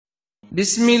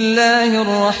بسم الله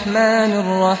الرحمن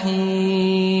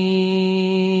الرحيم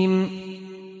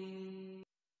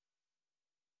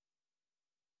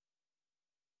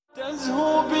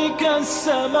تزهو بك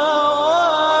السماوات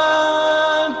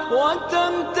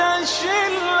وتنتشي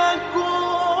الأكوان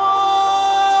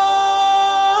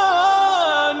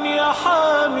يا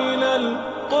حامل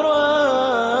القرآن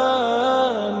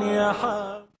يا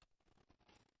حامل.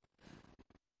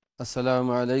 السلام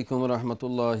عليكم ورحمة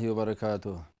الله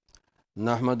وبركاته.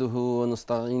 نحمده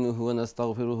ونستعينه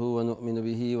ونستغفره ونؤمن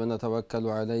به ونتوكل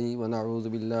عليه ونعوذ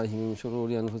بالله من شرور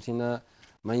أنفسنا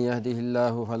من يهده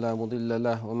الله فلا مضل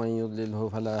له ومن يضلله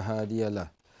فلا هادي له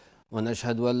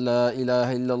ونشهد أن لا إله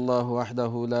إلا الله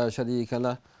وحده لا شريك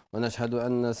له ونشهد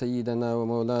أن سيدنا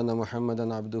ومولانا محمدا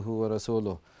عبده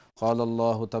ورسوله. قال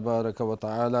الله تبارك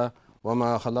وتعالى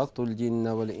وما خلقت الجن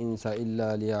والإنس إلا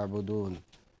ليعبدون.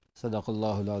 صدق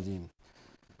الله العظيم.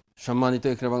 সম্মানিত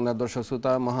ইকরা বাংলার দর্শক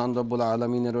শ্রোতা, মহান রব্বুল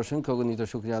আলমিনের অসংখ্য গণিত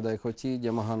শুকরিয়া আদায় করছি যে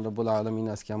মহান রব্বুল আলমিন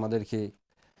আজকে আমাদেরকে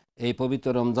এই পবিত্র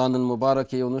রমজানুল মুবারক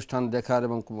এই অনুষ্ঠান দেখার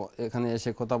এবং এখানে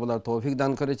এসে কথা বলার তৌফিক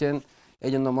দান করেছেন।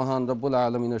 এই জন্য মহান রব্বুল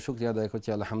আলমিনের শুকরিয়া আদায় করছি,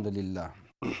 আলহামদুলিল্লাহ।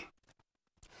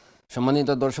 সম্মানিত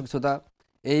দর্শক শ্রোতা,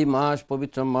 এই মাস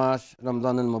পবিত্র মাস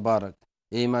রমজানুল মুবারক,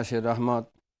 এই মাসের রহমত,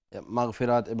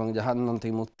 মাগফিরাত এবং জাহান্নাম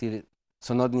থেকে মুক্তির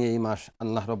সনদ নিয়ে এই মাস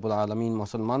আল্লাহ রব্বুল আলমিন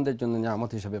মুসলমানদের জন্য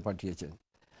নিয়ামত হিসেবে পাঠিয়েছেন।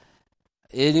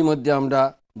 এরই মধ্যে আমরা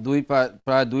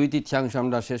প্রায় 2/3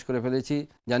 আমরা শেষ করে ফেলেছি।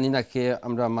 জানি না কে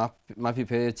আমরা মাফি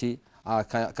পেয়েছি আর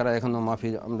কারা এখনও মাফি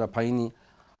আমরা পাইনি।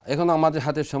 এখনও আমাদের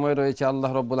হাতে সময় রয়েছে।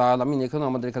 আল্লাহ রব্বুল আলমিন এখনও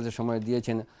আমাদের কাছে সময়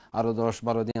দিয়েছেন, আরও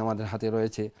 10-12 দিন আমাদের হাতে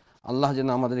রয়েছে। আল্লাহ যেন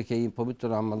আমাদেরকে এই পবিত্র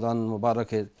রমজান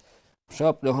মুবারকের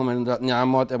সব রকমের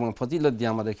নিয়ামত এবং ফজিলত দিয়ে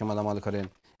আমাদেরকে মালামাল করেন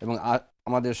এবং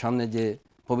আমাদের সামনে যে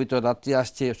পবিত্র রাত্রি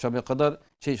আসছে শবে কদর,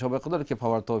 সেই শবে কদরকে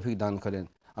পাওয়ার তৌফিক দান করেন।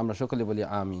 আমরা সকলে বলি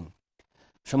আমিন।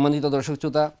 সম্মানিত দর্শক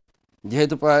শ্রোতা,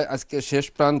 যেহেতু প্রায় আজকে শেষ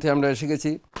প্রান্তে আমরা এসে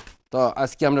গেছি, তো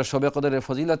আজকে আমরা শবে কদরের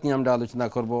ফজিলত নিয়ে আমরা আলোচনা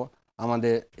করব।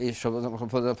 আমাদের এই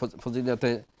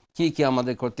ফজিলতে কি কি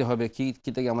আমাদের করতে হবে, কি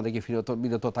থেকে আমাদেরকে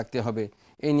বিরত থাকতে হবে,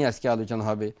 এই নিয়ে আজকে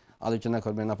আলোচনা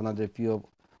করবেন আপনাদের প্রিয়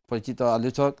পরিচিত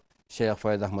আলোচক শেখ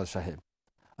ফয়েজ আহমদ সাহেব।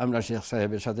 আমরা শেখ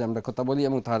সাহেবের সাথে আমরা কথা বলি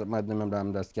এবং তার মাধ্যমে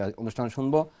আমরা আজকে অনুষ্ঠান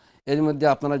শুনবো। এর মধ্যে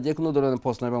আপনারা যে কোনো ধরনের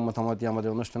প্রশ্ন এবং মতামত আমাদের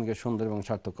অনুষ্ঠানকে সুন্দর এবং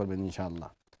সার্থক করবেন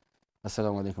ইনশাআল্লাহ।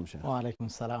 আসসালামু আলাইকুম শেখ। ওয়ালাইকুম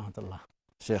আসসালাম ওয়া রাহমাতুল্লাহ।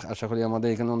 শেখ, আশা করি আমাদের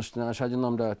এখানে অনুষ্ঠানে আসার জন্য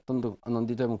আমরা অত্যন্ত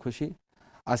আনন্দিত এবং খুশি।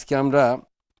 আজকে আমরা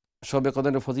শবে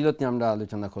কদরের ফজিলত নিয়ে আমরা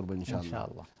আলোচনা করবো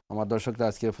ইনশাআল্লাহ। আমার দর্শকরা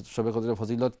আজকে শবে কদরের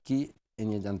ফজিলত কি এ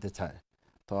নিয়ে জানতে চায়,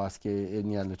 তো আজকে এ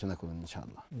নিয়ে আলোচনা করুন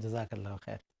ইনশাআল্লাহ। জাযাকাল্লাহু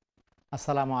খাইর।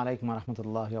 আসসালামু আলাইকুম ওয়া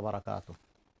রাহমাতুল্লাহি ওয়া বারাকাতুহু।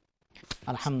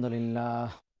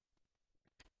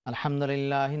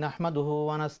 আলহামদুলিল্লাহ নাহমাদুহু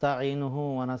ওয়া নাস্তাঈনুহু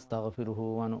ওয়া নাস্তাগফিরুহু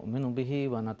ওয়া নু'মিনু বিহি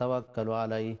ওয়া নাতাওয়াক্কালু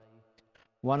আলাইহি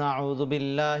ওয়া নাউযু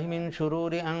বিল্লাহি মিন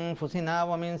শুরুরি আনফুসিনা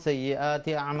ওয়া মিন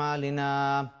সাইয়্যাতি আ'মালিনা।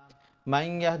 মান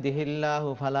ইয়াহদিহিল্লাহু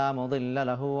ফালা মুদিল্লা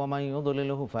লাহু ওয়া মান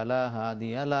ইউদ্লিলহু ফালা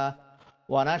হাদিয়া লাহু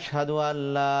ওয়া নাশহাদু আল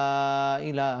লা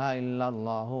ইলাহা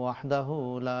ইল্লাল্লাহু ওয়াহদাহু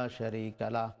লা শারীকা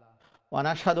লাহু ওয়া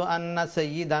নাশহাদু আন্না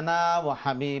সাইয়্যিদানা ওয়া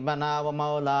হাবিবানা ওয়া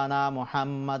মাওলানা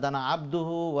মুহাম্মাদান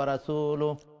আবদুহু ওয়া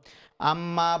রাসূলুহু।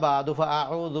 আম্মা বা'দু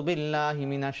ফাআউযু বিল্লাহি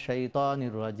মিনাশ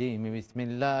শাইতানির রাজীম।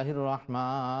 বিসমিল্লাহির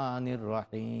রাহমানির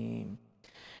রাহিম।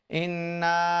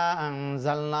 ইন্না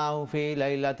আনজালনাহু ফি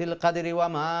লাইলাতিল কদরি ওয়া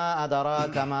মা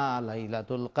আদরাকা মা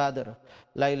লাইলাতুল কদর।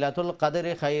 লাইলাতুল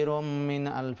কদরি খায়রুম মিন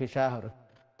আলফি শাহর।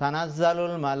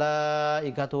 তানাজ্জালুল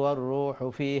মালাইকাতু ওয়ার রূহু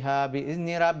ফিহা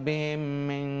বিইজনি রাব্বিহিম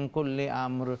মিন কুল্লি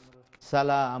আমর।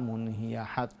 সালামুন হিয়া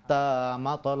হাত্তা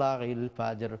মাতলাইল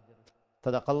ফাজর।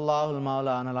 সাদাকাল্লাহুল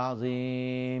মাওলানাল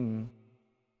আযীম।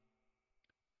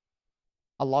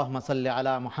 اللهم صل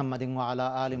على محمد وعلى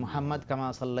آل محمد كما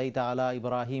صليت على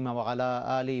إبراهيم وعلى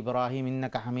آل إبراهيم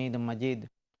إنك حميد مجيد.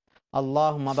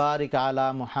 اللهم بارك على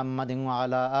محمد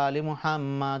وعلى آل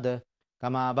محمد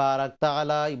كما باركت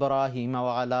على إبراهيم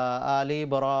وعلى آل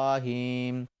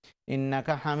إبراهيم إنك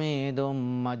حميد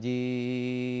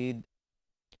مجيد.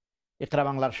 ইকরা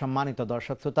বাংলার সম্মানিত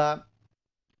দর্শক শ্রোতা,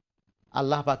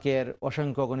 আল্লাহ পাকের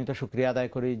অসংখ্য গণিত শুকরিয়া আদায়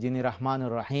করি, যিনি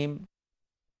রহমানুর রহিম।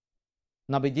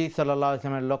 নবীজি সাল্লাল্লাহু আলাইহি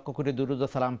ওয়াসাল্লামের লক্ষ কোটি দুরূদ ও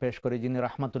সালাম পেশ করি, যিনি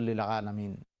রাহমাতুল লিল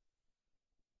আলামিন।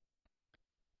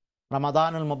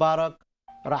 রমাদানুল মুবারক,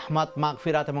 রাহমাত,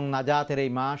 মাগফিরাত এবং নাজাতের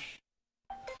এই মাস।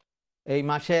 এই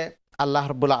মাসে আল্লাহ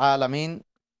রাব্বুল আলামিন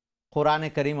কোরআনে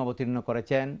কারীম অবতীর্ণ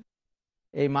করেছেন।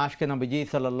 এই মাসকে নবীজি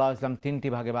সাল্লাল্লাহু আলাইহি ওয়াসাল্লাম 3টি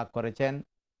ভাগে ভাগ করেছেন।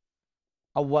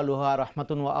 আউয়ালুহা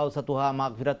রাহমাতুন ওয়া আওসাতুহা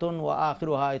মাগফিরাতুন ওয়া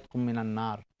আখিরুহা ইতকুম মিনান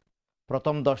নার।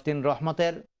 প্রথম 10 দিন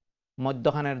রহমতের,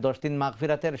 মধ্যখানের 10 দিন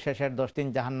মাগফিরাতের, শেষের 10 দিন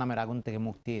জাহান্নামের আগুন থেকে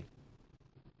মুক্তির।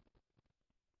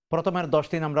 প্রথমের 10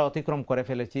 দিন আমরা অতিক্রম করে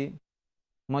ফেলেছি।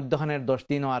 মধ্যখানের 10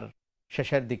 দিন আর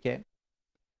শেষের দিকে।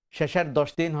 শেষের 10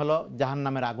 দিন হলো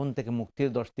জাহান্নামের আগুন থেকে মুক্তির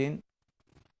 10 দিন।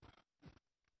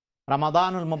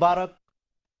 রমাদানুল মুবারক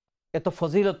এত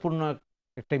ফজিলতপূর্ণ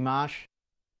একটি মাস।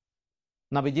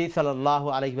 নবীজি সাল্লাল্লাহু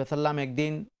আলাইহি ওয়াসাল্লাম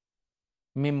একদিন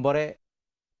মিম্বরে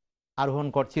আরোহণ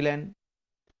করছিলেন।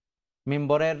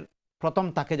 মিম্বরের প্রথম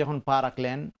তাকে যখন পা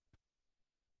রাখলেন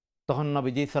তখন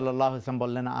নবীজি সাল্লাল্লাহু আলাইহি ওয়াসাল্লাম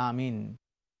বললেন আমিন।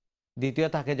 দ্বিতীয়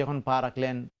তাকে যখন পা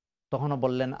রাখলেন তখনও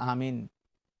বললেন আমিন।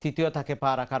 তৃতীয় তাকে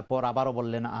পা রাখার পর আবারও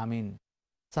বললেন আমিন।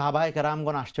 সাহাবায়ে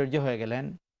কেরামগণ আশ্চর্য হয়ে গেলেন,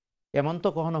 এমন তো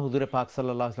কখনো হুজুরে পাক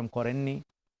সাল্লাল্লাহু আলাইহি ওয়াসাল্লাম করেননি।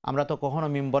 আমরা তো কখনো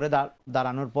মিম্বরে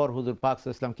দাঁড়ানোর পর হুজুর পাক সাল্লাল্লাহু আলাইহি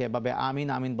ওয়াসাল্লামকে এভাবে আমিন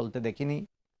আমিন বলতে দেখিনি।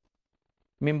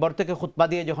 মিম্বর থেকে খুতবা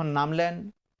দিয়ে যখন নামলেন,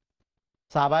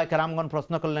 সাহাবায়ে কেরামগণ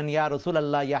প্রশ্ন করলেন, ইয়া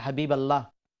রাসূলুল্লাহ, ইয়া হাবিবাল্লাহ,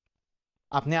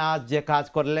 আপনি আজ যে কাজ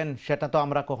করলেন সেটা তো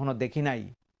আমরা কখনো দেখি নাই।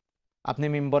 আপনি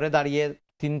মিম্বরে দাঁড়িয়ে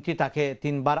তাকে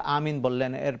 3 বার আমিন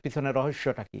বললেন, এর পিছনে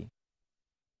রহস্যটা কি?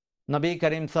 নবী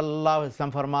করিম সাল্লাল্লাহু আলাইহি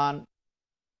ওয়াসাল্লাম ফরমান,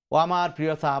 ও আমার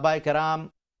প্রিয় সাহাবায়ে কেরাম,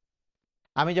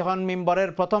 আমি যখন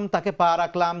মিম্বরের প্রথম তাকে পা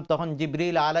রাখলাম তখন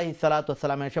জিবরিল আলাইহিস সালাতু ওয়াস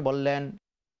সালাম এসে বললেন,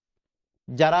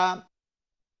 যারা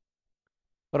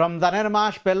রমজানের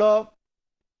মাস পেল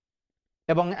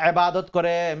এবং ইবাদত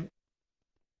করে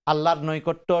আল্লাহর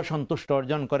নৈকট্য সন্তুষ্ট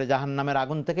অর্জন করে জাহান্নামের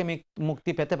আগুন থেকে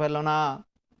মুক্তি পেতে পেল না,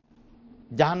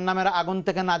 জাহান্নামের আগুন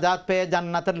থেকে নাজাত পেয়ে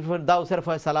জান্নাতুল ফিরদাউসের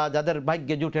ফয়সালা যাদের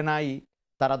ভাগ্যে জুটে নাই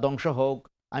তারা ধ্বংস হোক।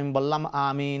 আমি বললাম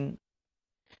আমিন।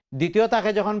 দ্বিতীয়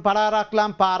তাকে যখন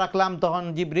পা রাখলাম তখন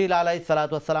জিবরিল আলাইহিস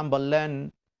সালাতু ওয়াস সালাম বললেন,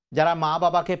 যারা মা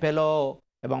বাবাকে পেল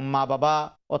এবং মা বাবা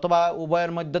অথবা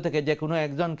উভয়ের মধ্য থেকে যে কোনো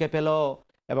একজনকে পেল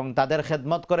এবং তাদের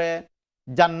খেদমত করে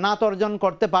জান্নাত অর্জন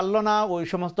করতে পারল না, ওই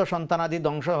সমস্ত সন্তানাদি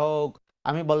ধ্বংস হোক।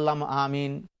 আমি বললাম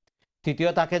আমিন।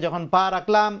 তৃতীয় তাকে যখন পা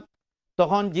রাখলাম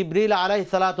তখন জিবরিল আলাইহিস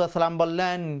সালাতু ওয়াস সালাম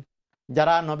বললেন,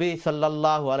 যারা নবী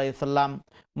সাল্লাল্লাহু আলাইহি সাল্লাম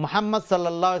মুহাম্মদ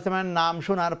সাল্লাল্লাহু আলাইহি সাল্লামের নাম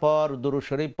শোনার পর দুরূদ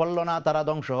শরীফ পড়ল না, তারা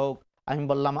ধ্বংস হোক। আমি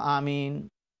বললাম আমিন।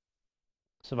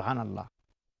 সুবহানাল্লাহ।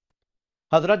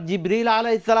 হযরত জিবরিল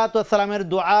আলাইহিস সালাতু ওয়াস সালামের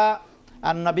দোয়া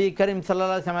আর নবী করিম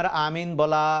সাল্লাল্লাহু আলাইহি সাল্লামের আমিন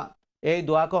বলা, এই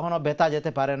দোয়া কখনো বেতা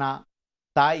যেতে পারে না।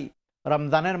 তাই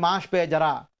রমজানের মাস পেয়ে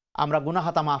যারা আমরা গুনাহ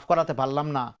খাতা মাফ করাতে পারলাম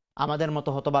না, আমাদের মতো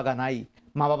হতভাগা নাই।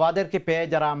 মা বাবাদেরকে পেয়ে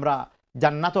যারা আমরা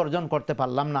জান্নাত অর্জন করতে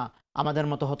পারলাম না, আমাদের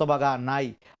মতো হতভাগা নাই।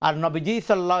 আর নবীজি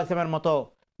সাল্লাল্লাহু আলাইহি ওয়াসাল্লামের মতো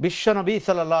বিশ্ব নবী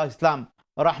সাল্লাল্লাহু আলাইহি ওয়াসাল্লাম,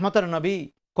 রহমতের নবী,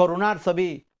 করুণার ছবি,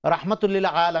 রাহমাতুল লিল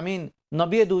আলামিন,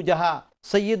 নবী দুজাহা,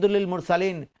 সৈয়দুল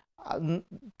মুরসালিন,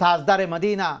 তাজদারে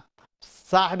মদিনা,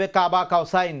 সাহেবে কাবা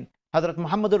কাউসাইন হযরত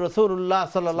মুহাম্মদুর রাসূলুল্লাহ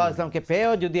সাল্লাল্লাহু আলাইহি ওয়াসাল্লামকে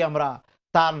পেয়েও যদি আমরা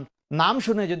তার নাম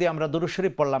শুনে যদি আমরা দুরূদ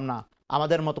শরীফ পড়লাম না,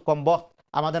 আমাদের মতো কমবখ্ত,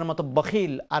 আমাদের মতো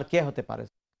বখিল আর কে হতে পারে?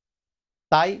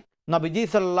 তাই নবীজি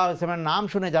সাল্লাল্লাহু আলাইহি ওয়াসাল্লামের নাম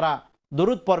শুনে যারা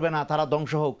দুরূদ পড়বে না তারা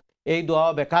ধ্বংস হোক, এই দোয়া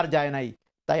বেকার যায় নাই।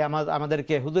 তাই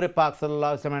আমাদেরকে হুজুরে পাক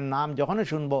সাল্লাল্লাহু আলাইহি ওয়াসাল্লামের নাম যখনই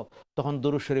শুনবো তখন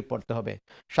দুরূদ শরীফ পড়তে হবে।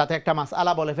 সাথে একটা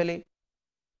মাসআলা বলে ফেলি,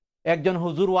 একজন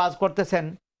হুজুর ওয়াজ করতেছেন,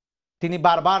 তিনি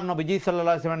বারবার নবীজি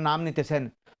সাল্লাল্লাহু আলাইহি ওয়াসাল্লামের নাম নিতেছেন,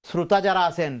 শ্রোতা যারা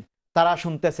আছেন তারা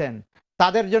শুনতেছেন,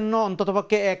 তাদের জন্য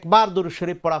অন্ততপক্ষে একবার দুরূদ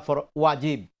শরীফ পড়া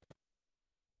ওয়াজিব।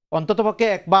 অন্ততপক্ষে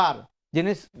একবার,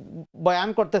 যিনি বয়ান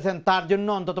করতেছেন তার জন্য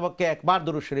অন্ততপক্ষে একবার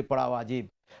দুরূদ শরীফ পড়া ওয়াজিব।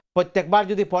 প্রত্যেকবার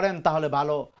যদি পড়েন তাহলে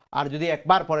ভালো, আর যদি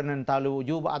একবার পড়ে নেন তাহলে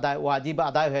ওয়াজিব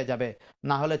আদায় হয়ে যাবে,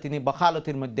 না হলে তিনি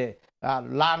বখালতির মধ্যে,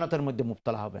 লানতের মধ্যে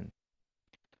মুবতলা হবেন।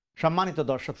 সম্মানিত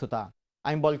দর্শক শ্রোতা,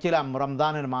 আমি বলছিলাম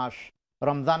রমজানের মাস,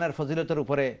 রমজানের ফজিলতের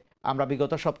উপরে আমরা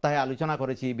বিগত সপ্তাহে আলোচনা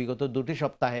করেছি, বিগত 2টি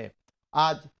সপ্তাহে।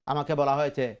 আজ আমাকে বলা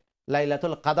হয়েছে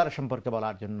লাইলাতুল কাদার সম্পর্কে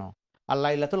বলার জন্য। আর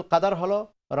লাইলাতুল কাদার হলো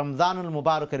রমজানুল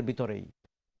মুবারকের ভিতরেই।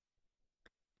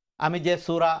 আমি যে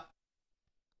সূরা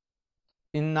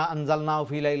ইন্না আনজালনাহু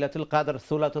ফি লাইলাতুল কাদর,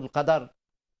 সূরাতুল কাদর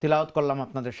তিলাওয়াত করলাম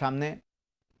আপনাদের সামনে,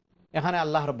 এখানে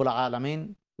আল্লাহ রাব্বুল আলামিন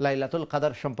লাইলাতুল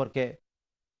কাদর সম্পর্কে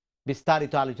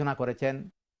বিস্তারিত আলোচনা করেছেন।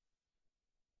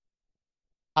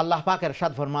 আল্লাহ পাক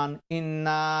ইরশাদ ফরমান,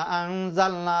 ইন্না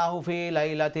আনজালনাহু ফি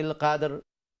লাইলাতুল কাদর,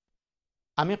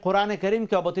 আমি কোরআনে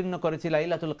কারীমকে অবতীর্ণ করেছি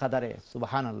লাইলাতুল কাদরে।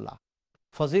 সুবহানাল্লাহ।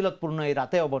 ফজিলতপূর্ণ এই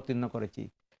রাতে অবতীর্ণ করেছি।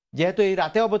 যেহেতু এই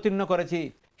রাতে অবতীর্ণ করেছি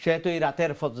সেহেতু এই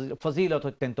রাতের ফজিলত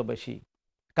অত্যন্ত বেশি,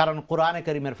 কারণ কোরআনে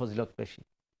কারীমের ফজিলত বেশি।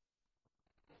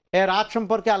 এই রাত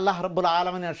সম্পর্কে আল্লাহ রাব্বুল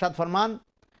আলামিন ইরশাদ ফরমান,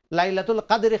 লাইলাতুল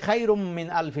কাদরি খায়রুম মিন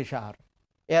আলফি শাহর,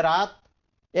 এই রাত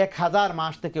 1000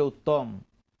 মাস থেকে উত্তম।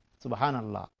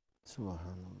 সুবহানাল্লাহ,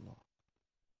 সুবহানাল্লাহ।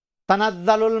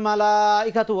 তানাজ্জালুল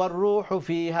মালাইকাতু ওয়ার রূহু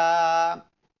ফিহা,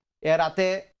 এই রাতে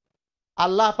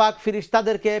আল্লাহ পাক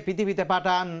ফিরিস্তাদেরকে পৃথিবীতে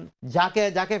পাঠান, যাকে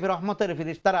যাকে রহমতের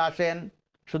ফিরিস্তারা আসেন।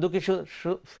 শুধু কি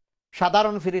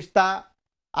সাধারণ ফিরিস্তা?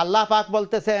 আল্লাহ পাক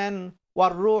বলতেছেন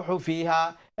ওয়ার রূহু ফিহা,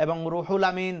 এবং রুহুল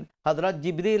আমিন হযরত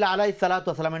জিবরিল আলাইহিস সালাতু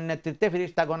ওয়াস সালামের নেতৃত্বে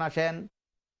ফেরেশতাগণ আসেন।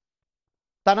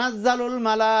 তানাজ্জালুল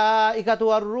মালাইকাতু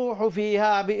ওয়ার রূহু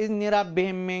ফিহা বিইذনি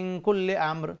রাব্বিহিম মিন কুল্লি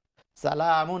আমর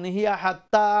সালামুন হিয়া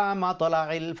হাত্তা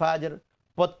মাতলাইল ফাজর।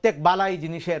 প্রত্যেক বালাই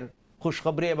জিনিসের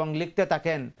খুশখবরি এবং লিখতে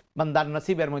থাকেন, বান্দার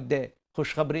নসিবের মধ্যে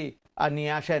খুশখবরি আর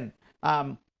নিয়ে আসেন।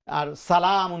 আর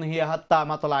সালামুন হিয়া হাত্তা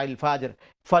মাতলাইল ফাজর,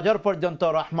 ফজর পর্যন্ত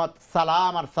রহমত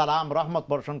সালাম আর সালাম রহমত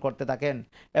বর্ষণ করতে থাকেন।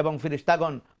 এবং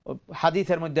ফেরেশতাগণ,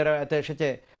 হাদিসের মধ্যে রয়েছে এসেছে,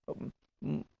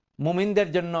 মুমিনদের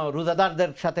জন্য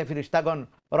রোজাদারদের সাথে ফেরেশতাগণ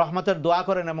রহমতের দোয়া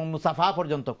করেন এবং মুসাফা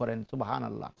পর্যন্ত করেন।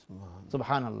 সুবহানাল্লাহ,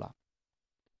 সুবহানাল্লাহ।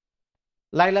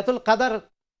 লাইলাতুল কদর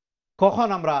কখন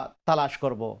আমরা তালাশ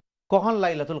করব, কখন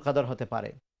লাইলাতুল কদর হতে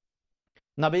পারে?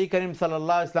 নবী করিম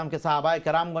সাল্লাল্লাহু আলাইহি ওয়াসাল্লামকে সাহাবায়ে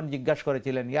কেরামগণ জিজ্ঞাসা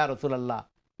করেছিলেন, ইয়া রাসূলুল্লাহ,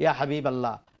 ইয়া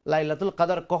হাবিবাল্লাহ, লাইলাতুল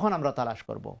কদর কখন আমরা তালাশ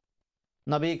করব?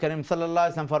 নবী করিম সাল্লাল্লাহু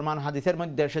আলাইহি ওয়াসাল্লাম ফরমান, হাদিসের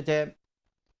মধ্যে এসেছে,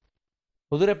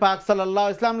 হুজুরে পাক সাল্লাল্লাহু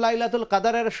আলাইহি ওয়াসাল্লাম লাইলাতুল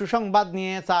কদরের সুসংবাদ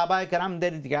নিয়ে সাহাবায়ে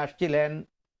কেরামদের দিকে আসছিলেন,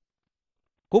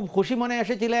 খুব খুশি মনে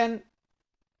এসেছিলেন।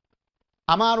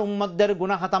 আমার উম্মতদের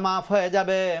গুনাহ খাতা মাফ হয়ে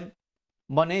যাবে।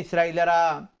 বনি ইসরাইলেরা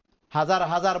হাজার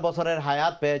হাজার বছরের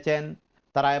হায়াত পেয়েছেন,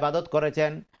 তারা ইবাদত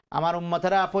করেছেন। আমার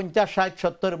উম্মতেরা 50, 60,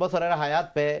 70 বছরের হায়াত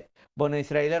পেয়ে বনি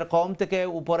ইসরাইলের কওম থেকে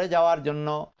উপরে যাওয়ার জন্য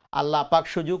আল্লাহ পাক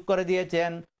সুযোগ করে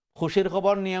দিয়েছেন। খুশির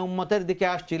খবর নিয়ে উম্মতের দিকে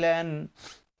আসছিলেন,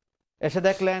 এসে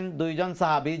দেখলেন দুইজন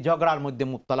সাহাবী ঝগড়ার মধ্যে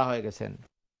মুবতলা হয়ে গেছেন।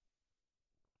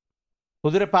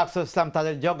 হুজুরে পাক সাল্লাল্লাহু আলাইহি ওয়াসাল্লাম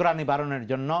তাদের ঝগড়া নিবারণের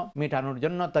জন্য, মিটানোর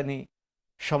জন্য তিনি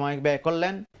সময় ব্যয়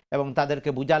করলেন এবং তাদেরকে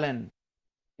বুঝালেন।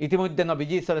 ইতিমধ্যে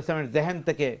নবীজি সাল্লাল্লাহু আলাইহি ওয়াসাল্লামের জেহেন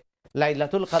থেকে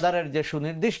লাইলাতুল কদরের যে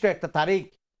সুনির্দিষ্ট একটা তারিখ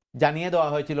জানিয়ে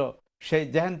দেওয়া হয়েছিল, সেই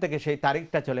জেহেন থেকে সেই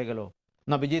তারিখটা চলে গেল।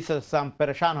 নবীজি সাল্লাল্লাহু আলাইহি ওয়াসাল্লাম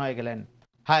পেরেশান হয়ে গেলেন,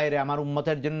 হায় রে, আমার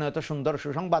উম্মতের জন্য এত সুন্দর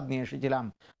সুসংবাদ নিয়ে এসেছিলাম,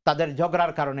 তাদের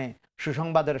ঝগড়ার কারণে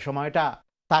সুসংবাদের সময়টা,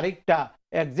 তারিখটা,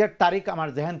 এক্সাক্ট তারিখ আমার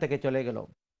জেহেন থেকে চলে গেল।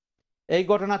 এই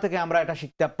ঘটনা থেকে আমরা এটা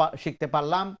শিখতে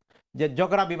পারলাম যে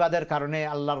ঝগড়া বিবাদের কারণে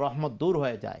আল্লাহর রহমত দূর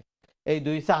হয়ে যায়। এই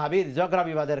দুই সাহাবীর ঝগড়া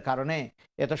বিবাদের কারণে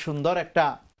এত সুন্দর একটা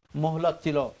মোহলত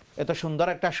ছিল, এত সুন্দর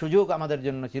একটা সুযোগ আমাদের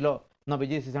জন্য ছিল,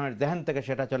 নবীজি সাল্লাল্লাহু আলাইহি ওয়াসাল্লামের জেহেন থেকে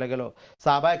সেটা চলে গেল।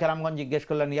 সাহাবায়ে কেরামগণ জিজ্ঞেস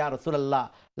করলেন, ইয়া রাসূলুল্লাহ,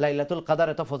 লাইলাতুল কদর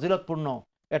এত ফজিলতপূর্ণ,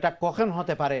 এটা কখন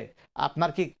হতে পারে?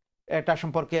 আপনার কি এটা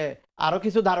সম্পর্কে আরো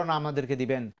কিছু ধারণা আমাদেরকে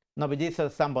দিবেন? নবীজি সাল্লাল্লাহু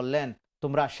আলাইহি ওয়াসাল্লাম বললেন,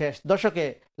 তোমরা শেষ দশকে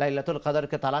লাইলাতুল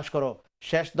কদরকে তালাশ করো,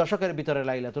 শেষ দশকের ভিতরে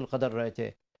লাইলাতুল কদর রয়েছে।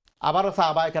 আবারও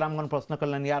সাহাবায়ে কেরামগণ প্রশ্ন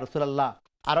করলেন, ইয়া রাসূলুল্লাহ,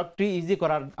 আরো একটু ইজি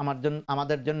করার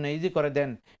আমাদের জন্য ইজি করে দেন,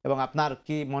 এবং আপনার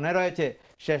কি মনে রয়েছে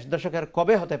শেষ দশকের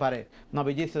কবে হতে পারে?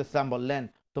 নবীজি সাল্লাল্লাহু আলাইহি ওয়াসাল্লাম বললেন,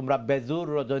 তোমরা বেজুর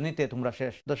রজনীতে, তোমরা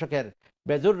শেষ দশকের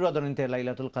বেজুর রজনীতে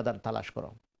লাইলাতুল কদর তালাশ করো।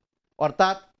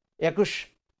 অর্থাৎ 21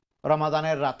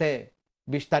 রমাদানের রাতে,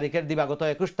 20 তারিখের দিবাগত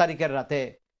 21 তারিখের রাতে,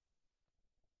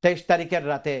 23 তারিখের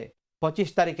রাতে, 25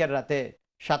 তারিখের রাতে,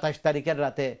 27 তারিখের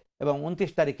রাতে এবং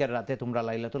 29 তারিখের রাতে তোমরা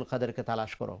লাইলাতুল কদরকে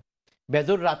তালাশ করো,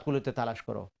 বেজুর রাতগুলোতে তালাশ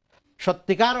করো।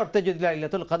 সত্যিকার অর্থে যদি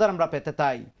লাইলাতুল কদর আমরা পেতে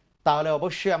চাই, তাহলে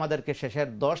অবশ্যই আমাদেরকে শেষের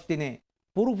 10 দিনে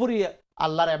পুরোপুরি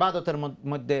আল্লাহর ইবাদতের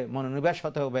মধ্যে মনোনিবেশ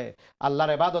হতে হবে,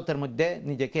 আল্লাহর ইবাদতের মধ্যে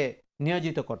নিজেকে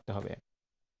নিয়োজিত করতে হবে।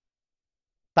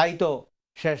 তাই তো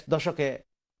শেষ দশকে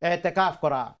এতেকাফ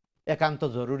করা একান্ত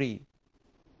জরুরি।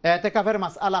 এতেকাফের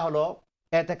মাসআলা হলো,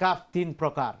 এতেকাফ 3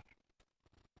 প্রকার।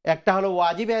 একটা হলো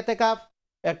ওয়াজিব এতেকাফ,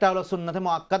 একটা হলো সুন্নতে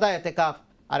মুআক্কাদা এতেকাফ,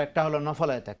 আর একটা হলো নফল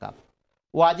এতেকাফ।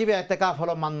 ওয়াজিব এতেকাফ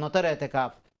হলো মান্নতের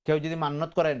এতেকাফ। কেউ যদি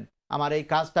মান্নত করেন, আমার এই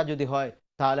কাজটা যদি হয়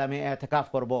তাহলে আমি এতেকাফ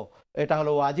করব, এটা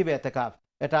হলো ওয়াজিব এতেকাফ।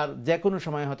 এটা যে কোনো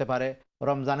সময় হতে পারে,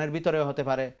 রমজানের ভিতরেও হতে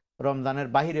পারে, রমজানের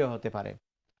বাহিরেও হতে পারে।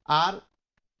 আর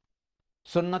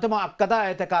সুন্নতে মুআক্কাদা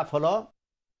এতেকাফ হলো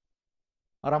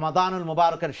রমাদানুল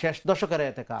মুবারকের শেষ দশকের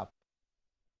এতেকাফ।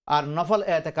 আর নফল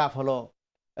এতেকাফ হলো,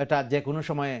 এটা যে কোনো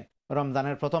সময়ে,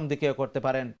 রমজানের প্রথম দিকেও করতে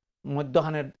পারেন,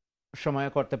 মধ্যখানের সময়ে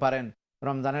করতে পারেন,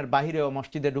 রমজানের বাহিরেও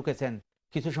মসজিদে ঢুকেছেন,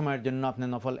 কিছু সময়ের জন্য আপনি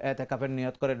নফল এতেকাফের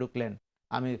নিয়ত করে ঢুকলেন,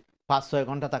 আমি 5-6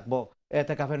 ঘন্টা থাকবো,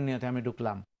 এতেকাফের নিয়তে আমি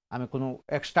ঢুকলাম, আমি কোনো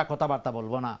এক্সট্রা কথাবার্তা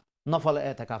বলবো না, নফল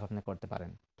এতেকাফ আপনি করতে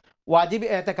পারেন। ওয়াজিব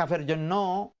এতেকাফের জন্য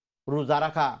রোজা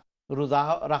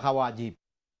রাখা ওয়াজিব।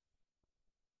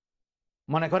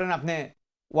 মনে করেন আপনি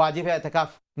ওয়াজিব এতেকাফ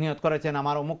নিয়ত করেছেন,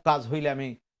 আমার অমুক কাজ হইলে আমি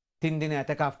 3 দিনে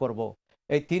এতেকাফ করব।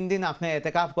 এই 3 দিন আপনি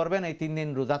এতেকাফ করবেন, এই 3 দিন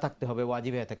রোজা থাকতে হবে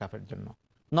ওয়াজিব এতেকাফের জন্য।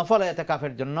 নফল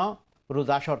এতেকাফের জন্য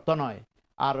রোজা শর্ত নয়।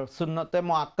 আর সুন্নতে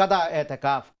মুআক্কাদা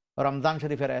এতেকাফ, রমজান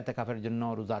শরীফের এতেকাফের জন্য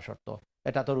রোজা শর্ত।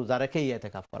 এটা তো রোজা রেখেই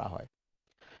এতেকাফ করা হয়।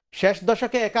 শেষ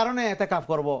দশকে এ কারণে এতেকাফ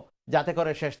করব, যাতে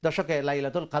করে শেষ দশকে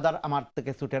লাইলাতুল কদর আমার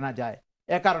থেকে ছুটে না যায়,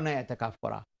 এ কারণে এতেকাফ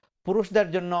করা। পুরুষদের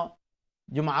জন্য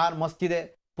জুমার মসজিদে,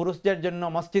 পুরুষদের জন্য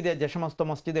মসজিদে, যে সমস্ত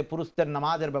মসজিদে পুরুষদের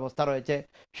নামাজের ব্যবস্থা রয়েছে,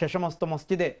 সে সমস্ত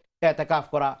মসজিদে এতেকাফ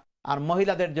করা, আর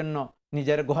মহিলাদের জন্য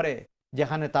নিজের ঘরে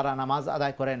যেখানে তারা নামাজ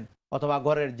আদায় করেন, অথবা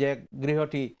ঘরের যে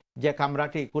গৃহটি, যে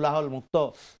কামরাটি কোলাহল মুক্ত,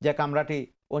 যে কামরাটি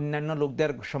অন্যান্য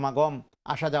লোকদের সমাগম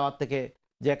আসা যাওয়ার থেকে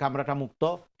যে কামরাটা মুক্ত,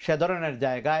 সে ধরনের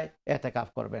জায়গায় এতেকাফ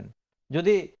করবেন।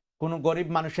 যদি কোনো গরিব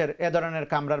মানুষের এ ধরনের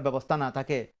কামরার ব্যবস্থা না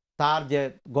থাকে, তার যে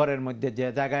ঘরের মধ্যে যে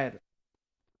জায়গায়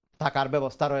থাকার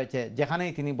ব্যবস্থা রয়েছে,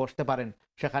 যেখানেই তিনি বসতে পারেন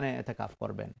সেখানে এতেকাফ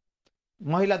করবেন।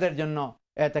 মহিলাদের জন্য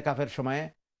এতেকাফের সময়ে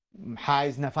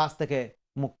হাইজ নেফাস থেকে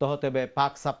মুক্ত হতে হবে,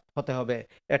 পাক সাফ হতে হবে,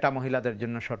 এটা মহিলাদের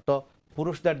জন্য শর্ত।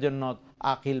 পুরুষদের জন্য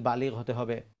আকিল বালিগ হতে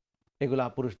হবে, এগুলা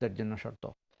পুরুষদের জন্য শর্ত।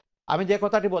 আমি যে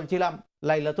কথাটি বলছিলাম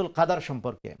লাইলাতুল কাদার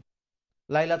সম্পর্কে,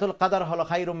 লাইলাতুল কাদার হলো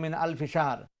খায়রুম মিন আলফি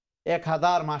শাহর,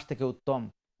 1000 মাস থেকে উত্তম।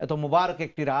 এত মুবারক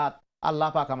একটি রাত আল্লাহ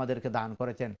পাক আমাদেরকে দান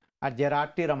করেছেন। আর যে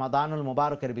রাতটি রমাদানুল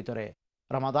মুবারকের ভিতরে,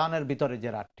 রমাদানের ভিতরে যে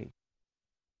রাতটি,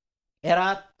 এ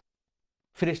রাত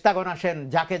ফিরিস্তাগণ আসেন,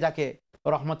 যাকে যাকে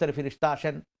রহমতের ফিরিস্তা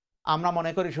আসেন। আমরা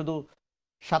মনে করি শুধু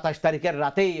 27 তারিখের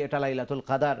রাতেই এটা লাইলাতুল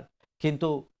কাদার, কিন্তু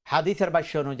হাদিসের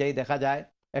ভাষ্য অনুযায়ী দেখা যায়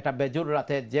এটা বেজুর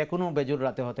রাতে, যে কোনো বেজুর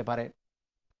রাতে হতে পারে।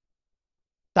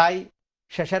 তাই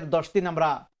শেষের 10 দিন আমরা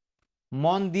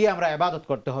মন দিয়ে আমরা ইবাদত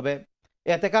করতে হবে।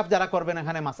 এতেকাফ যারা করবেন,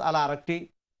 এখানে মাসআলা আরেকটি,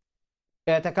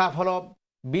 এতেকাফ হলো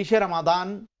 20 রমাদান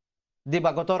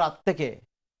দিবাগত রাত থেকে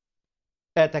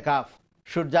এতেকাফ,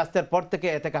 সূর্যাস্তের পর থেকে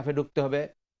এতেকাফে ঢুকতে হবে।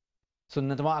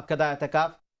 সুন্নত মুআক্কাদা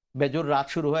এতেকাফ, বেজুর রাত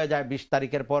শুরু হয়ে যায় 20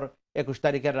 তারিখের পর, 21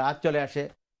 তারিখের রাত চলে আসে।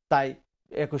 তাই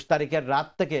 21 তারিখের রাত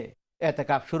থেকে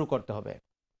এতেকাফ শুরু করতে হবে।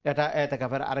 এটা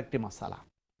এতেকাফের আরেকটি মাসালা।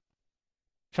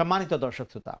 সম্মানিত দর্শক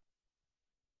শ্রোতা,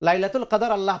 লাইলাতুল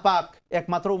কদর আল্লাহ পাক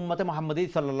একমাত্র উম্মতে মুহাম্মদী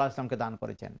সাল্লাল্লাহু আলাইহি ওয়াসাল্লামকে দান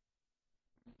করেছেন।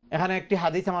 এখানে একটি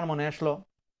হাদিস আমার মনে আসলো।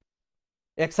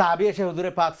 এক সাহাবী এসে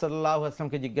হুজুরে পাক সাল্লাল্লাহু আলাইহি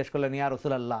ওয়াসাল্লামকে জিজ্ঞেস করলেন, ইয়া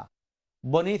রাসূলুল্লাহ,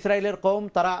 বনি ইসরাইলের কওম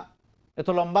তারা এত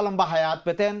লম্বা লম্বা হায়াত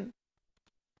পেতেন,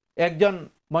 একজন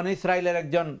বনি ইসরাইলের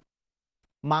একজন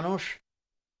মানুষ,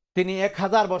 তিনি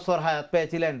 1000 বছর হায়াত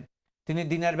পেয়েছিলেন। তিনি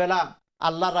দিনের বেলা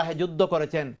আল্লাহর রাহে যুদ্ধ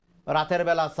করেছেন, রাতের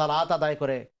বেলা সালাত আদায়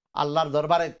করে আল্লাহর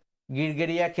দরবারে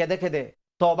গিড়গিড়িয়ে কেঁদে কেঁদে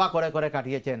তওবা করে করে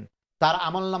কাটিয়েছেন। তার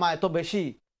আমলনামা এত বেশি,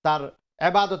 তার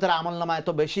ইবাদতের আমলনামা এত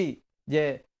বেশি যে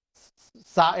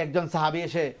একজন সাহাবী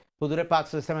এসে হুজুরে পাক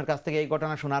সাল্লাল্লাহু আলাইহি ওয়াসাল্লামের কাছ থেকে এই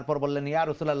ঘটনা শোনার পর বললেন, ইয়া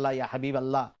রাসূলুল্লাহ, ইয়া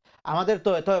হাবিবাল্লাহ, আমাদের তো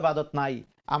এত ইবাদত নাই,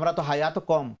 আমরা তো হায়াত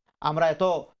কম, আমরা এত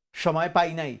সময়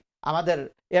পাই নাই, আমাদের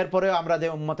এরপরেও আমরা যে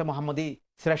উম্মতে মুহাম্মদী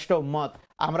শ্রেষ্ঠ উম্মত,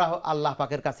 আমরা আল্লাহ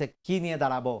পাকের কাছে কি নিয়ে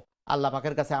দাঁড়াবো? আল্লাহ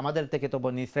পাকের কাছে আমাদের থেকে তো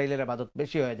বনি ইসরাইলের ইবাদত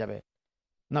বেশি হয়ে যাবে।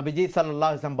 নবীজি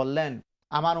সাল্লাল্লাহু আলাইহি ওয়াসাল্লাম বললেন,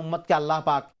 আমার উম্মতকে আল্লাহ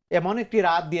পাক এমন একটি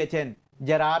রাত দিয়েছেন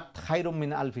যে রাত খায়রুম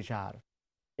মিন আলফি শাহর,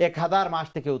 1000 মাস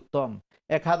থেকে উত্তম।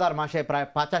 1000 মাসে প্রায়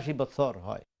 85 বছর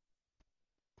হয়।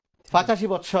 85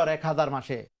 বছর 1000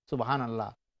 মাসে, সুবহানাল্লাহ।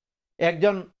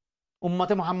 একজন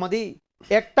উম্মতে মুহাম্মদী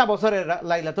একটা বছরের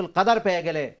লাইলাতুল কদর পেয়ে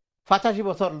গেলে 85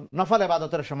 বছর নফল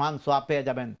ইবাদতের সমান সওয়াব পেয়ে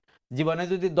যাবেন। জীবনে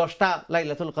যদি 10টা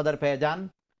লাইলাতুল কদর পেয়ে যান,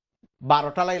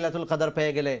 12টা লাইলাতুল কদর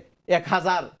পেয়ে গেলে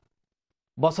 1000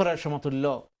 বছরের সমতুল্য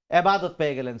ইবাদত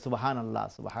পেয়ে গেলেন। সুবহানাল্লাহ,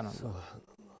 সুবহানাল্লাহ।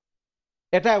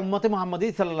 এটা উম্মতে মুহাম্মদী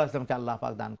সাল্লাল্লাহু আলাইহি ওয়াসাল্লামকে আল্লাহ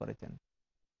পাক দান করেছেন।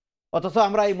 অথচ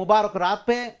আমরা এই মুবারক রাত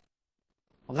পেয়ে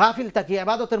গাফিল থাকি,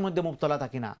 ইবাদতের মধ্যে মুবতলা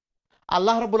থাকি না।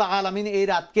 আল্লাহ রাব্বুল আলামিন এই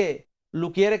রাতকে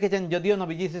লুকিয়ে রেখেছেন, যদিও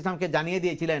নবীজি সাল্লাল্লাহু আলাইহি ওয়াসাল্লামকে জানিয়ে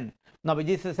দিয়েছিলেন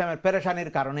নবীজি সাল্লাল্লাহু আলাইহি ওয়াসাল্লামের পেরেশানির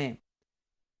কারণে,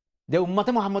 যে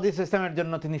উম্মতে মুহাম্মদী সাল্লাল্লাহু আলাইহি ওয়াসাল্লামের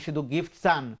জন্য তিনি শুধু গিফট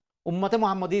চান। উম্মতে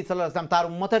মুহাম্মদী সাল্লাল্লাহু আলাইহি ওয়াসাল্লাম তার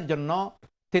উম্মতের জন্য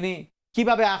তিনি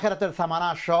কিভাবে আখিরাতের সামানা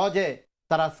সহজে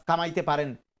তারা কামাইতে পারেন,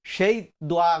 সেই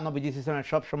দোয়া নবীজি সাল্লাল্লাহু আলাইহি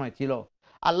ওয়াসাল্লামের সব সময় ছিল।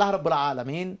 আল্লাহ রাব্বুল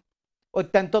আলামিন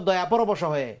অত্যন্ত দয়াপরবশ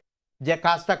হয়ে যে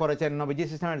কাজটা করেছেন, নবীজি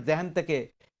সাল্লাল্লাহু আলাইহি ওয়াসাল্লামের জেহেন থেকে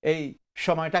এই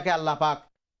সময়টাকে আল্লাহ পাক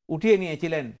উঠিয়ে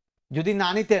নিয়েছিলেন। যদি না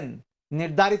নিতেন,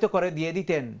 নির্ধারিত করে দিয়ে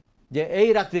দিতেন যে এই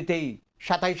রাত্রিতেই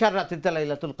 27 রাত্রিতে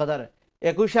লাইলাতুল কদর,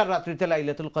 21 রাত্রিতে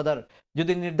লাইলাতুল কদর,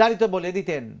 যদি নির্ধারিত বলে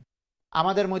দিতেন,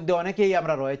 আমাদের মধ্যে অনেকেই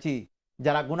আমরা রয়েছি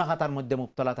যারা গুনাহাতার মধ্যে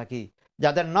মুবতলা থাকি,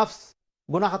 যাদের নফস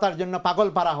গুনাহাতার জন্য পাগল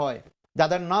পারা হয়,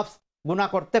 যাদের নফস গুনাহ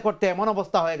করতে করতে এমন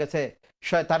অবস্থা হয়ে গেছে,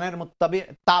 শয়তানের মুত্তাবি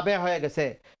তাবে হয়ে গেছে,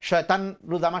 শয়তান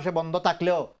রোজা মাসে বন্ধ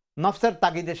থাকলেও নফসের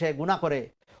তাগিদে সে গুনাহ করে।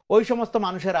 ওই সমস্ত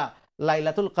মানুষেরা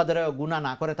লাইলাতুল কদরেও গুনাহ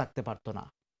না করে থাকতে পারতো না।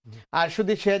 আর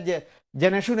শুধু সে যে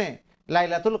জেনে শুনে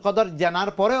লাইলাতুল কদর জানার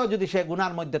পরেও যদি সে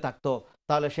গুনার মধ্যে থাকতো,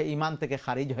 তাহলে সে ঈমান থেকে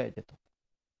খারিজ হয়ে যেত।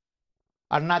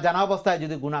 আর না জানা অবস্থায়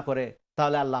যদি গুনাহ করে,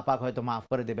 তাহলে আল্লাহ পাক হয়তো মাফ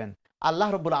করে দিবেন। আল্লাহ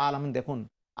রাব্বুল আলামিন দেখুন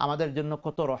আমাদের জন্য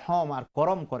কত রহম আর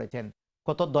করম করেছেন,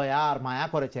 কত দয়া আর মায়া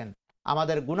করেছেন।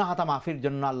 আমাদের গুনাহাতা মাফির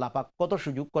জন্য আল্লাহ পাক কত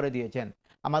সুযোগ করে দিয়েছেন।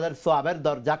 আমাদের সওয়াবের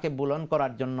দরজাকে বুলন্দ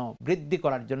করার জন্য, বৃদ্ধি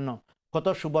করার জন্য কত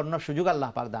সুবর্ণ সুযোগ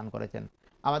আল্লাহ পাক দান করেছেন।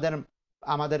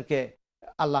 আমাদেরকে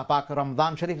আল্লাহ পাক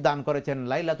রমজান শরীফ দান করেছেন,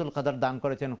 লাইলাতুল কদর দান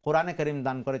করেছেন, কোরআনে কারীম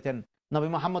দান করেছেন, নবী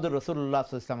মুহাম্মদুর রাসূলুল্লাহ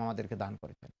সাল্লাল্লাহু আলাইহি ওয়াসাল্লাম আমাদেরকে দান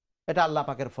করেছেন। এটা আল্লাহ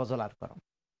পাকের ফজল আর করম।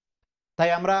 তাই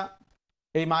আমরা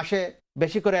এই মাসে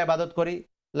বেশি করে ইবাদত করি,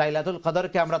 লাইলাতুল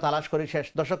কদরকে আমরা তালাশ করি শেষ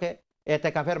দশকে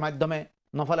এতেকাফের মাধ্যমে,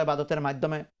 নফল ইবাদতের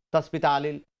মাধ্যমে, তাসবিহ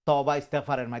তাহলিল তওবা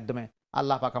ইস্তেগফারের মাধ্যমে।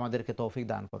 আল্লাহ পাক আমাদেরকে তৌফিক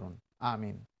দান করুন,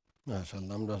 আমিন।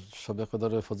 মাশাআল্লাহ, আমরা শবে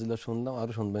কদরের ফজিলত শুনলাম,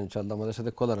 আরো শুনবেন ইনশাআল্লাহ। আমাদের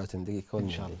সাথে কলার আছেন, দেখি কোন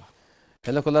ইনশাআল্লাহ।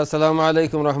 হ্যালো কলার, আসসালামু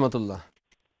আলাইকুম রাহমাতুল্লাহ।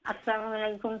 আসসালামু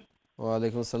আলাইকুম।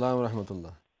 ওয়ালাইকুম আসসালাম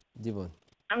রাহমাতুল্লাহ। জীবন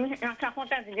আমি একটা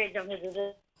কথা জিজ্ঞেস হুজুর।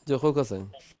 যে হোক আছেন।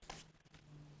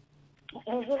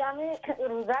 হুজুর আমি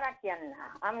রোজা রাখি না,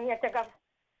 আমি এটা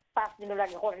 5 দিন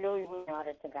লাগে করলেও আমার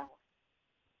এটা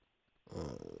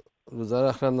রোজা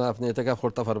রাখলেন না আপনি, এতে কাপ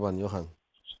করতে পারবেন ওখান?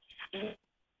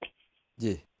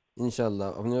 জি ইনশাআল্লাহ,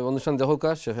 আপনি অনুষ্ঠান দেখো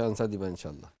কাজ শেখে আনসার দিবেন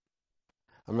ইনশাআল্লাহ।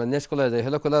 আমরা নেক্সট কলার যাই।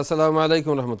 হ্যালো কলার, আসসালামু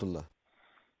আলাইকুম রহমতুল্লাহ।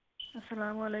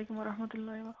 আসসালামু আলাইকুম ওয়া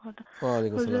রাহমাতুল্লাহি ওয়া বারাকাতুহু।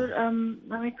 ওয়ালাইকুম হুজুর আসসালাম।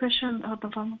 আমি কোয়েশ্চন হতে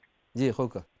পারবো? জি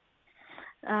হোকা।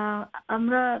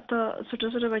 আমরা তো ছোট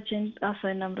ছোট বাচ্চা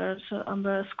আছেন,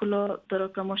 আমরা স্কুলে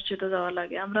দরকার মসজিদে যাওয়া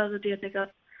লাগে। আমরা যদি এতেকাফ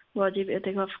ওয়াজিব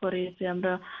এতেকাফ করি, যে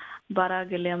আমরা বাড়া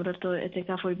গেলে আমরা তো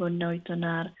এতেকাফ হইব না, হইতো না।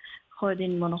 আর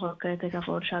কয়দিন মনে করকা এতেকাফ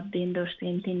ওর 7 দিন 10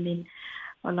 দিন 3 দিন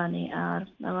ওলানি। আর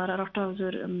আমার আর একটা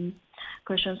হুজুর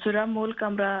কোয়েশ্চন, সূরা মুলক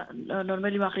আমরা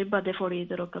নরমালি মাগরিব বাদে পড়ি,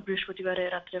 দরকার বৃহস্পতিবারে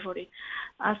রাত্রে পড়ি।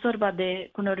 আসর বাদে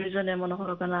কোন রিজনে মনে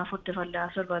করকা না পড়তে পারলে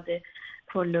আসর বাদে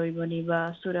পড়লে হইবনি, বা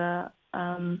সূরা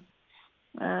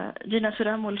জিনা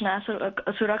সূরা মুলক না,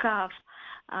 সূরা কাহাফ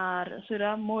আর সূরা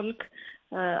মুলক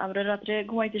আমরা রাত্রে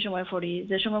ঘুমাইতে সময় পড়ি।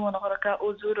 যে সময় মনে করকা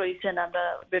উজু রইছে না, আমরা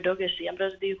বেডও গেছি, আমরা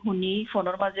যদি শুনি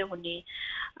ফোনের মাঝে শুনি,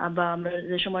 বা আমরা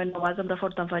যে সময় নামাজ আমরা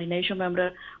পড়তাম পারি না, এই সময় আমরা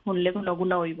শুনলে কোনো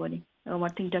গুনাহ হইবনি।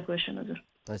 আমার 3টা কোয়েশ্চন হুজুর।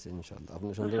 আচ্ছা ইনশাআল্লাহ, আপনি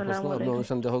সুন্দর প্রশ্ন, আসসালামু আপনি আলাইকুম।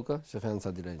 অনুষ্ঠান দেখো কা শেখে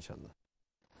আনসার দিলেন ইনশাআল্লাহ।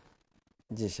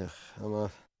 জি শেখ, আমার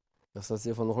কাছে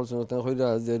ফোন করছেন কইরা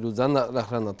যে রোজা না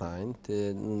রাখরা না তাইন তে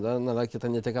রোজা না রাখতে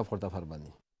তাই এতে কাপ করতে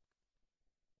পারবানি।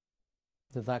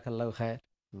 জাযাকাল্লাহু খায়র।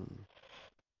 হুম।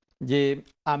 যে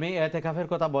আমি এতেকাফের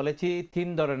কথা বলেছি, 3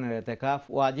 ধরনের এতেকাফ: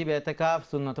 ওয়াজিব এতেকাফ,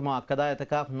 সুন্নত মুআক্কাদা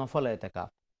এতেকাফ, নফল এতেকাফ।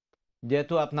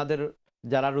 যেহেতু আপনাদের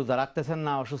যারা রোজা রাখতেছেন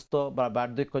না, অসুস্থ বা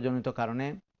বার্ধক্যজনিত কারণে,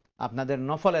 আপনাদের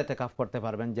নফল এতেকাফ করতে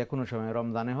পারবেন যে কোনো সময়,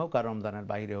 রমজানে হোক আর রমজানের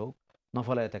বাইরে হোক,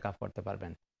 নফল এতেকাফ করতে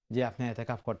পারবেন। যে আপনি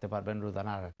এতেকাফ করতে পারবেন রোজা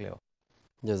না রাখলেও।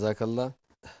 জাযাকাল্লাহ।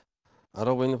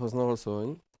 আরো বইনে প্রশ্ন করছেন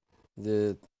যে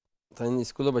তাই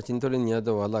স্কুলে বা চিন্তরে নিয়ে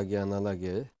দেওয়া লাগে আনা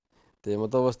লাগে, তো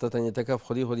মতো অবস্থা তাই এতে কাপ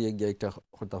হরি হরি এক একটা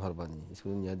করতে পারবানি,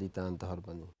 স্কুলে নিয়ে দিতে আনতে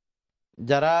পারবানি।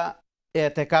 যারা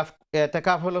এতেকাফ,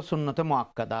 এতেকাফ হলো সুন্নতে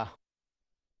মুআক্কাদা।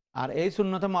 আর এই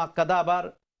সুন্নতে মুআক্কাদা আবার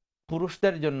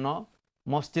পুরুষদের জন্য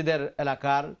মসজিদের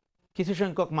এলাকার কিছু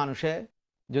সংখ্যক মানুষে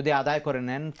যদি আদায় করে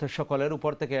নেন, তো সকলের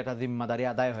উপর থেকে এটা জিম্মাদারি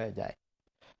আদায় হয়ে যায়।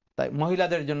 তাই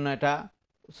মহিলাদের জন্য এটা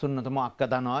সুন্নত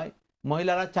মুআক্কাদা নয়।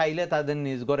 মহিলারা চাইলে তাদের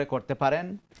নিজ ঘরে করতে পারেন,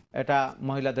 এটা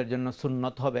মহিলাদের জন্য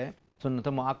সুন্নত হবে, সুন্নত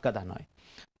মুআক্কাদা নয়।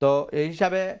 তো এই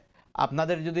হিসাবে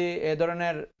আপনাদের যদি এ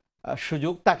ধরনের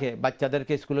সুযোগ থাকে,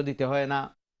 বাচ্চাদেরকে স্কুলে দিতে হয় না,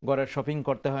 ঘরের শপিং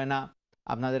করতে হয় না,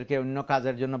 আপনাদেরকে অন্য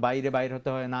কাজের জন্য বাইরে হতে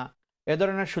হয় না, এ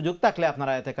ধরনের সুযোগ থাকলে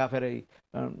আপনারা এতেকাফের এই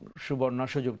সুবর্ণ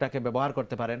সুযোগটাকে ব্যবহার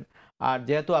করতে পারেন। আর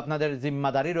যেহেতু আপনাদের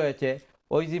জিম্মাদারি রয়েছে,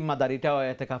 ওই জিম্মাদারিটাও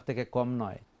এতেকাফ থেকে কম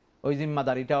নয়। ওই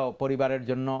জিম্মাদারিটাও পরিবারের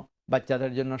জন্য,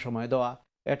 বাচ্চাদের জন্য সময় দেওয়া,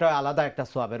 এটা আলাদা একটা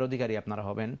সওয়াবের অধিকারী আপনারা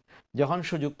হবেন। যখন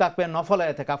সুযোগ থাকবে নফলে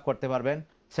এতেকাফ করতে পারবেন।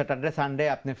 স্যাটারডে সানডে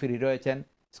আপনি ফ্রি রয়েছেন,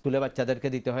 স্কুলে বাচ্চাদেরকে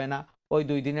দিতে হয় না, ওই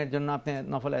 2 দিনের জন্য আপনি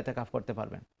নফলে এতেকাফ করতে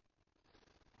পারবেন।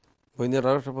 বইনের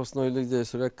আরো একটা প্রশ্ন হইল যে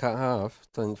সুরে কাহাফ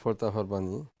তাই পড়তে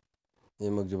পারবানি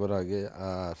এই মকজুবের আগে,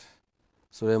 আর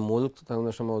সুরে মুলক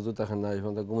তাহলে সময় অজু থাকে না,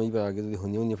 এখন ঘুমাইবার আগে যদি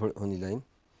শুনিলাইন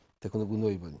তে কোনো গুণ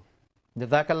হইবানি।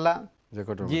 জাযাকাল্লাহ।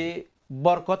 রেকর্ডের যে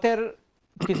বরকতের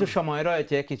কিছু সময়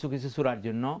রয়েছে কিছু কিছু সূরার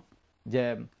জন্য, যে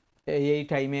এই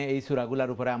টাইমে এই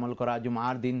সূরাগুলোর উপরে আমল করা,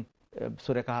 জুমার দিন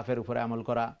সূরা কাহাফের উপরে আমল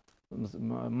করা,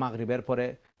 মাগরিবের পরে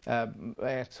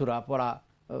এক সূরা পড়া,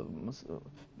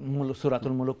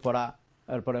 সূরাতুল মুলক পড়া,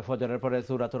 এরপরে ফজরের পরে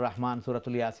সূরাতুর রহমান,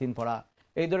 সূরাতুল ইয়াসিন পড়া,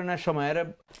 এই ধরনের সময়ের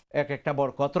এক একটা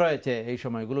বরকত রয়েছে। এই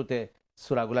সময়গুলোতে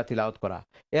সূরাগুলা তিলাওয়াত করা,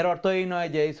 এর অর্থ এই নয়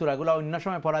যে এই সূরাগুলা অন্য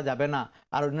সময় পড়া যাবে না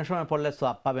আর অন্য সময় পড়লে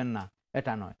সওয়াব পাবেন না,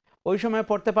 এটা নয়। ওই সময়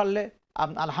পড়তে পারলে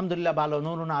আলহামদুলিল্লাহ, ভালো,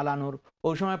 নুরুন আলা নূর।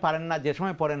 ওই সময় পারেন না, যে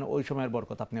সময় পড়েন ওই সময়ের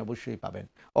বরকত আপনি অবশ্যই পাবেন,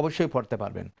 অবশ্যই পড়তে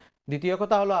পারবেন। দ্বিতীয়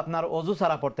কথা হলো আপনার অজু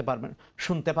ছাড়া পড়তে পারবেন,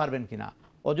 শুনতে পারবেন কিনা,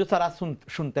 অজু ছাড়া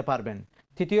শুনতে পারবেন।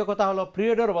 তৃতীয় কথা হলো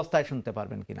পিরিয়ডের অবস্থায় শুনতে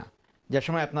পারবেন কিনা, যে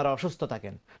সময় আপনারা অসুস্থ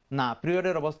থাকেন। না,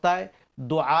 পিরিয়ডের অবস্থায়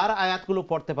দোয়ার আয়াতগুলো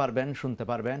পড়তে পারবেন, শুনতে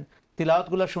পারবেন।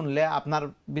 তিলাওয়াতগুলো শুনলে আপনার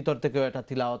ভিতর থেকেও এটা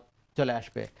তিলাওয়াত চলে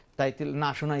আসবে, তাই না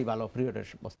শোনাই ভালো পিরিয়ডের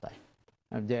অবস্থায়।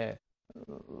 যে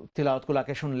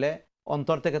তিলাওয়াতগুলোকে শুনলে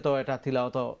অন্তর থেকে তো এটা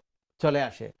তিলাওয়াত চলে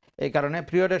আসে। এই কারণে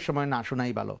পিরিয়ডের সময় না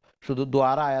শোনাই ভালো, শুধু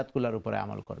দোয়ার আয়াতগুলোর উপরে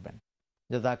আমল করবেন।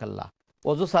 জাযাকাল্লাহ।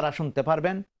 অজু ছাড়া শুনতে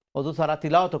পারবেন, অজু ছাড়া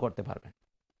তিলাওয়াতও করতে পারবেন।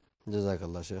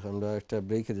 জাযাকাল্লাহ শেখ। আমরা একটা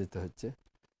ব্রেকে যেতে হচ্ছে।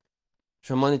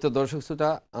 সম্মানিত দর্শক শ্রোতা,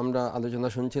 আমরা আলোচনা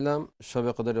শুনছিলাম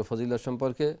শবে কদরের ফজিলত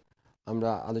সম্পর্কে। আমরা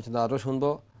আলোচনা আরও শুনবো।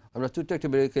 আমরা ছোট্ট একটি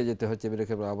ব্রেকে যেতে হচ্ছে,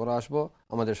 ব্রেকে আবার আসবো,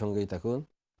 আমাদের সঙ্গেই থাকুন।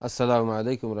 আসসালামু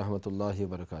আলাইকুম রহমতুল্লাহি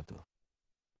বারাকাতুহু।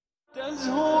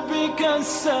 تزهو بك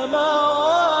السماوات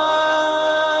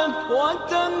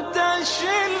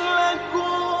وتنتشي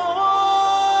الأكوان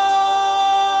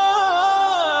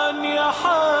يا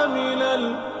حامل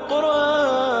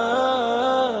القرآن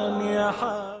يا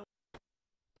حامل.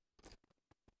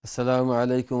 আসসালামু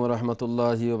আলাইকুম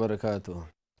রহমতুল্লাহি বারাকাতুহু।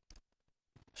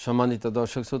 সম্মানিত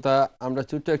দর্শক শ্রোতা, আমরা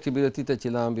ছোট্ট একটি বিরতিতে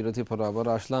ছিলাম, বিরতি পর আবার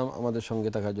আসলাম। আমাদের সঙ্গে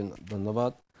থাকার জন্য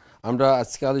ধন্যবাদ। আমরা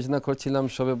আজকে আলোচনা করছিলাম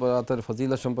শবে বরাতের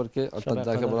ফজিলত সম্পর্কে, অর্থাৎ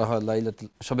যাকে বলা হয় লাইলাতুল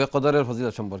শবে কদরের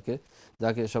ফজিলত সম্পর্কে,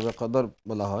 যাকে শবে কদর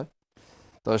বলা হয়।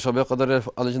 তো শবে কদরের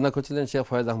আলোচনা করছিলেন শেখ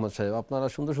ফয়েজ আহমদ সাহেব। আপনারা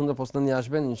সুন্দর সুন্দর প্রশ্ন নিয়ে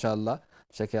আসবেন, ইনশাআল্লাহ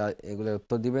শেখে এগুলোর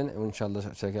উত্তর দিবেন এবং ইনশাআল্লাহ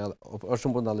শেখে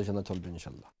অসম্পূর্ণ আলোচনা চলবে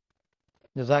ইনশাআল্লাহ।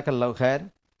 জাযাকাল্লাহু খায়ের।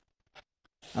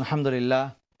 আলহামদুলিল্লাহ,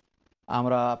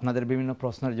 আমরা আপনাদের বিভিন্ন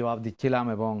প্রশ্নের জবাব দিচ্ছিলাম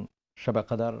এবং শবে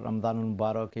কদর, রমজানুল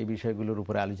মুবারক এই বিষয়গুলোর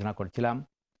উপরে আলোচনা করছিলাম।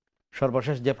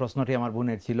 সর্বশেষ যে প্রশ্নটি আমার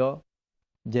বোনের ছিল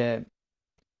যে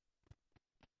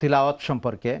তিলাওয়াত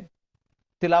সম্পর্কে,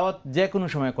 তিলাওয়াত যে কোনো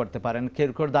সময় করতে পারেন।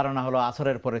 কেউ ধারণা হলো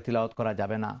আসরের পরে তিলাওয়াত করা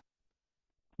যাবে না।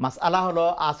 মাসআলা হলো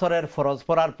আসরের ফরজ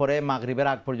পড়ার পরে মাগরিবের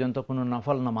আগ পর্যন্ত কোনো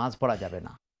নফল নামাজ পড়া যাবে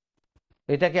না।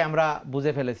 এটাকে আমরা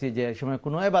বুঝে ফেলেছি যে এই সময়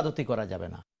কোনো ইবাদতই করা যাবে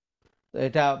না। তো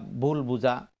এটা ভুল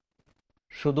বুঝা।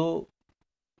 শুধু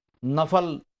নফল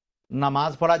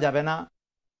নামাজ পড়া যাবে না,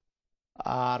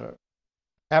 আর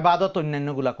এবাদত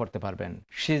অন্যান্যগুলা করতে পারবেন।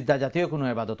 সিজদা জাতীয় কোনো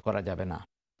এবাদত করা যাবে না।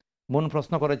 বোন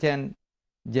প্রশ্ন করেছেন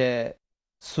যে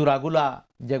সূরাগুলা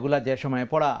যেগুলা যে সময়ে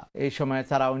পড়া, এই সময়ে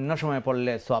ছাড়া অন্য সময়ে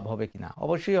পড়লে সওয়াব হবে কিনা।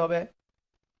 অবশ্যই হবে।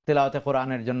 তিলাওয়াতে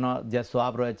কোরআনের জন্য যে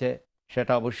সওয়াব রয়েছে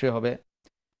সেটা অবশ্যই হবে।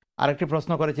 আরেকটি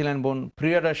প্রশ্ন করেছিলেন বোন,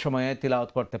 পিরিয়ডের সময়ে তিলাওয়াত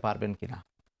করতে পারবেন কিনা।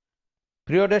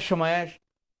 পিরিয়ডের সময়ে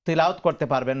তিলাওয়াত করতে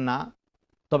পারবেন না,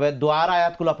 তবে দোয়ার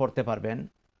আয়াতগুলো পড়তে পারবেন।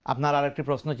 আপনার আরেকটি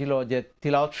প্রশ্ন ছিল যে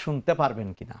তিলাওয়াত শুনতে পারবেন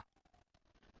কিনা।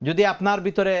 যদি আপনার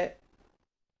ভিতরে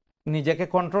নিজেকে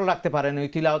কন্ট্রোল রাখতে পারেন, ওই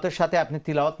তিলাওয়াতের সাথে আপনি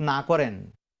তিলাওয়াত না করেন,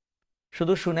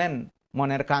 শুধু শুনেন,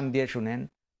 মনের কান দিয়ে শুনেন,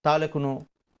 তাহলে কোনো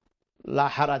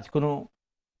লাহারাজ, কোনো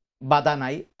বাধা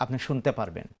নাই, আপনি শুনতে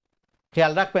পারবেন।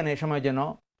 খেয়াল রাখবেন এই সময় যেন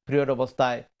পিরিয়ড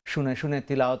অবস্থায় শুনে শুনে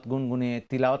তিলাওয়াত গুনগুনিয়ে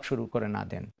তিলাওয়াত শুরু করে না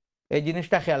দেন। এই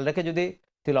জিনিসটা খেয়াল রেখে যদি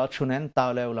তিলাওয়াত শুনেন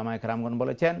তাহলে উলামায়ে কেরামগণ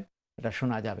বলেছেন এটা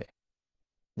শোনা যাবে।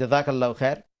 জাযাকাল্লাহু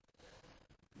খায়ের।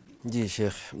 জি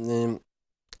শেখ,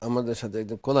 আমাদের সাথে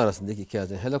একজন কলার আছেন, দেখি কে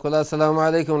আছেন। হ্যালো কলার, আসসালামু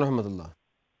আলাইকুম রহমতুল্লাহ।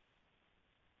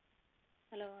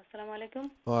 হ্যালো, আসসালামু আলাইকুম।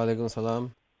 ওয়ালাইকুম সালাম।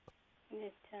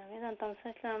 আচ্ছা, আমি জানতাম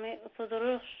চাইছিলাম আমি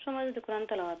ফজরের সময় যদি কোরআন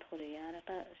তেলাওয়াত করি আর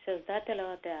একটা সেজদা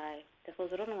তেলাওয়াতে আয়, তো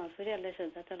ফজরের নামাজ পড়ে আলে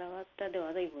সেজদা তেলাওয়াতটা দেওয়া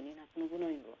যাইব না, কোনো গুণ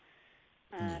হইব।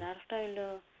 আর আরেকটা হইলো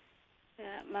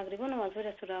মাগরিব নামাজ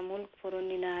পড়ে সূরা মুলক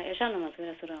পড়নি না এশা নামাজ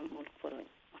পড়ে সূরা মুলক পড়নি,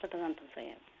 ওটা জানতাম চাই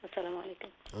আমি। আসসালামু আলাইকুম।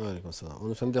 ওয়ালাইকুম সালাম।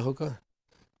 অনুষ্ঠান দেখো কা।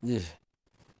 জি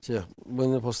শেখ,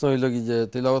 বোনের প্রশ্ন হইল কি যে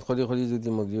তেলাওয়াত করি করি যদি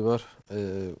মগরিবার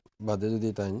বাদে যদি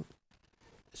তাই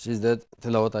সিজদাত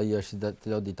তেলাওয়াত আইয়া সিজদাত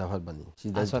তেলাওয়াত দিতে পারবানি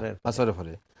আসরের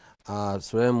পরে, আর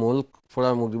সূরা মুলক পড়া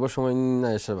মগরিবার সময় না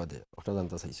এশার বাদে, ওটা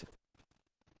জানতে চাইছি।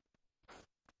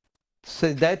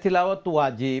 সিজদায়ে তিলাওয়াত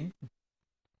ওয়াজিব।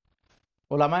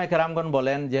 উলামায়ে কেরামগণ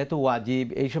বলেন যেহেতু ওয়াজিব,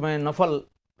 এই সময় নফল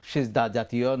সিজদা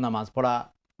জাতীয় নামাজ পড়া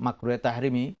মাকরুহে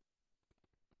তাহরিমি।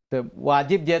 তো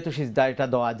ওয়াজিব যেহেতু সিজদা, এটা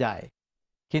দেওয়া যায়।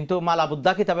 কিন্তু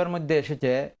মালাবুদ্দা কিতাবের মধ্যে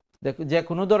এসেছে যে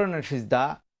কোনো ধরনের সিজদা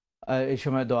এই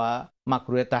সময় দেওয়া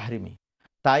মাকরুহে তাহরিমি।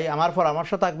 তাই আমার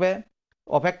পরামর্শ থাকবে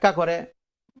অপেক্ষা করে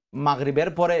মাগরিবের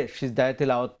পরে সিজদায়ে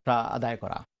তিলাওয়াতটা আদায়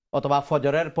করা, অথবা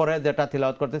ফজরের পরে যেটা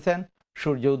তিলাওয়াত করতেছেন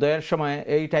সূর্য উদয়ের সময়,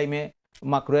 এই টাইমে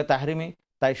মাকরুহে তাহরিমি।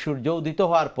 তাই সূর্য উদিত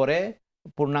হওয়ার পরে,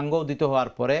 পূর্ণাঙ্গ উদিত হওয়ার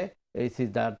পরে এই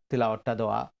সিজদার তিলাওয়াতটা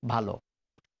দেওয়া ভালো।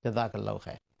 জাযাকাল্লাহু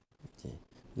খায়র।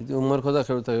 যদি উমর খোদা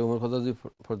খেলতে হয়, উমর খোদা যদি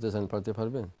পড়তে চান পড়তে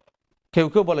পারবেন। কেউ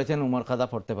কেউ বলেছেন উমর কাজা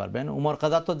পড়তে পারবেন। উমর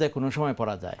কাজা তো যে কোনো সময়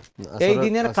পড়া যায়। এই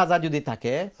দিনের কাজা যদি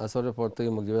থাকে, আসরের পর থেকে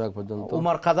মাগরিবের আগ পর্যন্ত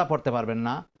উমর কাজা পড়তে পারবেন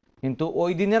না। কিন্তু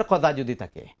ওই দিনের কাজা যদি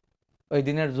থাকে, ওই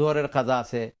দিনের জোহরের কাজা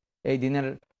আছে, এই দিনের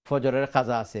ফজরের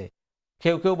কাজা আছে,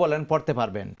 কেউ কেউ বলেন পড়তে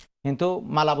পারবেন। কিন্তু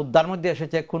মালাবুদ্দার মধ্যে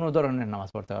এসেছে কোনো ধরনের নামাজ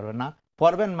পড়তে পারবেন না,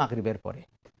 পড়বেন মাগরিবের পরে,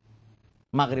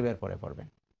 মাগরিবের পরে পড়বেন।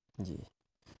 জি,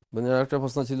 বোনের আরেকটা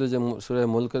প্রশ্ন ছিল যে সূরা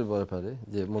মুলকের ব্যাপারে,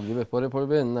 যে মাগরিবের পরে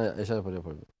পড়বেন না এশার পরে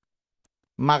পড়বেন।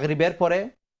 মাগরিবের পরে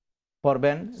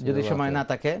পড়বেন, যদি সময় না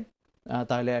থাকে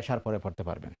তাহলে এশার পরে পড়তে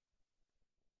পারবেন।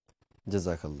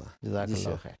 জাযাকাল্লাহ। জি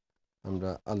জাযাকাল্লাহু শেখ, খাইর। আমরা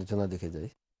আলোচনা দেখে যাই।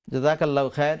 জাযাকাল্লাহু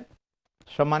খাইর।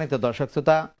 সম্মানিত দর্শক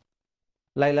শ্রোতা,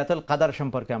 লাইলাতুল কাদার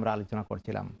সম্পর্কে আমরা আলোচনা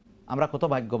করছিলাম। আমরা কত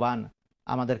ভাগ্যবান,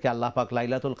 আমাদেরকে আল্লাহ পাক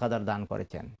লাইলাতুল কাদার দান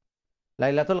করেছেন।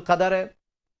 লাইলাতুল কাদারে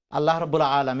আল্লাহ রাব্বুল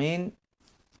আলামিন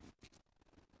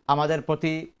আমাদের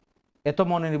প্রতি এত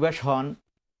মনোনিবেশ হন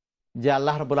যে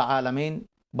আল্লাহ রাব্বুল আলামিন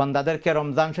বান্দাদেরকে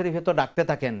রমজান শরীফে তো ডাকতে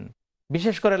থাকেন।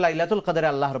 বিশেষ করে লাইলাতুল কাদরে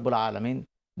আল্লাহ রাব্বুল আলামিন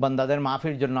বান্দাদের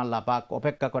মাফির জন্য আল্লাহ পাক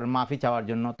অপেক্ষা করেন, মাফি চাওয়ার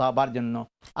জন্য, তওবার জন্য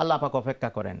আল্লাহ পাক অপেক্ষা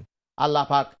করেন। আল্লাহ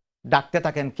পাক ডাকতে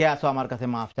থাকেন, কে আছো আমার কাছে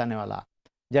মাফ চানেওয়ালা।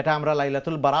 যেটা আমরা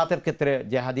লাইলাতুল বারাতের ক্ষেত্রে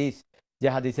যে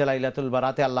হাদিসে লাইলাতুল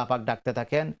বারাতে আল্লাহ পাক ডাকতে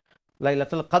থাকেন,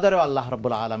 লাইলাতুল কাদরেও আল্লাহ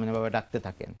রাব্বুল আলামিন এভাবে ডাকতে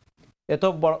থাকেন। এত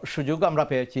বড় সুযোগ আমরা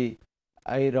পেয়েছি,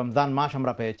 এই রমজান মাস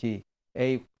আমরা পেয়েছি,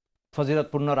 এই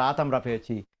ফজিলতপূর্ণ রাত আমরা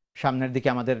পেয়েছি। সামনের দিকে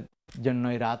আমাদের জন্য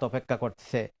এই রাত অপেক্ষা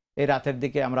করতেছে। এই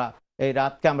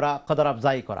রাতকে আমরা কদর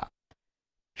আফজাই করা।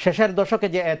 শেষের দশকে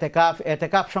যে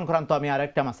এতেকাফ সংক্রান্ত আমি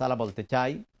আরেকটা মাসালা বলতে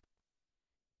চাই।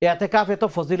 এতেকাফ এত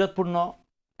ফজিলতপূর্ণ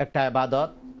একটা ইবাদত।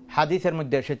 হাদিসের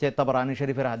মধ্যে এসেছে, তাবরানী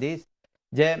শরীফের হাদিস,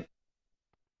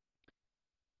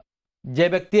 যে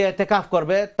ব্যক্তি এতেকাফ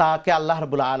করবে তাকে আল্লাহ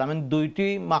রাব্বুল আলামিন 2টি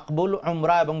মাকবুল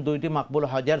উমরা এবং 2টি মাকবুল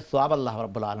হজের সওয়াব আল্লাহ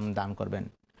রাব্বুল আলামিন দান করবেন।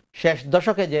 শেষ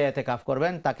দশকে যে এতেকাফ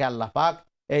করবেন তাকে আল্লাহ পাক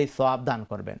এই সওয়াব দান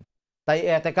করবেন। তাই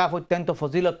এতেকাফ অত্যন্ত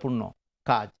ফজিলতপূর্ণ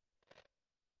কাজ।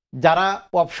 যারা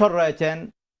অবসর রয়েছেন,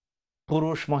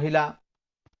 পুরুষ মহিলা,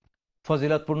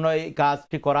 ফজিলতপূর্ণ এই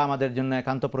কাজটি করা আমাদের জন্য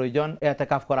একান্ত প্রয়োজন।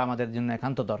 এতেকাফ করা আমাদের জন্য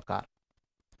একান্ত দরকার।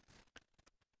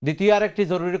 দ্বিতীয় আরেকটি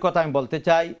জরুরি কথা আমি বলতে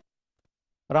চাই।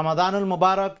 রমাদানুল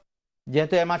মুবারক,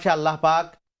 যেহেতু এ মাসে আল্লাহ পাক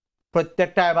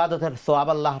প্রত্যেকটা ইবাদতের সওয়াব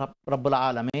আল্লাহ রাব্বুল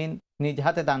আলামিন নিজ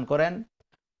হাতে দান করেন।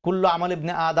 কুল্লু আমাল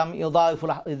ইবনে আদম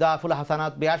ইদাফুল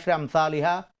হাসানাত বিআশরি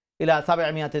আমসালিহা ইলা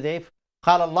 700 যায়ফ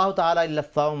ক্বালা আল্লাহু তাআলা ইল্লা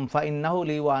আস-সাওম ফাইন্নাহু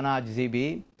লি ওয়া আনা আজজি বি।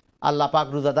 আল্লাহ পাক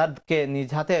রোজাদারকে নিজ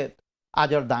হাতে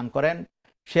আজর দান করেন।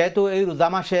 সেহেতু এই রোজা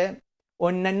মাসে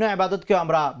অন্যান্য ইবাদতকেও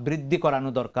আমরা বৃদ্ধি করানো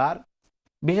দরকার।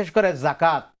 বিশেষ করে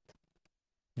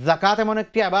যাকাত এমন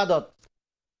একটি ইবাদত,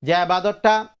 যে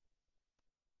ইবাদতটা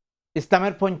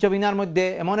ইসলামের পঞ্চবিনার মধ্যে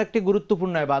এমন একটি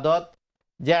গুরুত্বপূর্ণ ইবাদত,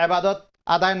 যে ইবাদত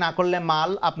আদায় না করলে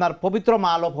আপনার পবিত্র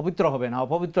মাল অপবিত্র হবে না,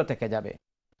 অপবিত্র থেকে যাবে।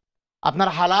 আপনার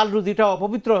হালাল রুজিটা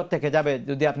অপবিত্র থেকে যাবে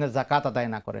যদি আপনি যাকাত আদায়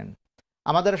না করেন।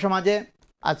 আমাদের সমাজে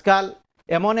আজকাল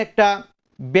এমন একটা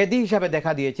বেদি হিসাবে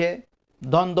দেখা দিয়েছে,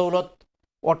 ধন দৌলত,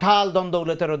 অঠাল ধন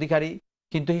দৌলতের অধিকারী,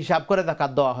 কিন্তু হিসাব করে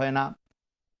যাকাত দেওয়া হয় না,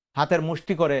 হাতের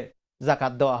মুষ্টি করে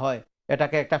যাকাত দেওয়া হয়।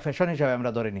 এটাকে একটা ফ্যাশন হিসাবে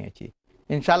আমরা ধরে নিয়েছি।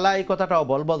 ইনশাআল্লাহ এই কথাটাও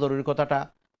বলবো, জরুরি কথাটা।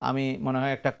 আমি মনে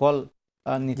হয় একটা কল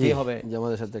নিতেই হবে। যে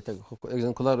আমাদের সাথে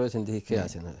একজন খোলা রয়েছেন, দেখি কে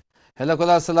আছেন। হ্যালো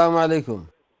খোলা, আসসালামু আলাইকুম।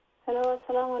 হ্যালো,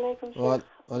 আসসালামু আলাইকুম।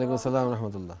 ওয়ালাইকুম আসসালাম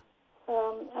রাহমাতুল্লাহ।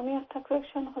 আমি একটা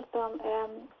কোয়েশ্চন করতাম।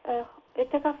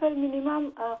 ইতিকাফের মিনিমাম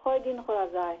কয়দিন করা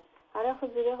যায়? আর এখন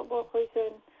যেটা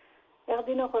কইছেন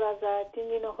একদিনও করা যায়, 3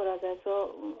 দিনও করা যায়। তো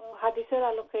হাদিসের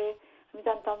আলোকে আমি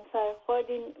জানতাম চাই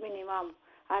কয়দিন মিনিমাম,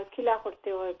 আর কিলা করতে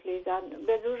হয় প্লিজ। আর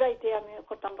বেজুর রাইতে আমি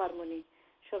করতাম পারমুনি,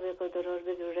 সবে কদরের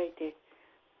বেজুর রাইতে।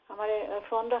 আমার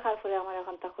ফোন রাখার পরে আমার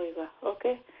এখন তা কইবা।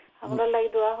 ওকে, আমরা লাই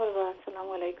দোয়া করবা।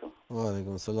 আসসালামু আলাইকুম।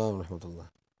 ওয়ালাইকুম আসসালাম রাহমাতুল্লাহ।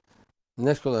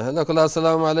 নেক্সট কলার। হ্যালো কলার,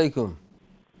 আসসালামু আলাইকুম।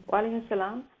 ওয়ালাইকুম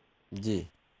আসসালাম। জি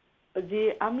জি,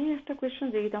 আমি একটা কোয়েশ্চেন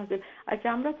জিজ্ঞাসা করছি। আচ্ছা,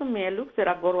 আমরা তো মেয়ে লোক,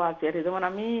 যারা গরু আছে, যেমন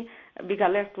আমি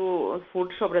বিকালে একটু ফুড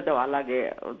সবরে দেওয়া লাগে,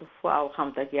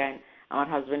 খামতা কি আইন আমার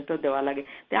হাজবেন্ডও দেওয়া লাগে।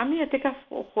 আমি এতে কাজ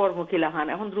করবো কিলা খান।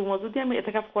 এখন রুমও যদি আমি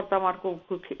এতে কাজ করতাম, আমার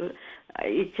খুব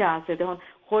ইচ্ছা আছে, তখন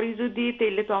করি যদি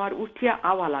তেলে তো আমার উঠিয়া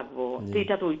আওয়া লাগবো,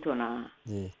 এটা তো হইতো না।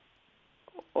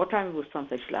 ওটা আমি বুঝতাম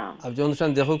চাইছিলাম। আপনি অনুষ্ঠান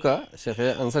দেখুকা, শেখে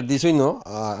আনসার দিছই ন,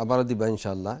 আবারও দিবা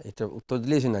ইনশাআল্লাহ। এটা উত্তর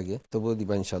দিলেইছেন আগে, তবুও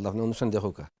দিবা ইনশাআল্লাহ। আপনি অনুষ্ঠান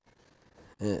দেখুকা,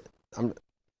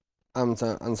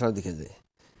 আনসার দিকে যাই।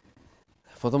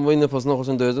 প্রথম বইনে প্রশ্ন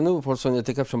করছেন দুজনে পড়ছেন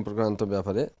এতেকাফ সম্পর্কান্ত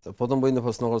ব্যাপারে। প্রথম বইনে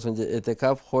প্রশ্ন করছেন যে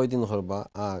এতেকাফ কয়দিন করবা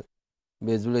আর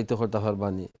বেজুলাইতে করতে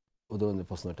পারবানি, উদাহরণের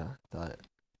প্রশ্নটা। তা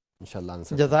ইনশাআল্লাহ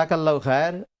আনসার। জাযাকাল্লাহু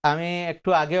খায়র। আমি একটু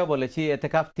আগেও বলেছি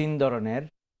এতেকাফ 3 ধরনের: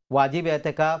 ওয়াজিব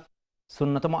এতেকাফ,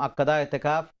 সুন্নত মুআক্কাদা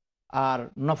এতেকাফ, আর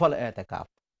নফল এতেকাফ।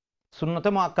 সুন্নত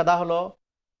মুআক্কাদা হলো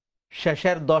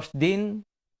শেষের 10 দিন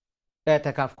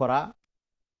এতেকাফ করা,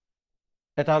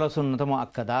 এটা হলো সুন্নত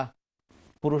মুআক্কাদা।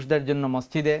 পুরুষদের জন্য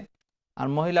মসজিদে, আর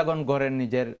মহিলাগণ ঘরের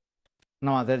নিজের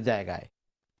নামাজের জায়গায়।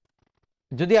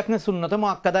 যদি আপনি সুন্নত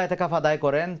মুআক্কাদা এতেকাফ আদায়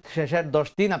করেন, শেষের 10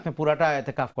 দিন আপনি পুরাটা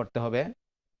এতেকাফ করতে হবে।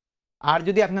 আর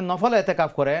যদি আপনি নফল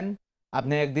এতেকাফ করেন,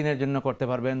 আপনি 1 দিনের জন্য করতে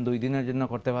পারবেন, 2 দিনের জন্য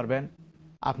করতে পারবেন।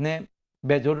 আপনি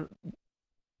বেজুর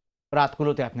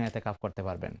রাতগুলোতে আপনি এতেকাফ করতে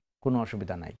পারবেন, কোনো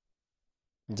অসুবিধা নাই।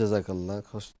 জাযাকাল্লাহ।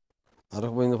 আরো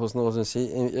বইনে প্রশ্ন করছেন সেই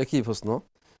একই প্রশ্ন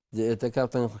যে এতেকাফ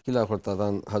তাই কিলা করতা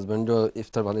তান হাজবেন্ডও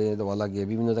ইফতার বানিয়ে দেওয়া লাগে,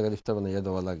 বিভিন্ন জায়গায় ইফতার বানিয়ে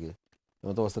দেওয়া লাগে,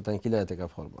 এমত অবস্থা তাই কিলা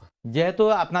এতেকাফ করবা? যেহেতু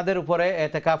আপনাদের উপরে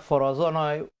এতেকাফ ফরজও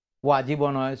নয়, ওয়াজিবও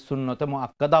নয়, সুন্নতে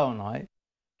মুআক্কাদাও নয়,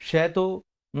 সেহেতু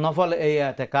নফল এই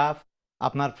এতেকাফ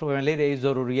আপনার ফ্যামিলির এই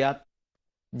জরুরিয়াত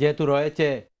যেহেতু রয়েছে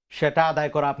সেটা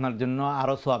আদায় করা আপনার জন্য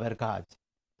আরও সওয়াবের কাজ।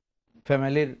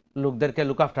 ফ্যামিলির লোকদেরকে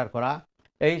লুক আফটার করা,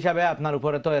 এই হিসাবে আপনার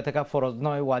উপরে তো এতেকাফ ফরজ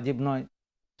নয়, ওয়াজিব নয়,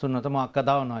 সুন্নতে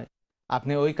মুআক্কাদাও নয়।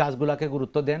 আপনি ওই কাজগুলোকে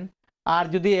গুরুত্ব দেন। আর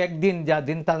যদি একদিন যা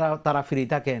দিন তারা ফ্রি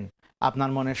থাকেন, আপনার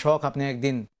মনে শখ, আপনি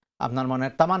একদিন আপনার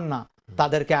মনের তামান্না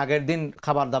তাদেরকে আগের দিন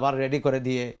খাবার দাবার রেডি করে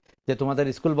দিয়ে, যে তোমাদের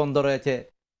স্কুল বন্ধ রয়েছে,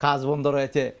 কাজ বন্ধ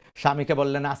রয়েছে, স্বামীকে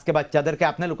বললেন আজকে বাচ্চাদেরকে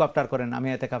আপনি লুক আফটার করেন, আমি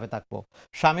এতেকাফে থাকবো।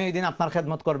 স্বামী ওই দিন আপনার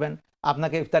খেদমত করবেন,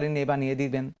 আপনাকে ইফতারি নিয়ে বানিয়ে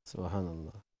দিবেন।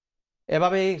 সুবহানাল্লাহ।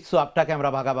 এভাবে এই সোয়াবটাকে আমরা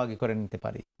ভাগাভাগি করে নিতে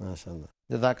পারি। মাশাআল্লাহ।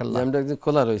 জাযাকাল্লাহ। আমরা একজন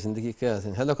খোলা রয়েছেন, দেখি কে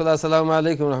আছেন। হ্যালো খোলা, আসসালামু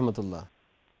আলাইকুম রাহমাতুল্লাহ।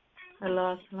 হ্যালো,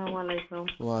 আসসালামু আলাইকুম।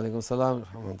 ওয়া আলাইকুম সালাম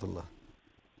রাহমাতুল্লাহ।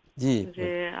 জি যে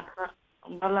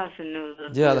ভালো আছেন?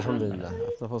 জি আলহামদুলিল্লাহ।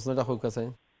 আপনার প্রশ্নটা হোক আছে।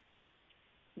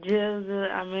 যে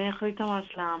আমি কইতাম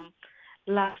আসলাম,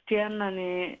 লাস্ট ইয়ার মানে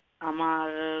আমার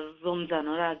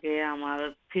রমজানের আগে আমার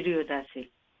পিরিয়ড আছে।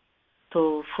 তো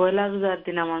পয়লা রোজার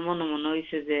দিন আমার মনে মনে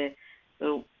হয়েছে যে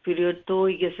পিরিয়ড তো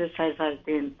হয়ে গেছে 4-5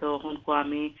 দিন, তখন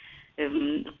আমি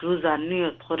রোজার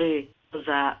নিয়ত করে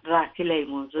রোজা রাখি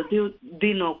লাইমু। যদি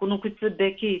দিনও কোনো কিছু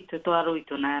দেখি তো আর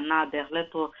হইতো না, না দেখলে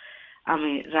তো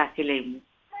আমি রাখি লাইমু।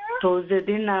 তো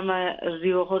যেদিন আমার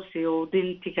রিও করছি ওদিন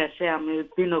ঠিক আছে, আমি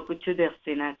দিনও কিছু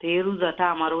দেখছি না, তো এই রোজাটা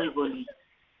আমার ওই বলি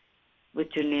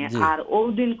বুঝছি। আর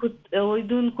ওই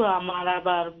দিন আমার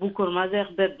আবার বুকুর মাঝে এক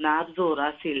বেদনা আর জোর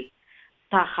আছিল,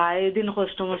 থাকা এদিন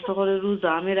কষ্ট মষ্ট করে রোজা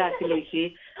আমি রাখি লইছি।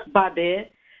 বাদে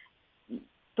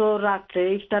তো রাত্রে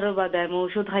ইফতারের বাদে আমি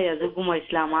ওষুধ খাইয়া যে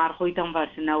ঘুমাইছিলাম, আর হইতাম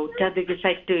পারছি না, উঠা দেখে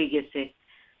 4টে হয়ে গেছে।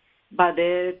 বাদে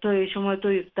তো এই সময় তো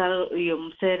ইফতার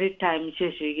সেহরির টাইম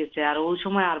শেষ হয়ে গেছে, আর ওই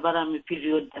সময় আরবার আমি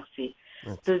পিরিয়ড দেখছি।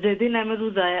 তো যেদিন আমি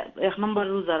রোজা 1 নম্বর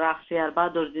রোজা রাখছি, আর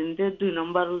বাদর দিন যে 2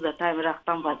 নম্বর রোজাটা আমি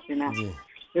রাখতাম পারছি না,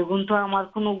 এগুন তো আমার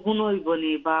কোনো গুণ হইব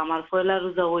নি, বা আমার পয়লা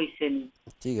রোজা হইছে নি।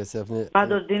 ঠিক আছে, আপনি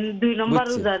বাদর দিন 2 নম্বর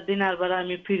রোজার দিন আরবার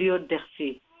আমি পিরিয়ড দেখছি।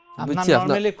 আপনার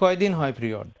নরমালি কয়দিন হয়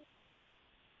পিরিয়ড?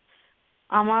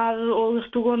 আমার ও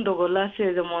একটু গন্ডগোল আছে,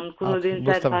 যেমন কোনদিন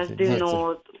 4-5 দিন ও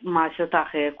মাসে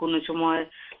থাকে, কোন সময়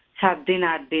 7 দিন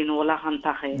 8 দিন ওলা খান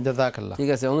থাকে। জাযাকাল্লাহ। ঠিক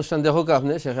আছে, অনুষ্ঠান দেখুক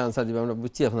আপনি, সেখানে আনসার দিবেন, আমরা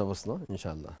বুঝছি আপনার প্রশ্ন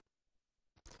ইনশাআল্লাহ।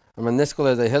 আমরা নেক্সট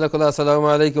কলে যাই। হ্যালো কলে, আসসালামু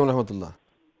আলাইকুম রাহমাতুল্লাহ।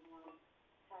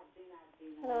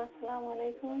 আসসালামু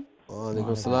আলাইকুম। ওয়া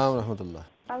আলাইকুম আসসালাম রাহমাতুল্লাহ।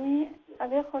 আমি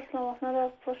আগে খসলাম, আপনারা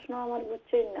প্রশ্ন আমার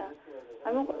বুঝছেন না।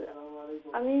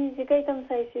 আমি জিজ্ঞাইতাম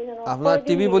চাইছি যেন আপনার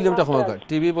টিভি ভলিউমটা কমাক,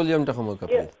 টিভি ভলিউমটা কমাক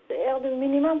আপনি।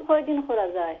 মিনিমাম কয়দিন করা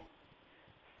যায়?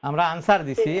 আমরা আনসার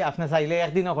দিছি, আপনি চাইলে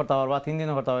একদিনও করতে পারবা, 3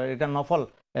 দিনও করতে পারবা, এটা নফল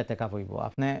এতেকাফ হইব।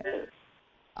 আপনি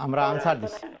আমরা আনসার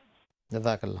দিছি।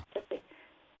 জাযাকাল্লাহ।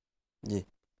 জি,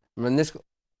 আমরা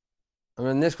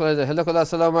নেক্সট কলে যাই। হ্যালো কলে,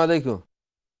 আসসালামু আলাইকুম।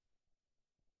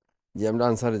 জি, আমরা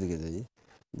আনসারের দিকে যাই।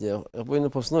 যে আপনি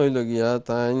প্রশ্ন হইল গিয়া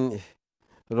তাই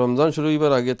রমজান শুরু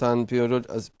হইবার আগে তান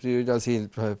পিরিয়ড আছিল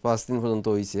প্রায় 5 দিন পর্যন্ত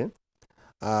হয়েছে,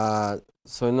 আর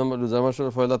 6 নম্বর রোজা মাসের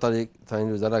 1 তারিখ তাই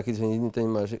রোজা রাখিছেন, তাই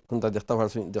মাসে কোনটা দেখতে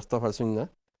পারছেন না,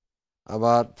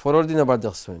 আবার পরের দিন আবার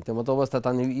দেখছেন, তেমন অবস্থা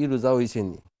তান ই রোজা হয়েছে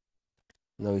নি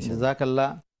না হয়েছে? জাযাকাল্লাহ।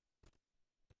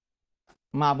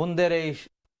 মা বোনদের এই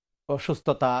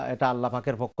অসুস্থতা, এটা আল্লাহ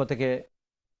পাকের পক্ষ থেকে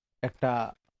একটা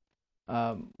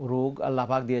রোগ আল্লাহ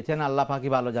পাক দিয়েছেন। আল্লাহ পাকই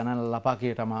ভালো জানেন, আল্লাহ পাকই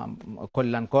এটা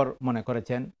কল্যাণকর মনে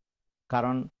করেছেন।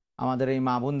 কারণ আমাদের এই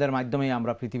মা বোনদের মাধ্যমেই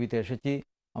আমরা পৃথিবীতে এসেছি,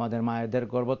 আমাদের মায়েদের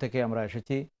গর্ভ থেকে আমরা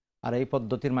এসেছি। আর এই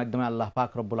পদ্ধতির মাধ্যমে আল্লাহ পাক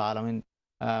রব্বুল আলামিন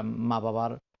মা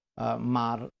বাবার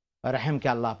মার রেহেমকে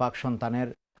আল্লাহ পাক সন্তানের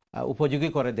উপযোগী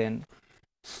করে দেন।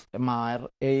 মায়ের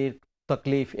এই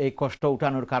তকলিফ, এই কষ্ট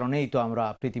উঠানোর কারণেই তো আমরা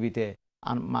পৃথিবীতে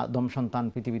দম সন্তান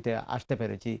পৃথিবীতে আসতে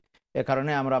পেরেছি। এ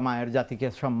কারণে আমরা মায়ের জাতিকে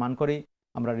সম্মান করি,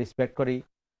 আমরা রেসপেক্ট করি।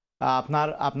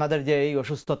 আপনাদের যে এই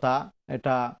অসুস্থতা,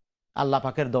 এটা আল্লাহ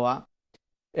পাকের দোয়া।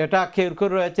 এটা কেউ কেউ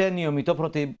রয়েছে নিয়মিত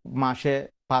প্রতি মাসে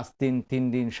 5 দিন, 3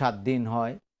 দিন, 7 দিন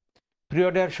হয়।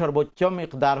 পিরিয়ডের সর্বোচ্চ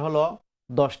মিকদার হলো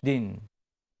 10 দিন,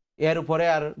 এর উপরে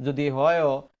আর যদি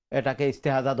হয়ও এটাকে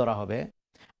ইস্তেহাজা ধরা হবে।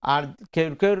 আর কেউ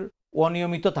কেউ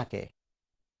অনিয়মিত থাকে,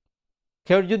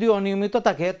 কেউ যদি অনিয়মিত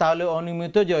থাকে তাহলে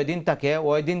অনিয়মিত যে দিন থাকে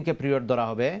ওই দিনকে পিরিয়ড ধরা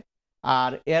হবে,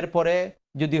 আর এরপরে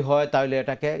যদি হয় তাহলে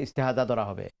এটাকে ইস্তেহাজা ধরা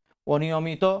হবে।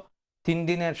 অনিয়মিত 3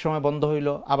 দিনের সময় বন্ধ হইল,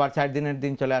 আবার 4 দিনের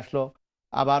দিন চলে আসলো,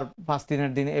 আবার 5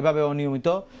 দিনের দিন, এভাবে অনিয়মিত,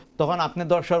 তখন আপনি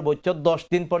সর্বোচ্চ 10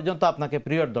 দিন পর্যন্ত আপনাকে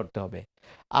পিরিয়ড ধরতে হবে।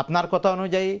 আপনার কথা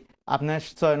অনুযায়ী আপনি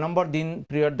 6 নম্বর দিন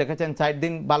পিরিয়ড দেখেছেন, 4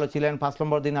 দিন ভালো ছিলেন, 5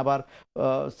 নম্বর দিন আবার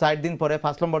 4 দিন পরে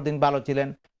 5 নম্বর দিন ভালো ছিলেন,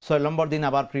 6 নম্বর দিন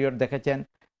আবার পিরিয়ড দেখেছেন।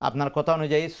 আপনার কথা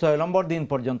অনুযায়ী 6 নম্বর দিন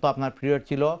পর্যন্ত আপনার পিরিয়ড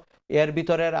ছিল, এর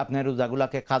ভিতরের আপনার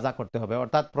রোজাগুলাকে কাজা করতে হবে,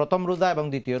 অর্থাৎ প্রথম রোজা এবং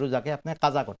দ্বিতীয় রোজাকে আপনি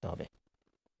কাজা করতে হবে।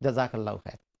 জাযাকাল্লাহু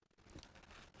খায়র।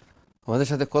 আমাদের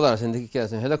সাথে কলার আছেন, দেখি কে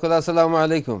আছেন। হ্যালো কলার, আসসালামু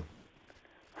আলাইকুম।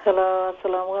 হ্যালো,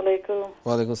 আসসালামু আলাইকুম।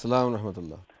 ওয়ালাইকুম আসসালাম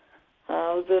রহমতুল্লাহ।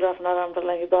 হুজুর, আপনার আমরা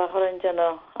লাগি দোয়া করেন যেন।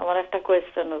 আমার একটা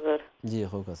কোয়েশ্চেন হুজুর। জি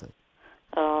হোক আছে।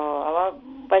 আমার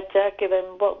বাচ্চা কি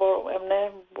এমনি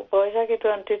বয়স কি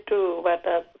 22, বাট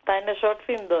তাই না শর্ট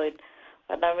ফিল্ম দইন,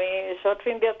 বাট আমি শর্ট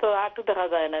ফিল্ম দিয়ে তো আটু দেখা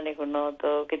যায় না নি কোনো, তো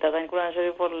কিতা তাই কোরআন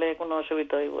শরীফ পড়লে কোনো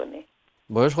অসুবিধা হইব নি?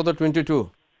 বয়স কত? 22?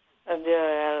 যে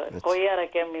ওই আর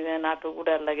কেমনি আটু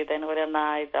গুড়ার লাগে তাই করে না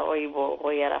এটা হইব,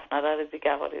 ওই আর আপনারা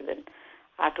জিজ্ঞা করে দেন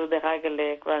আটু দেখা গেলে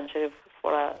কোরআন শরীফ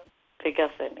পড়া ঠিক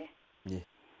আছে নি? জি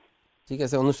ঠিক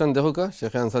আছে, অনুষ্ঠান দেখো কা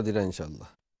শেখে আনসার দিলা ইনশাআল্লাহ।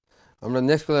 আমরা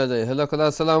নেক্সট কলার যাই। হ্যালো কলার,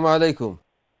 আসসালামু আলাইকুম।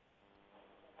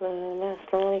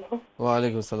 আসসালামু আলাইকুম।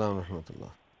 ওয়ালাইকুম আসসালাম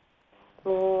রহমতুল্লাহ।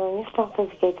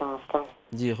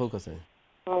 জি হোক আছে।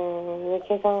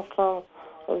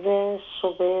 যে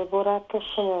শবে বরাতের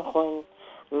সময় কইন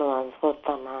নামাজ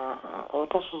পড়তা না,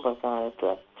 ওটা সম্পর্কে আমার একটু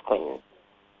কইন।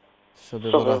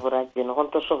 শবে বরাত দিন এখন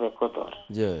তো শবে কদর।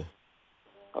 জি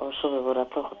ও শবে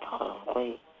বরাতের কথা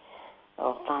কই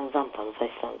তান জানতাম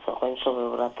চাইছিলাম যখন শবে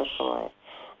বরাতের সময়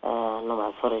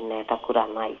নামাজ পড়েন না, এটা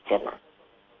কোরআন আইছে না।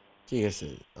 ঠিক আছে,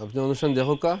 আপনি অনুষ্ঠান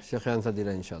দেখো কা শেখে আনসার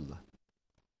দিলা ইনশাআল্লাহ।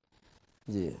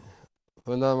 জি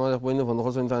হলো আমার এক বন্ধু ফোন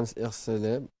করছেন, এক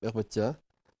ছেলে, এক বাচ্চা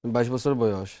 22 বছর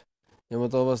বয়স,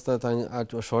 এমতো অবস্থা তাই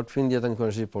শর্ট ফিল্ম দিয়ে তাই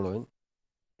কোরআন শরীফ পড়েন,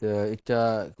 তো এটা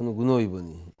কোনো গুণ হইব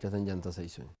নি, এটা তাই জানতে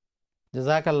চাইছেন।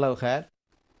 জাযাকাল্লাহু খায়র।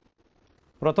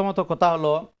 প্রথমত কথা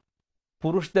হলো,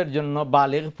 পুরুষদের জন্য,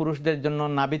 বালিগ পুরুষদের জন্য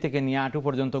নাভি থেকে নিয়ে হাঁটু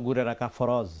পর্যন্ত ঘুরে রাখা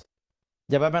ফরজ।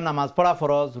 যেভাবে নামাজ পড়া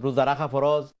ফরজ, রোজা রাখা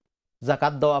ফরজ,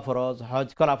 যাকাত দেওয়া ফরজ, হজ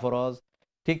করা ফরজ,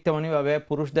 ঠিক তেমনিভাবে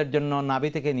পুরুষদের জন্য নাভি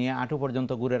থেকে নিয়ে হাঁটু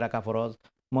পর্যন্ত ঘুরে রাখা ফরজ,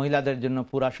 মহিলাদের জন্য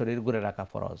পুরা শরীর ঘুরে রাখা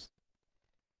ফরজ।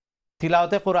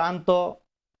 তিলাওয়াতে কোরআন তো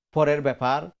পরের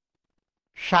ব্যাপার,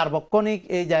 সার্বক্ষণিক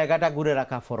এই জায়গাটা ঘুরে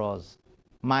রাখা ফরজ।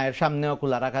 মায়ের সামনেও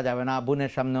খোলা রাখা যাবে না,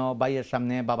 বোনের সামনেও, ভাইয়ের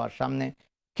সামনে, বাবার সামনে,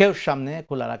 কেউ সামনে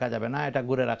খোলা রাখা যাবে না, এটা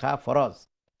ঘুরে রাখা ফরজ।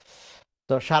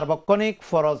 তো সার্বক্ষণিক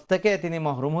ফরজ থেকে তিনি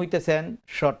মহরুম হইতেছেন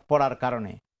শর্ট পড়ার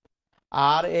কারণে।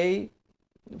 আর এই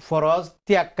ফরজ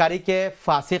ত্যাগকারীকে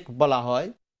ফাসিক বলা হয়।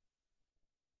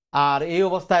 আর এই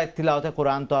অবস্থায় তিলাওয়াতে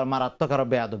কোরআন তো আর মারাত্মক আরো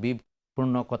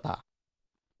বেয়াদবিপূর্ণ কথা।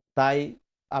 তাই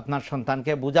আপনার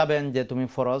সন্তানকে বুঝাবেন যে তুমি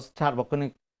ফরজ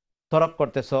সার্বক্ষণিক তরক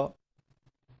করতেছ,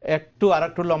 একটু আর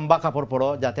একটু লম্বা কাপড় পরো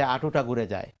যাতে আঁটুটা ঘুরে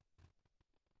যায়।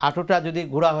 আঁটুটা যদি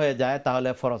ঘোরা হয়ে যায় তাহলে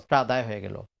ফরজটা আদায় হয়ে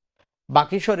গেল।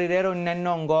 বাকি শরীরের অন্যান্য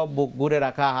অঙ্গ, বুক ঘুরে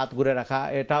রাখা, হাত ঘুরে রাখা,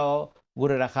 এটাও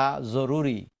ঘুরে রাখা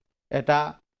জরুরি।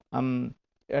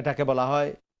 এটাকে বলা হয়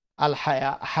আল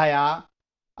হায়া।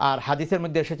 আর হাদিসের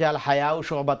মধ্যে এসেছে আল হায়া ও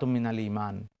শুবাতুম মিনাল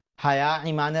ঈমান। হায়া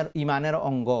ইমানের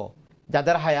অঙ্গ।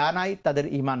 যাদের হায়া নাই তাদের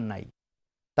ঈমান নাই।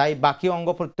 তাই বাকি অঙ্গ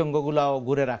প্রত্যঙ্গগুলোও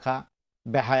ঘুরে রাখা,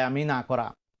 বেহায়ামি না করা।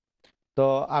 তো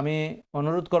আমি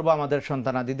অনুরোধ করব আমাদের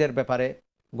সন্তানাদিদের ব্যাপারে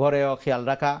ঘরেও খেয়াল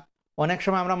রাখা। অনেক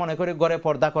সময় আমরা মনে করি ঘরে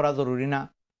পর্দা করা জরুরি না।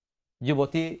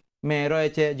 যুবতী মেয়ে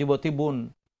রয়েছে, যুবতী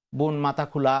বোন মাথা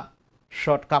খোলা,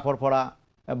 শর্ট কাপড় পরা,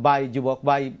 যুবক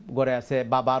ভাই ঘরে আছে,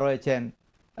 বাবা রয়েছেন,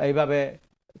 এইভাবে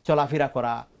চলাফেরা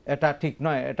করা এটা ঠিক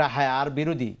নয়, এটা হায়ার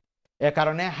বিরোধী। এ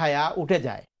কারণে হায়া উঠে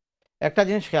যায়। একটা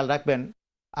জিনিস খেয়াল রাখবেন,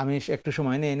 আমি একটু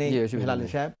সময় নিয়ে নেই হেলালি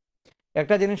সাহেব,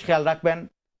 একটা জিনিস খেয়াল রাখবেন,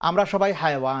 আমরা সবাই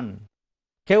হায়ওয়ান।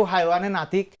 কেউ হায়ওয়ানে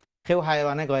নাতিক, কেউ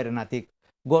হায়ওয়ানে গয়রে নাতিক।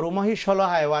 গরু মহিষ হলো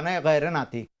হায়ওয়ানে গয়রে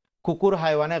নাতিক, কুকুর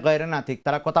হায়ওয়ানে গয়রে নাতিক,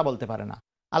 তারা কথা বলতে পারে না।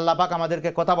 আল্লাহ পাক আমাদেরকে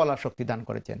কথা বলার শক্তি দান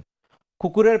করেছেন।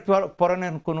 কুকুরের পরনে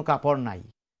কোনো কাপড় নাই,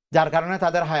 যার কারণে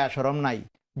তাদের হায়া শরম নাই।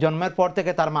 জন্মের পর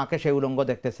থেকে তার মাকে সে উলঙ্গ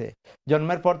দেখতেছে,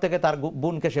 জন্মের পর থেকে তার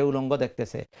বোনকে সে উলঙ্গ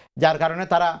দেখতেছে, যার কারণে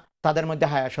তাদের মধ্যে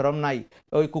হায়া শরম নাই।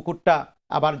 ওই কুকুরটা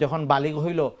আবার যখন বালিগ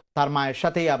হইল তার মায়ের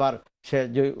সাথেই আবার সে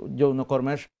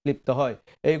যৌনকর্মে লিপ্ত হয়।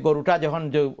 এই গরুটা যখন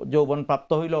যৌবন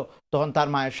প্রাপ্ত হইল তখন তার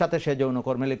মায়ের সাথে সে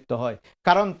যৌনকর্মে লিপ্ত হয়,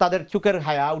 কারণ তাদের চুকের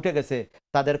হায়া উঠে গেছে,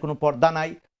 তাদের কোনো পর্দা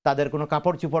নাই, তাদের কোনো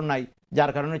কাপড় চুপড় নাই,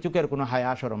 যার কারণে চুকের কোনো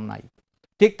হায়া শরম নাই।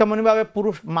 ঠিক তেমনিভাবে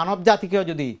পুরুষ মানব জাতিকেও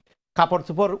যদি কাপড়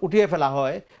চুপড় উঠিয়ে ফেলা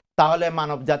হয় তাহলে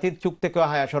মানব জাতির চুক থেকেও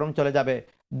হায়া শরম চলে যাবে,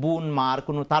 বোন মার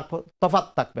কোনো তার তফাৎ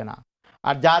থাকবে না।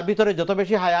 আর যার ভিতরে যত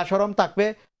বেশি হায়া শরম থাকবে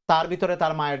তার ভিতরে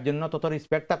তার মায়ের জন্য তত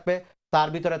রিসপেক্ট থাকবে, তার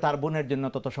ভিতরে তার বোনের জন্য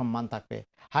তত সম্মান থাকবে।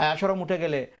 হায়া শরম উঠে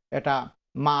গেলে এটা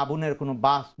মা বোনের কোনো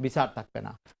বিচার থাকবে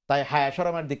না। তাই হায়া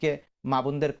শরমের দিকে মা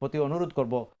বোনদের প্রতি অনুরোধ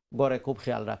করব, গড়ে খুব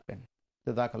খেয়াল রাখবেন।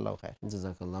 জাযাকাল্লাহু খায়র।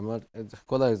 জাযাকাল্লাহ। আমার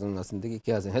কলা একজন আছেন, দেখি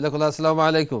কে আছেন। হ্যালো কলা, আসসালামু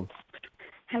আলাইকুম।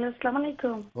 হ্যালো, আসসালামু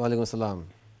আলাইকুম। ওয়ালাইকুম আসসালাম।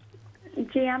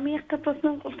 জি, আমি একটা প্রশ্ন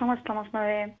করতাম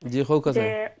আপনারে। জি, হোক আছে।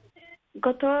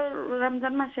 গত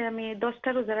রমজান মাসে আমি 10টা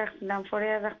রোজা রাখছিলাম, পরে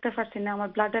রাখতে পারছি না। আমার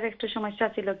ব্লাডের একটু সমস্যা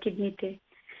ছিল কিডনিতে,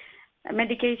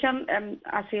 মেডিকেশন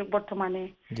আছে বর্তমানে।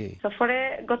 তো পরে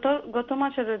গত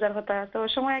মাসের রোজার কথা, তো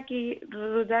ওই সময় কি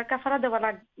রোজার কাফারা দেওয়া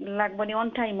লাগবে নি অন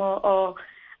টাইম, ও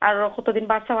আর কতদিন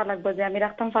বাদ চাওয়া লাগবে যে আমি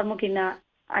রাখতাম পারবো কিনা,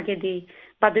 আগে দিই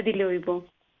বাদে দিলে হইব?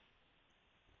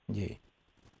 জি,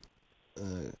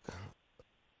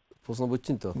 প্রশ্ন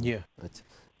বুঝছেন তো? জি, আচ্ছা।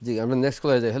 জি, আমরা নেক্সট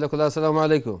কলে যাই। হ্যালো কলা, আসসালামু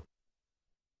আলাইকুম।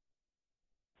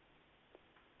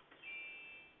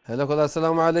 হ্যালো কলা,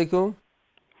 আসসালামু আলাইকুম।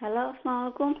 হ্যালো, আসসালামু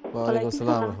আলাইকুম। ওয়ালাইকুম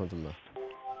আসসালাম ওয়া রাহমাতুল্লাহ।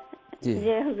 জি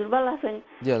জি, হুজুর ভালো আছেন?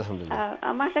 জি, আলহামদুলিল্লাহ।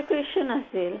 আমার একটা কোয়েশ্চেন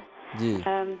আছে। জি,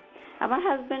 আমার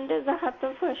হাজবেন্ডের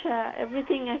যাকাতের পয়সা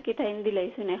এভরিথিং আর কি টাইম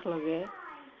দিলাইছেন একলগে।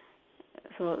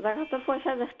 সো যাকাতের পয়সা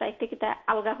যেটা একটা কিটা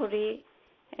আলগা করে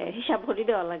হিসাব করে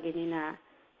দেওয়া লাগেনি না?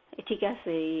 ঠিক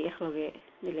আছে, একলগে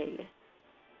দিলাইলে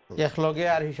একলগে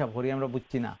আর হিসাব করি আমরা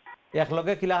বুঝছি না,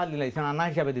 একলগে কিলা দিলাইছেন আনা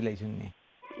হিসাবে দিলাইছেন নি?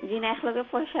 জি না, একলগে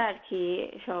পয়সা আর কি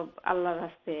সব আল্লাহর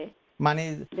রাস্তে, মানে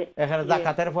এখানে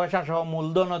যাকাতের পয়সা সহ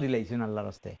মূলধনও দিলাইছেন আল্লাহর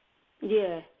রাস্তে? জি।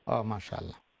 ও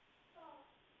মাশাআল্লাহ।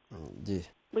 জি,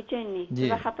 বুঝছেননি?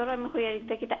 যাকাতের আমি কই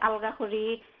এটা কিটা আলগা করি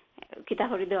কিটা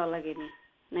করে দেওয়া লাগেনি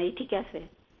না? ঠিক আছে।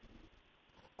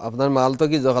 আপনার মাল তো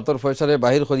কি যাকাতের পয়সারে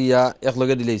বাহির করিয়া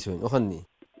একলগে দিলাইছেন ওখানে?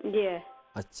 জি।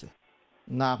 আচ্ছা।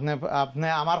 না, আপনি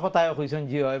আমার কথাই কইছেন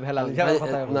জি হয় ভেলা হিসাবের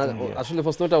কথাই কইছেন। আসলে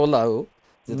প্রশ্নটা বললাও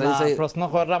যে তাই চাই প্রশ্ন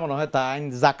কররা মনে হয় তাই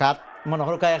যাকাত মনে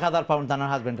হয় 1000 পাউন্ড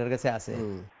তার হাজবেন্ডের কাছে আছে,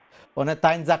 ওনে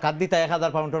তাই যাকাত দিতা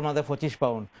 1000 পাউন্ডের মধ্যে 25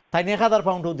 পাউন্ড, তাই 1000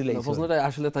 পাউন্ডও দিলাইছে। প্রশ্নটা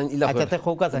আসলে তাই ইলা আচ্ছা তে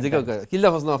খোকা আছে জিগা কিলা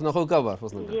প্রশ্ন আপনি খোকা আবার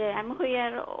প্রশ্নটা? জি, আমি কই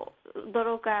আর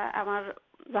দরকা আমার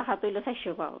যাকাত হইলো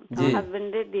 400 পাউন্ড, আমার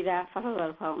হাজবেন্ডের দিরা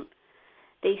 5000 পাউন্ড।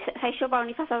 এই 400 পাউন্ড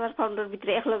 5000 পাউন্ডের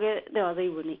ভিতরে একলগে দেওয়া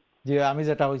যাইব নি? জি, আমি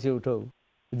যেটা হইছে উঠো।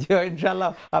 জি ইনশাআল্লাহ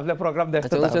আপনি প্রোগ্রাম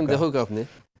দেখতে থাকুন। দেখো আপনি।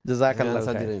 জাযাকাল্লাহু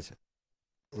খাইর।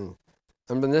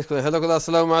 আমরা নেক্সট করি। হ্যালো কলা,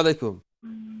 আসসালামু আলাইকুম।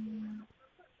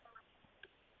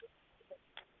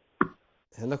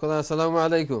 হ্যালো কলা, আসসালামু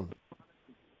আলাইকুম।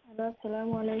 হ্যালো,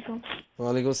 আসসালামু আলাইকুম।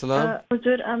 ওয়ালাইকুম আসসালাম।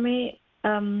 হুজুর, আমি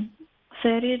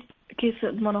সেহরির কিছু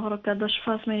মনে করো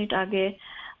 10-5 মিনিট আগে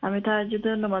আমি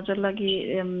তাহাজ্জুদের নামাজের লাগি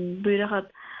 2 রাকাত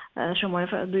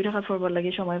পড়বার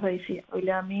লাগি সময় পাইছি।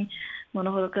 ওইলে আমি মনে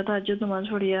করো তাহাজ্জুদ নামাজ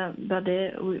পড়িয়া বাদে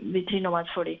বিত্রি নামাজ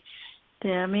পড়ি। তে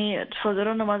আমি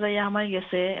ফজরের নামাজ আইয়া আমায়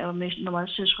গেছে, আমি নামাজ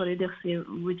শেষ করে দেখছি,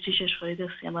 বিত্রি শেষ করে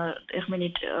দেখছি আমার 1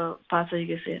 মিনিট পাস হয়ে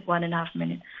গেছে, 1.5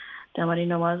 মিনিট। তে আমার এই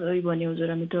নামাজ হইব নি হুজুর?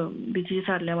 আমি তো বিত্রি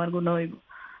ছাড়লে আমার গুনাহ হইব,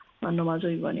 আর নামাজ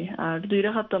হইব নি। আর 2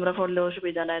 রাকাত তো আমরা পড়লে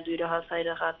অসুবিধা নাই, 2 রাকাত 4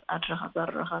 রাকাত 8 রাকাত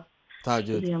 12 রাকাত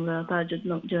তাহাজ্জুদ যদি আমরা তাহাজ্জুদ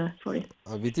পড়ি।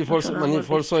 বিতি ফোর্স মানে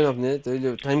ফোর্স হয় আপনি তো এই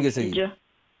টাইম গেছে কি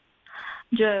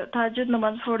যে তাহাজ্জুদ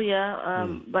নামাজ পড়িয়া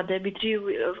বাদে বিত্রি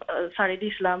সারি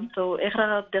দিছিলাম, তো 1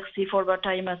 রাকাত দেখছি পড়বার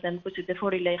টাইম আছে, আমি কুচিতে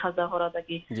পড়িলাই খাজা করা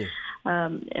থাকি।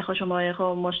 এখন সময় এখন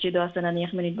মসজিদও আছে না,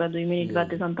 1 মিনিট বা 2 মিনিট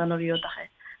বাদে সন্তানরিও থাকে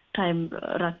টাইম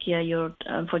রাখিয়া ইয়োর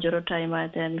ফজরের টাইম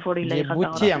আছে, আমি পড়িলাই খাজা করা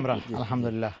বুঝছি আমরা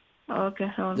আলহামদুলিল্লাহ। ওকে,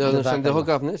 দেখো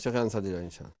আপনি সেখানে আনসার দিবেন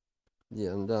ইনশাআল্লাহ। জি,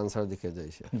 আমরা আনসার দেখে যাই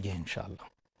জি ইনশাআল্লাহ।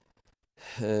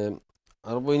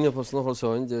 আর বইনে প্রশ্ন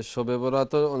করছেন যে শবে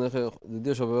বরাত অনেকে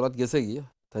যদিও শবে বরাত গেছে কি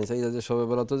তাই চাই যে শবে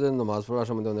বরাত যে নামাজ পড়ার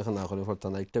সময় অনেকে না করে পড়তা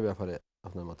না, একটা ব্যাপারে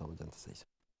আপনার মতামত জানতে চাইছি।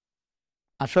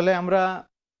 আসলে আমরা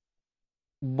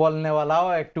বলনেওয়ালাও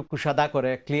একটু কুশাদা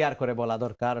করে ক্লিয়ার করে বলা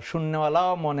দরকার, শুননেওয়ালাও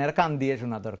মনের কান দিয়ে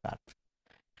শোনা দরকার।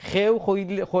 সেও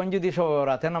কইন যদি শবে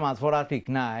বরাতে নামাজ পড়া ঠিক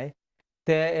নাই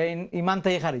তে ইমান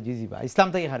থেকে খারিজি দিবা, ইসলাম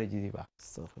থেকে খারিজি দিবা।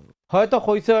 হয়তো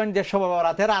কইছেন যে শবে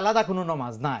বরাতের আলাদা কোনো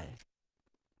নামাজ নাই,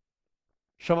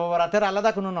 শবে বরাতের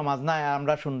আলাদা কোনো নামাজ নাই,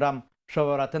 আমরা শুনলাম শবে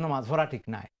বরাতে নামাজ পড়া ঠিক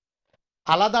নাই।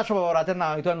 আলাদা শবে বরাতের না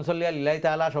হয়তো নুসাল্লিয়া লিল্লাহি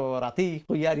তাআলা শবে বরাতি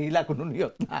কইয়ার ইলা কোনো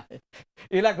নিয়ত নাই,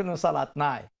 ইলা কোনো সালাত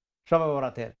নাই শবে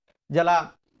বরাতের। যেলা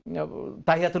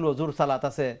তাহিয়াতুল ওযুর সালাত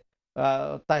আছে,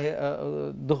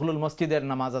 দুখলুল মসজিদের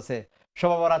নামাজ আছে,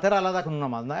 শবে বরাতের আলাদা কোনো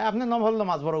নামাজ নাই। আপনি নফল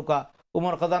নামাজ পড়ুকা,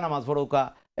 উমর কাজা নামাজ পড়ুকা,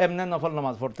 এমনি নফল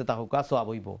নামাজ পড়তে থাকুকা, সওয়াব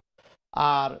হইব।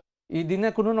 আর এই দিনে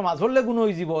কোনো নামাজ পড়লে গুণ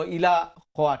হয়ে যাব ইলা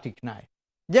কোয়া ঠিক নাই।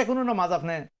 যে কোনো নামাজ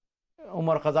আপনি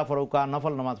উমর কাজা পড়ুকা,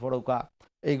 নফল নামাজ পড়ুকা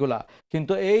এইগুলা,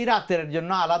 কিন্তু এই রাতের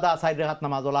জন্য আলাদা 4 রাকাত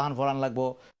নামাজ ওলাহান পড়ান লাগবো,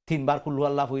 3 বার কুল্হু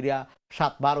আল্লাহ ফুইরা,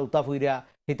 7 বার উতা ফুইরা,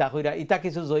 হিতা ফুইরা, ইটা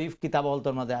কিছু জয়ীফ কিতাব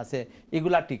হলতর মাঝে আছে,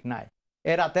 এগুলা ঠিক নাই।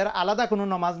 এই রাতের আলাদা কোনো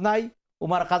নামাজ নাই।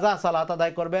 উমর কাজা সালাত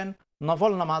আদায় করবেন,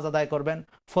 নফল নামাজ আদায় করবেন।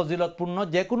 ফজিলতপূর্ণ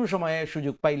যে কোনো সময়ে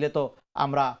সুযোগ পাইলে তো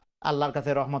আমরা আল্লাহর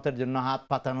কাছে রহমতের জন্য হাত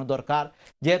পাতানো দরকার।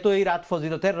 যেহেতু এই রাত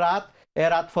ফজিলতের রাত, এ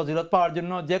রাত ফজিলত পাওয়ার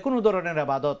জন্য যে কোনো ধরনের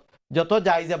ইবাদত, যত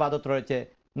জায়েজ ইবাদত রয়েছে,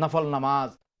 নফল নামাজ,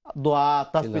 দোয়া,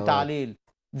 তাসবিহ, তাহলিল,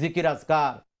 জিকির,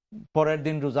 আজকার, পরের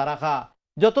দিন রোজা রাখা,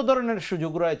 যত ধরনের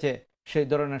সুযোগ রয়েছে সেই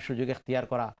ধরনের সুযোগ এখতিয়ার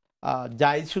করা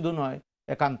জায়েজ শুধু নয়,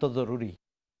 একান্ত জরুরি।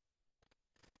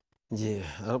 জি,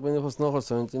 আর আপনি প্রশ্ন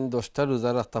করছেন তিনি 10টা রোজা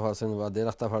রাখতে পারছেন বা দিয়ে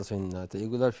রাখতে পারছেন না, তো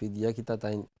এগুলার ফিদিয়া কিতা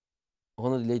তাই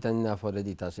ওখানে দিলেই তাই না পরে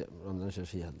দিতে আসে রমজান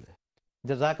শেষে হারলে।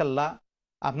 জাযাকাল্লাহ।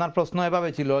 আপনার প্রশ্ন এভাবে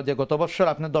ছিল যে গত বছর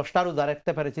আপনি 10টা রোজা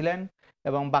রাখতে পেরেছিলেন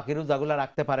এবং বাকি রোজাগুলো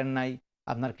রাখতে পারেন নাই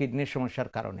আপনার কিডনির সমস্যার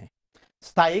কারণে।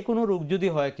 স্থায়ী কোনো রোগ যদি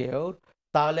হয় কেউ,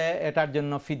 তাহলে এটার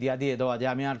জন্য ফিদিয়া দিয়ে দেওয়া, যে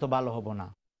আমি আর তো ভালো হব না,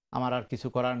 আমার আর কিছু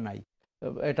করার নাই,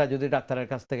 এটা যদি ডাক্তারের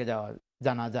কাছ থেকে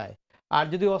জানা যায়। আর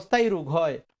যদি অস্থায়ী রোগ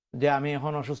হয়, যে আমি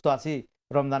এখন অসুস্থ আছি,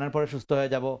 রমজানের পরে সুস্থ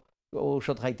হয়ে যাব,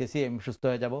 ঔষধ খাইতেছি, আমি সুস্থ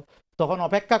হয়ে যাব, তখন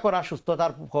অপেক্ষা করা,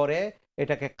 সুস্থতার পরে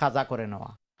এটাকে কাজা করে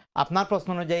নেওয়া। আপনার প্রশ্ন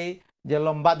অনুযায়ী যে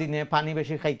লম্বা দিনে পানি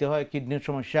বেশি খাইতে হয়, কিডনির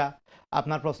সমস্যা,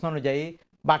 আপনার প্রশ্ন অনুযায়ী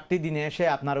বাড়তি দিনে এসে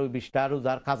আপনার ওই 20টা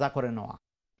রোজার কাজা করে নেওয়া।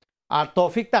 আর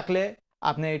তৌফিক থাকলে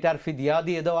আপনি এটার ফিদিয়া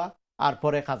দিয়ে দেওয়া আর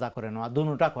পরে কাজা করে নেওয়া,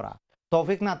 দুটোটা করা।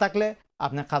 তৌফিক না থাকলে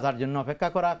আপনি কাজার জন্য অপেক্ষা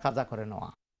করা, কাজা করে নেওয়া।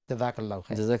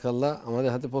 জাযাকাল্লাহ। আমাদের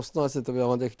হাতে প্রশ্ন আছে, তবে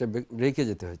আমাদের একটা ব্রেকে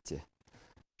যেতে হচ্ছে।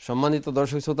 সম্মানিত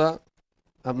দর্শক শ্রোতা,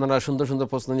 আপনারা সুন্দর সুন্দর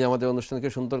প্রশ্ন নিয়ে আমাদের অনুষ্ঠানকে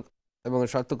সুন্দর এবং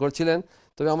সার্থক করছিলেন,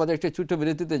 তবে আমাদের একটি ছোট্ট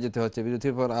বিরতিতে যেতে হচ্ছে।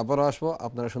 বিরতির পর আবারও আসবো।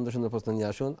 আপনারা সুন্দর সুন্দর প্রশ্ন নিয়ে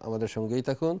আসুন, আমাদের সঙ্গেই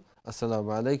থাকুন। আসসালামু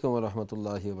আলাইকুম ওয়া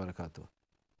রাহমাতুল্লাহি ওয়া বারাকাতুহু।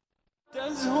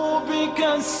 تزهو بك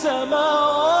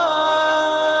السماوات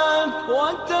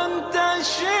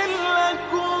وتنتشي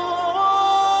الأكوان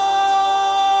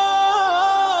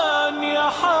يا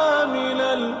حامل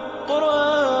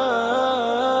القرآن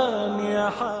يا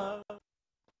حامل.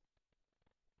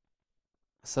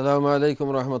 আসসালামু আলাইকুম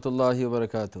রহমতুল্লাহি ওয়া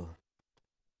বারাকাতুহু।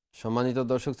 সম্মানিত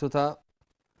দর্শক শ্রোতা,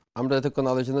 আমরা এতক্ষণ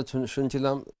আলোচনা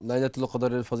শুনছিলাম লাইলাতুল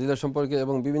কদরের ফজিলত সম্পর্কে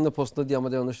এবং বিভিন্ন প্রশ্ন দিয়ে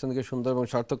আমাদের অনুষ্ঠানকে সুন্দর এবং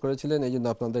সার্থক করেছিলেন। এই জন্য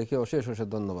আপনাদেরকে অশেষ অশেষ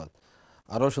ধন্যবাদ।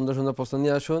 আরও সুন্দর সুন্দর প্রশ্ন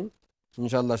নিয়ে আসুন,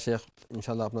 ইনশাআল্লাহ শেখ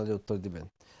ইনশাআল্লাহ আপনাদের উত্তর দিবেন।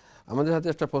 আমাদের হাতে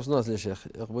একটা প্রশ্ন আছে শেখ,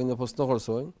 এক বইনে প্রশ্ন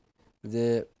করছেন যে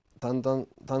তান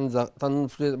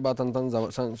বা তান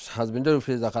হাজবেন্ডের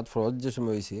উপরে জাকাত ফরজ যে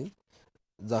সময় হয়েছে,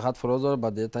 জাকাত ফরজের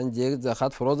বাদে তাই যে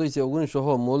জাকাত ফরজ হয়েছে ওগুলো সহ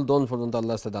মূলধন পর্যন্ত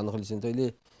আল্লাহ দান করেছেন, তাইলে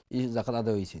এই জাকাত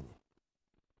আদায় হয়েছে।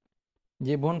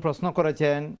 যে বোন প্রশ্ন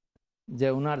করেছেন যে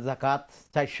উনার জাকাত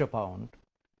 400 পাউন্ড,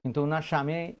 কিন্তু উনার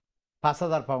স্বামী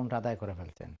 5000 পাউন্ড আদায় করে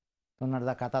ফেলছেন, উনার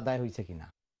জাকাত আদায় হয়েছে কিনা।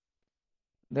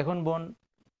 দেখুন বোন,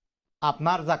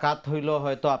 আপনার জাকাত হইল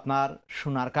হয়তো আপনার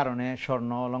সোনার কারণে,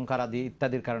 স্বর্ণ অলংকার আদি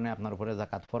ইত্যাদির কারণে আপনার উপরে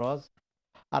জাকাত ফরজ।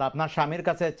 আর আপনার স্বামীর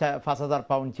কাছে 5000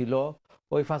 পাউন্ড ছিল,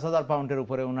 ওই 5000 পাউন্ডের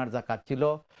উপরে উনার জাকাত ছিল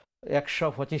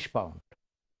 125 পাউন্ড।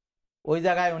 ওই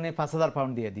জায়গায় উনি 5000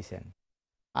 পাউন্ড দিয়ে দিছেন।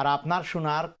 আর আপনার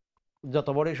সোনার যত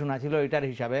বড়ই সোনা ছিল এটার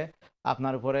হিসাবে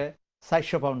আপনার উপরে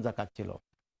 400 পাউন্ড জাকাত ছিল।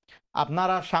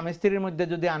 আপনারা স্বামী স্ত্রীর মধ্যে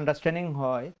যদি আন্ডারস্ট্যান্ডিং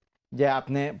হয় যে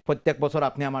আপনি প্রত্যেক বছর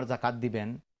আপনি আমার জাকাত দিবেন,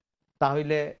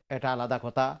 তাহলে এটা আলাদা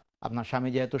কথা। আপনার স্বামী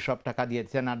যেহেতু সব টাকা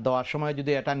দিয়েছেন, আর দেওয়ার সময়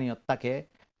যদি এটা নিয়ত থাকে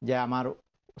যে আমার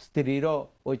স্ত্রীরও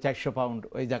ওই 400 পাউন্ড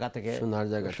ওই জায়গা থেকে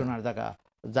সোনার জায়গা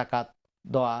জাকাত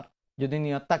দেওয়ার যদি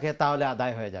নিয়ত থাকে, তাহলে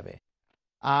আদায় হয়ে যাবে।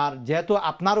 আর যেহেতু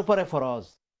আপনার উপরে ফরজ,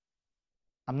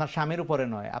 আপনার স্বামীর উপরে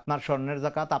নয়, আপনার স্বর্ণের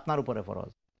জাকাত আপনার উপরে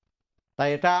ফরজ, তাই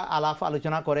এটা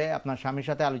আলোচনা করে আপনার স্বামীর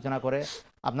সাথে আলোচনা করে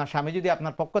আপনার স্বামী যদি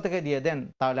আপনার পক্ষ থেকে দিয়ে দেন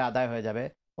তাহলে আদায় হয়ে যাবে,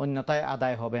 অন্যথায়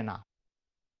আদায় হবে না।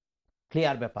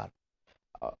 ক্লিয়ার ব্যাপার।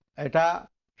 এটা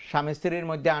স্বামী স্ত্রীর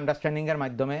মধ্যে আন্ডারস্ট্যান্ডিং এর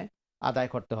মাধ্যমে আদায়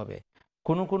করতে হবে।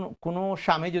 কোনো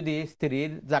স্বামী যদি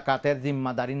স্ত্রীর জাকাতের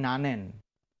জিম্মাদারি না নেন,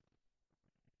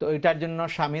 তো এটার জন্য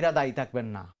স্বামীরা দায়ী থাকবেন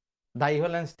না, দায়ী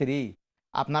হলেন স্ত্রী।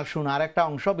 আপনার সোনার একটা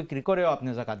অংশ বিক্রি করেও আপনি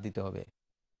জাকাত দিতে হবে।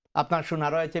 আপনার সোনা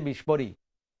রয়েছে 20 ভরি,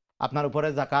 আপনার উপরে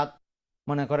জাকাত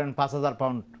মনে করেন 5000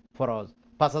 পাউন্ড ফরজ,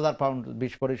 5000 পাউন্ড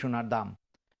 20 ভরি সোনার দাম,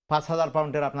 5000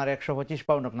 পাউন্ডের আপনার 125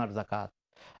 পাউন্ড আপনার জাকাত।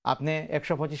 আপনি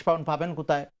 125 পাউন্ড পাবেন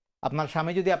কোথায়? আপনার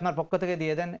স্বামী যদি আপনার পক্ষ থেকে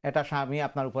দিয়ে দেন, এটা স্বামী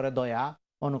আপনার উপরে দয়া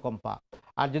অনুকম্পা।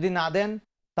 আর যদি না দেন,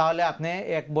 তাহলে আপনি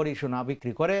 1 ভরি সোনা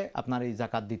বিক্রি করে আপনার এই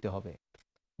জাকাত দিতে হবে।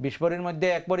 20 ভরির মধ্যে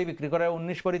 1 ভরি বিক্রি করে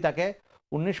 19 ভরি থাকে,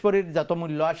 19 ভরির যত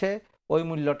মূল্য আসে ওই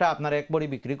মূল্যটা আপনার 1 ভরি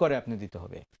বিক্রি করে আপনি দিতে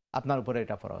হবে। আপনার উপরে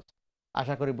এটা ফরজ।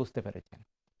 আশা করি বুঝতে পেরেছেন।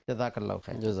 জাযাকাল্লাহু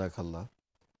খাইর। জাযাকাল্লাহ।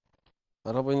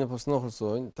 আর আপনি প্রশ্ন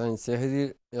করছেন তাই সেহরির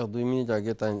 1-2 মিনিট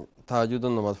আগে তাই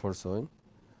তাহাজ্জুদের নামাজ পড়ছেন,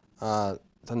 আর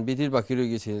তাই বিতির বাকি রয়ে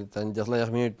গেছে, তাই দেখলা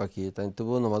 1 মিনিট বাকি, তাই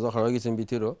তবুও নামাজও খাড়া হয়ে গেছেন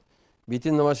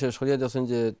বিতির নামাজ শেষ করিয়া দেখছেন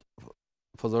যে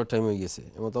ফজর টাইম হয়ে গেছে,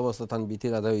 এমত অবস্থা তাই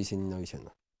বিতির আদায় হয়েছে না হয়েছে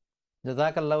না।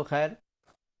 জাযাকাল্লাহু খাইর।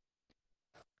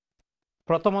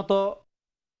 প্রথমত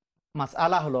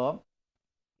মাসআলা হলো,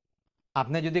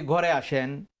 আপনি যদি ঘরে আসেন,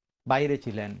 বাইরে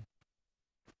ছিলেন,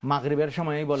 মাগরিবের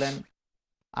সময়ই বলেন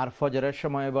আর ফজরের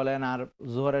সময় বলেন আর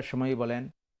জোহরের সময়ই বলেন,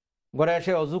 ঘরে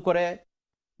এসে অজু করে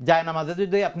যায় নামাজে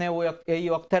যদি আপনি এই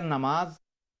ওয়াক্তের নামাজ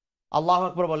আল্লাহু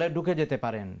আকবার বলে ঢুকে যেতে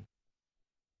পারেন,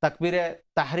 তাকবীরে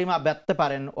তাহরিমা বাঁধতে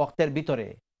পারেন ওয়াক্তের ভিতরে,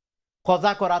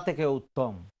 কজা করা থেকে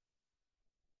উত্তম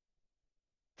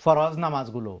ফরজ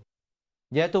নামাজগুলো।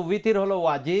 যেহেতু উইতির হলো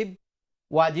ওয়াজিব,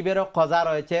 ওয়াজিবেরও কজা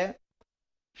রয়েছে।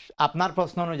 আপনার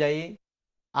প্রশ্ন অনুযায়ী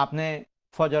আপনি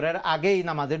ফজরের আগেই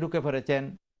নামাজে ঢুকে পড়েছেন,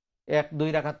 1-2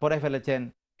 রাকাত পরে ফেলেছেন,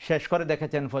 শেষ করে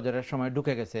দেখেছেন ফজরের সময়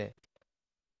ঢুকে গেছে,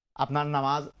 আপনার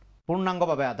নামাজ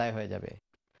পূর্ণাঙ্গভাবে আদায় হয়ে যাবে।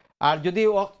 আর যদি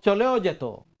ওয়াক্ত চলেও যেত,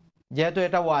 যেহেতু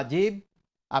এটা ওয়াজিব,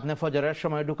 আপনি ফজরের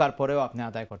সময় ঢুকার পরেও আপনি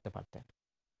আদায় করতে পারতেন।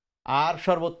 আর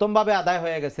সর্বোত্তমভাবে আদায়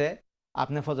হয়ে গেছে,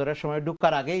 আপনি ফজরের সময়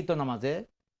ঢুকার আগেই তো নামাজে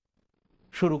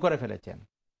শুরু করে ফেলেছেন,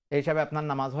 এই হিসাবে আপনার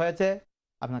নামাজ হয়েছে,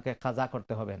 আপনাকে কাজা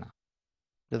করতে হবে না।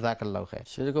 জাযাকাল্লাহু খাইর।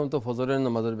 সেরকম তো ফজরের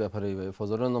নামাজের ব্যাপারে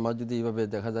ফজরের নামাজ যদি এইভাবে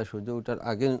দেখা যায় সূর্য ওঠার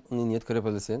আগে উনি নিয়ত করে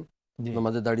ফেলেছেন,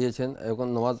 নামাজে দাঁড়িয়েছেন, এখন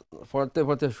নামাজ পড়তে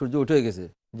পড়তে সূর্য উঠে গেছে,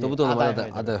 তবু তো নামাজ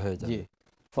আদায় হয়ে যাবে।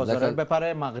 ফজরের ব্যাপারে,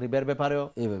 মাগরিবের ব্যাপারেও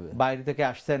বাইরে থেকে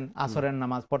আসছেন, আসরের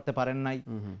নামাজ পড়তে পারেন নাই,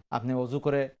 আপনি ওযু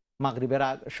করে মাগরিবের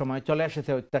সময় চলে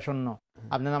এসেছে অত্যাসন্ন,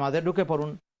 আপনি নামাজে ঢুকে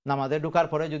পড়ুন, নামাজে ঢুকার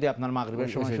পরে যদি আপনার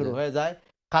মাগরিবের সময় শুরু হয়ে যায়,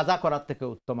 কাজা করার থেকে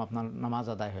উত্তম আপনার নামাজ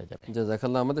আদায় হয়ে যাবে।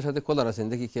 জাযাকাল্লাহ। আমাদের সাথে কলার আছেন,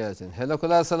 দেখি কে আছেন। হ্যালো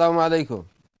কলার, আসসালামু আলাইকুম।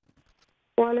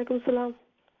 ওয়ালাইকুম সালাম।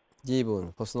 জি বোন,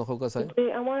 প্রশ্ন হোক আছে।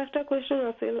 আমার একটা কোয়েশ্চন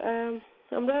আছে।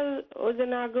 আমরা ওই যে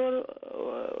নাগর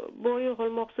বই হল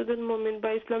মকসুদুল মুমিন বা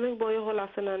ইসলামিক বই হল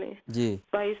আছে না নি, জি,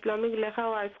 বা ইসলামিক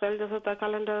লেখাও আজকাল যত তা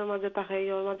ক্যালেন্ডারের মাঝে থাকে,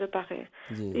 ওর মাঝে থাকে,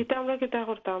 এটা আমরা কিতা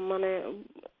করতাম, মানে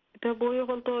এটা বই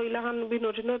হল তো ইলাহান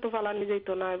বিনোদিনও তো ফালানি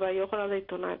যাইতো না বা ইয়ে করা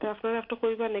যাইতো না, এটা আপনারা একটা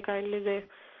কইবা নি কাইন্ডলি যে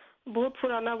বহুত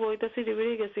পুরানা বইটা সিঁড়ি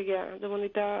বেরিয়ে গেছে গিয়া, যেমন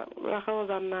এটা রাখাও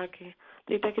যান না কি,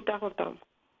 এটা কিতা করতাম।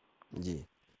 জি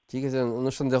ঠিক আছে,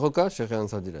 অনুষ্ঠান দেখো কা শেখ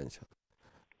আনসার দিলা ইনশাআল্লাহ।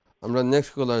 আমরা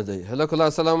নেক্সট কলার যাই। হ্যালো কলার,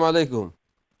 আসসালামু আলাইকুম।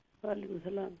 ওয়ালাইকুম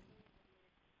সালাম।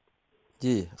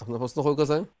 জি, আপনার প্রশ্ন হোক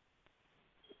আছে।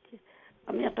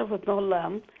 আমি একটা প্রশ্ন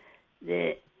করলাম যে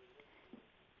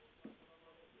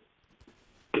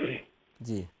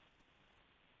জি,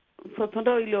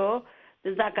 প্রশ্নটা হইল যে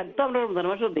যাকাত তো আমরা রমজান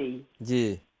মাসে দেই, জি,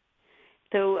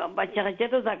 তো বাচ্চা কাচ্চা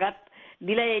তো যাকাত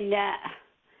দিলাই না,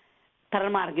 তার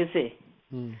মার গেছে,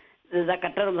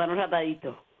 যাকাতটা রমজান মাসে আদায় দিত,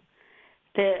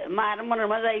 তে মার মনের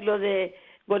মাঝে আইলো যে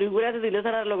গরিব গুড়া তো দিলে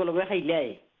তারা লগে লগে খাইলাই,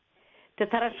 তে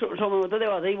তারা সময় মতো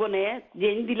দেওয়া যাইব নে, যে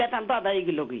দিলা টান তো আদায়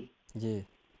গেল কি,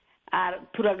 আর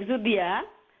থুরা কিছু দিয়া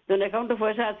যখন অ্যাকাউন্টে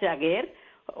পয়সা আছে আগের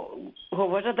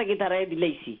পয়সা থাকি তারাই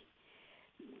দিলাইছি,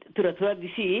 থুরা থুরা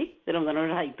দিছি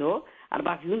রমজানের হাইতো, আর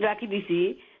বাকি গুণ রাখি দিছি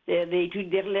এইটু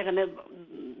দেখলে এখানে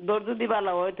দর যদি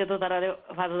ভালো হয় তো তারা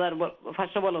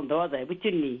 5,500 বলন দেওয়া যায়,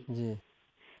 বুঝছেন নি?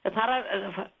 তারা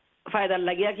ফায়দার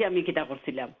লাগিয়া কি আমি কিতা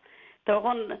করছিলাম,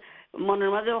 তখন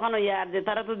মনের মাঝে ওখানে ইয়ার যে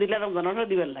তারা তো দিলে রমজান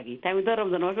মাসও দিবার লাগি, তাই আমি তো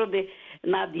রমজান মাসও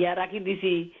না দিয়া রাখি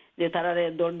দিছি যে তারা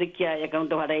দর দেখিয়া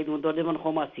অ্যাকাউন্টে ফাটাই দিব, দর যেমন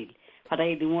কম আছিল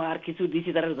ফাটাই দিব, আর কিছু দিছি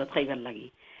তারা রোজা খাইবার লাগি।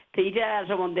 তো এটা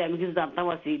সম্বন্ধে আমি কিছু জানতাম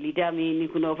আছি, এটা আমি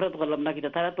কোনো অপরাধ করলাম না, কিনা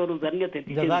তারা তো রোজার নিয়তে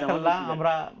দিছে। জাযাকাল্লাহ,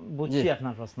 আমরা বুঝছি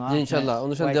আপনার প্রশ্ন। জি ইনশাআল্লাহ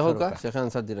অনুষ্ঠান দেখো কা শেখ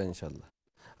আনসার দিলা ইনশাআল্লাহ।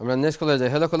 আমরা নেক্সট কলে যাই।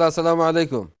 হ্যালো কলা, আসসালামু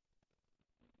আলাইকুম।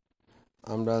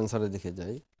 আমরা আনসারে দেখে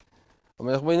যাই।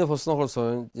 আমরা একবার প্রশ্ন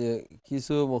করছেন যে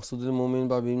কিছু মকসুদুল মুমিন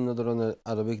বা বিভিন্ন ধরনের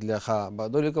আরবিক লেখা বা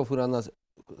দৈলিক পুরানা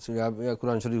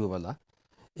কোরআন শরীফ বলা,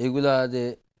 এগুলা যে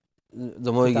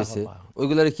জমা হয়ে গেছে,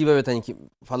 ওইগুলার কিভাবে তাই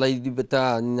ফালাই দিবে তা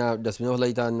না ডাস্টবিনে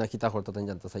ফালাই তা না কিতা করতে তাই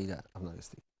জানতে চাই আপনার কাছ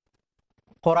থেকে।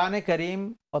 কোরআনে কারীম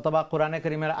অথবা কোরআনে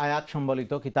কারীমের আয়াত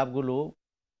সম্বলিত কিতাবগুলো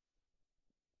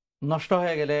নষ্ট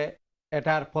হয়ে গেলে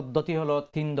এটার পদ্ধতি হলো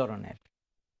 3 ধরনের।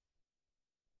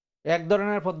 এক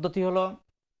ধরনের পদ্ধতি হলো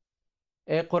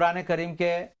এই কোরআনে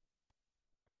কারীমকে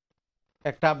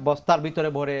একটা বস্তার ভিতরে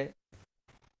ভরে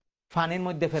পানির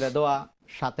মধ্যে ফেলে দেওয়া,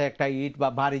 সাথে একটা ইট বা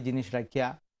ভারী জিনিস রাখিয়া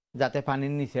যাতে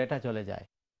পানির নিচে এটা চলে যায়।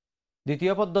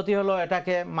 দ্বিতীয় পদ্ধতি হলো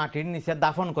এটাকে মাটির নিচে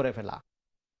দাফন করে ফেলা।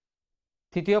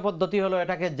 তৃতীয় পদ্ধতি হলো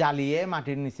এটাকে জ্বালিয়ে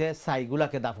মাটির নিচে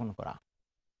ছাইগুলাকে দাফন করা।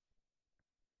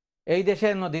 এই দেশে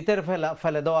নদীতে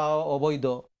ফেলে দেওয়া অবৈধ,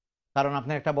 কারণ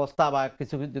আপনি একটা বস্তা বা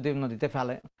কিছু যদি নদীতে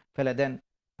ফেলে দেন,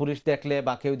 পুলিশ দেখলে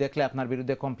বা কেউ দেখলে আপনার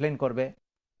বিরুদ্ধে কমপ্লেন করবে,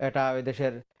 এটা ওই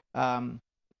দেশের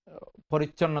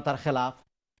পরিচ্ছন্নতার খেলাফ,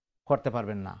 করতে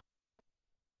পারবেন না।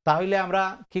 তাহলে আমরা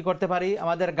কি করতে পারি,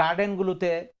 আমাদের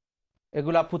গার্ডেনগুলোতে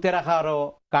এগুলা পুঁতে রাখা, আরও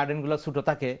গার্ডেনগুলো ছোটো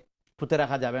থাকে, পুঁতে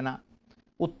রাখা যাবে না।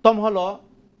 উত্তম হলো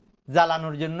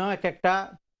জ্বালানোর জন্য একটা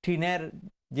টিনের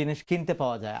জিনিস কিনতে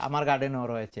পাওয়া যায়, আমার গার্ডেনেও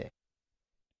রয়েছে।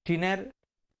 টিনের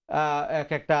এক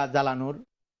একটা জ্বালানোর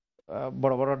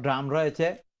বড় বড় ড্রাম রয়েছে,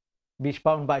 20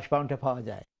 পাউন্ড 22 পাউন্ডে পাওয়া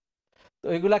যায়। তো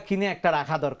এগুলা কিনে একটা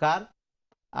রাখা দরকার।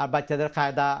 আর বাচ্চাদের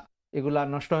কায়দা এগুলা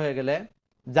নষ্ট হয়ে গেলে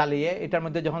জ্বালিয়ে এটার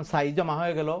মধ্যে যখন ছাই জমা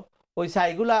হয়ে গেল, ওই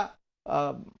ছাইগুলা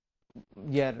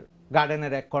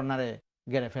গার্ডেনের এক কর্নারে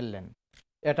গেড়ে ফেললেন।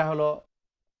 এটা হলো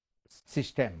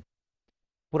সিস্টেম।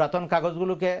 পুরাতন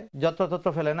কাগজগুলোকে যত্রতত্র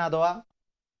ফেলে না দেওয়া,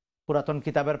 পুরাতন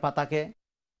কিতাবের পাতাকে,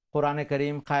 কোরআনে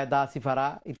করিম, কায়দা, সিফারা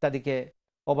ইত্যাদিকে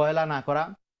অবহেলা না করা,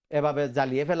 এভাবে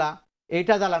জ্বালিয়ে ফেলা।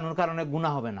 এইটা জ্বালানোর কারণে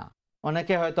গুনাহ হবে না।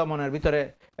 অনেকে হয়তো মনের ভিতরে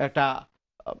একটা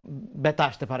ব্যথা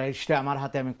আসতে পারে, সেটা আমার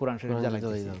হাতে আমি কোরআন শরীফ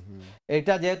জ্বালাইতেছি।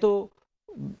 এইটা যেহেতু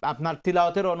আপনার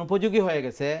তিলাওয়াতের অনুপযোগী হয়ে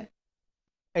গেছে,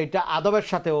 এইটা আদবের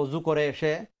সাথে অজু করে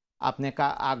এসে আপনি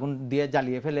আগুন দিয়ে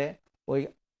জ্বালিয়ে ফেলে ওই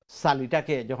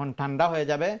সালিটাকে যখন ঠান্ডা হয়ে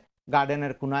যাবে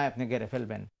গার্ডেনের কোনায় আপনি গেড়ে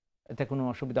ফেলবেন। এতে কোনো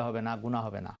অসুবিধা হবে না, গুনাহ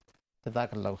হবে না।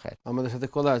 জাযাকাল্লাহু খাইর। আমাদের সাথে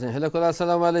কলা আছেন। হ্যালো কলা,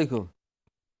 আসসালামু আলাইকুম।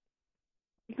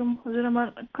 হুজুর আমার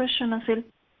কোশ্চেন আছে।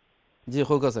 জি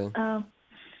হোক আছে।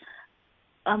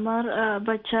 আমার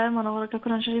বাচ্চা মনে করো একটা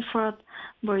কোরআন শরীফ পড়াত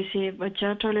বইছি, বাচ্চা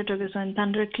টয়লেটে গেছেন,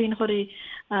 তানরে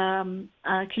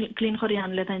ক্লিন করি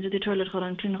আনলে, তাই যদি টয়লেট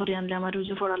করেন ক্লিন করি আনলে আমার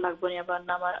রুজু পড়া লাগবে না, আবার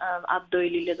আমার আদই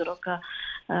লিলে দরকা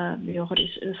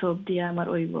সব দিয়ে আমার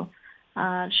ওইব।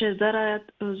 আর শেষদার আয়াত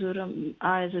হুজুর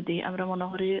আয় যদি আমরা মনে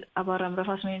করি আবার আমরা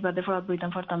 5 মিনিট বাদে পড়াত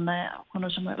বইতাম পারতাম না, কোনো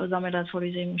সময় জামেলাত পড়ি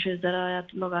যাই, শেষদার আয়াত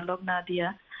লগালগ না দিয়া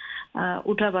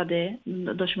উঠা বাদে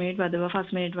 10 মিনিট বাদে বা 5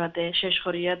 মিনিট বাদে শেষ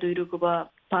করিয়া 2 রুকু বা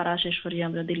পারা শেষ করিয়া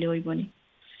আমরা দিলে হইবনি।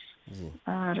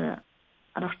 আর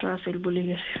আরেকটা আসিল বলি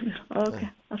গেছি। ওকে,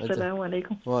 আসসালামু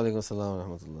আলাইকুম। ওয়া আলাইকুম আসসালাম ওয়া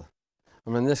রাহমাতুল্লাহ।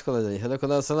 আমরা নেক্সট কলে যাই। হ্যালো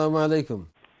কলা, আসসালামু আলাইকুম।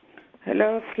 হ্যালো,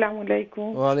 আসসালামু আলাইকুম।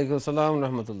 ওয়া আলাইকুম আসসালাম ওয়া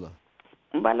রাহমাতুল্লাহ।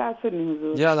 ভালো আছেন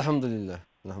হুজুর? জি আলহামদুলিল্লাহ,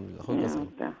 আলহামদুলিল্লাহ। হোক আছে।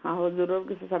 হুজুরের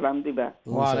কাছে সালাম দিবা।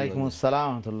 ওয়া আলাইকুম আসসালাম ওয়া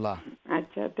রাহমাতুল্লাহ।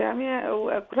 আচ্ছা, তে আমি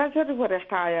কোরআন শরীফের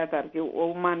একটা আয়াত আর কি ও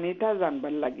মানিটা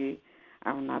জানবার লাগি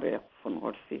আপনারে ফোন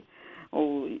করছি। ও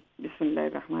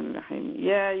বিসমিল্লাহির রহমানির রহিম।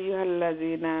 ইয়া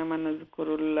আইয়ুহাল্লাযীনা আমানু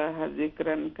যকুরুল্লাহা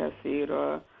যিকরান কাসীরা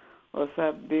ওয়া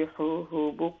সাব্বিহুহু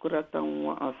বুকরাতান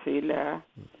ওয়া আসীলা।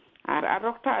 আর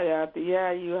আরেকটা আয়াত, ইয়া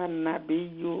আইয়ুহান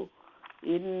নাবিয়্যু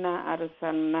ইন্না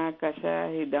আরসালনাকা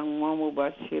শাহিদান ওয়া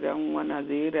মুবাশশিরান ওয়া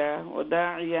নাযীরা ওয়া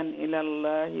দাঈয়ান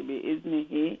ইলাল্লাহি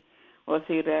বিইজনিহি ওয়া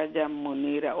সিরাজাম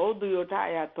মুনীরা। ও দুইটা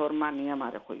আয়াতর মানে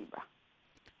আমারে কইবা।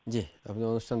 জি, আপনি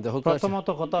অনুষ্ঠান দেখো। প্রথমত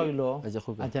কথা হইল,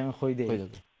 আচ্ছা আমি কই দেই,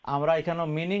 আমরা এখানে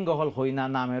মিনিং গহল হই না,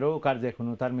 নামেরও কার যে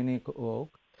কোনো তার মিনিং হোক,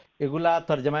 এগুলা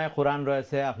তরজমায়ে কোরআন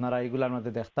রয়েছে, আপনারা এগুলার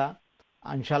মধ্যে দেখতা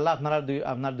ইনশাআল্লাহ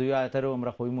আপনার দুই আয়াতেরও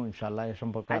আমরা কইমু ইনশাআল্লাহ, এই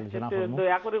সম্পর্কে আলোচনা করব।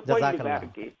 জাযাকাল্লাহ।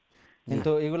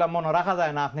 কিন্তু এগুলা মনে রাখা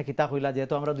যায় না, আপনি কিতা কইলা,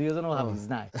 যেহেতু আমরা দুইজনও হাফিজ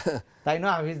নাই, তাই না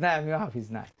হাফিজ নাই, আমিও হাফিজ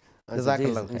নাই।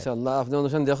 জাযাকাল্লাহ ইনশাআল্লাহ আপনি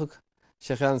অনুষ্ঠান দেখো,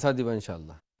 শেখ আনসার দিবা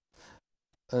ইনশাআল্লাহ।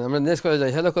 আমরা নেক্সট করে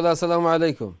যাই। হ্যালো কলা, আসসালামু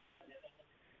আলাইকুম।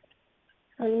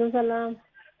 ওয়ালাইকুম সালাম।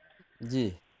 জি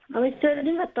আমি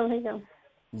স্টাডি করতাম হইতাম।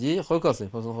 জি হোক আছে,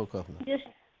 পছন্দ হোক আপনার।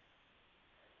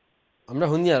 আমরা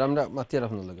হুনিয়ার, আমরা মাতিয়ার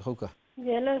আপনার লাগে হোক। জি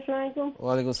হ্যালো, আসসালামু আলাইকুম।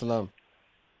 ওয়া আলাইকুম সালাম।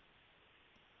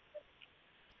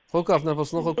 হোক আপনার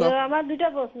প্রশ্ন হোক। আমার দুইটা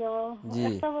প্রশ্ন।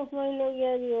 একটা প্রশ্ন হইল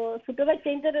গিয়া ছোট বাচ্চা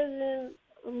ইন্টারে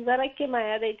যারা কে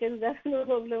মায়া দেইতে যার কোনো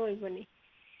প্রবলেম হইব নি।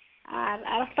 আর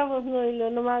আরেকটা প্রশ্ন হইল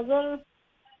নামাজের।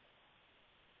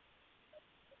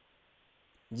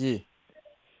 জি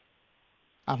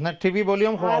আপনার টিভি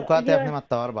ভলিউম কমাতে আপনি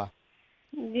মারতে পারবা।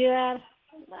 জি আর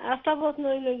একটা প্রশ্ন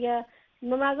হইল গিয়া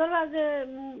নামাজের মাঝে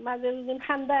মাঝে যদি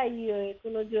ঠান্ডা হয়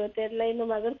কোনো জোতের লাই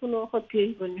নামাজের কোনো ক্ষতি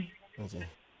হইব নি।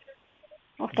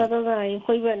 ওটা তো জানাই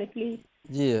হইবা না প্লিজ।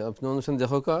 জি আপনি অনুষ্ঠান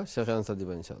দেখো কা, শেখ আনসার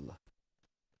দিবা ইনশাআল্লাহ।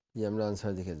 জি আমরা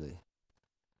আনসার দেখে যাই।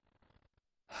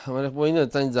 আমার বই না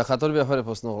তাই জাকাতর ব্যাপারে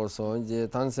প্রশ্ন করছো, যে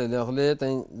তান ছেলে হলে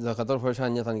তাই জাকাতর পয়সা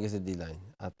আনিয়া তান কাছে দিলাই,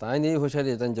 আর তাই নেই পয়সা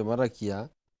দিয়ে তাই জমা রাখিয়া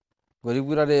গরিব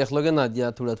গুড়ারে একলগে না দিয়া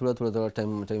থোড়া থোড়া থোড়া থোড়া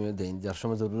টাইমে দেন, যার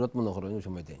সময় জরুরত মনে করেন ওই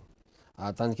সময় দেন।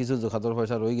 আর তান কিছু জাকাতর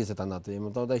পয়সা রয়ে গেছে তা না, তো এমন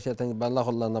তো এসে তাই বাল্লা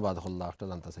হল্লা না বাদ হল্লা একটা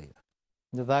জানতে চাই।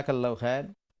 জাযাকাল্লাহু খাইর।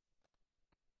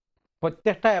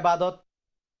 প্রত্যেকটা ইবাদত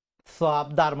সওয়াব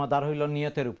দারমদার হইল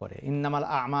নিয়তের উপরে। ইন্নামাল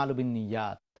আমালু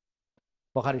বিন্নিয়াত,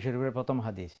 বুখারী শরীফের প্রথম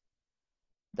হাদিস।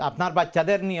 আপনার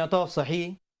বাচ্চাদের নিয়ত সহি,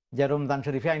 যে রমজান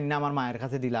শরীফে আইনা আমার মায়ের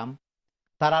কাছে দিলাম,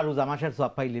 তারা রোজা মাসের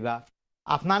সওয়াব পাইলিবা।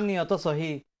 আপনার নিয়ত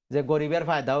সহি, যে গরিবের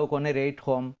ফায়দাও কোনে রেট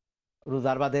কম,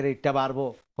 রোজার বাদে রেটটা বাড়বো,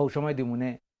 সৌ সময় দিমুনে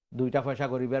 2টা পয়সা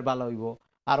গরিবের ভালো হইব।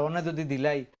 আর অনে যদি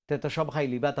দিলাই তে তো সব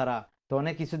খাইলিবা তারা, তো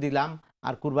অনেক কিছু দিলাম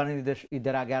আর কুরবানির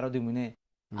ঈদের আগে আরো দিমুনে।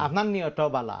 আপনার নিয়তটাও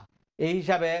বালা। এই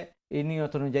হিসাবে এই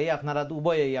নিয়ত অনুযায়ী আপনারা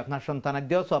উভয়েই আপনার সন্তানের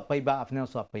দিয়েও সওয়াব পাইবা, আপনিও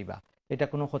সওয়াব পাইবা, এটা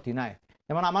কোনো ক্ষতি নাই।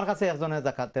 যেমন আমার কাছে একজনের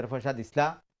জাকাতের পয়সা দিছিলা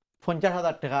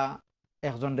 50,000 টাকা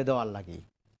একজনরে দেওয়ার লাগি।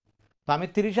 আমি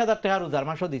 30,000 টাকা রোজার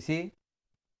মাসও দিছি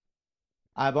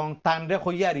এবং তানরে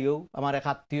খইয়ারিও আমার এক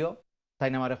আত্মীয় তাই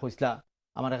আমারে কইসলা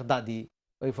আমার এক দাদি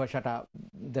ওই পয়সাটা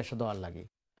দেশে দেওয়ার লাগি।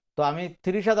 তো আমি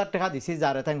 30,000 টাকা দিছি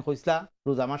যারে তাই কইসলা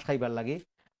রোজা মাস খাইবার লাগি,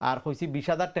 আর কইছি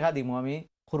 20,000 টাকা দিমু আমি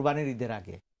কুরবানির ঈদের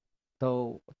আগে। তো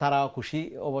তারাও খুশি।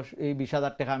 অবশ্য এই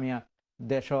 20,000 টাকা আমি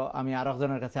আমি আর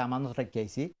একজনের কাছে আমানত রাখি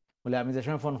আইছি, বলে আমি যে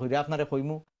সময় ফোন করি আপনারে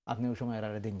কইমু আপনি ওই সময়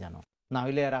এরারে দিন জানো, না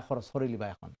হইলে এরা খরচ করে লিবা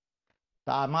এখন।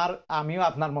 তা আমিও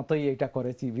আপনার মতোই এটা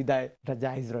করেছি, বিদায় এটা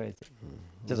জায়েজ রয়েছে।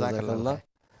 জাযাকাল্লাহ।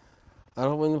 আর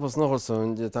প্রশ্ন করছেন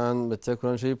যে তান বাচ্চা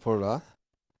কোরআন শরীফ পড়া,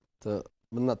 তো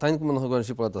তাই মনে হয় কোরআন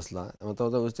শরীফ পড়াতে আসলা, এমন তো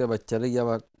বুঝতে বাচ্চারে গিয়া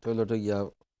আবার টয়লেটে গিয়া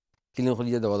ক্লিন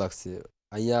করিয়ে দেওয়া লাগছে,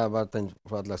 আইয়া আবার তাই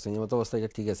পড়াতে লাগছে, এমন অবস্থা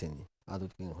ঠিক আছে নি?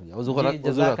 আদত ক্লিন করিয়া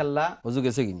অজু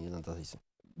গেছে কিনি জানতে চাইছি।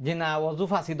 জি না, অজু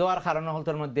ফাঁসি দেওয়ার কারণ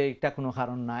হলতের মধ্যে এটা কোনো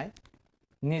কারণ নাই।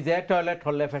 নিজে টয়লেট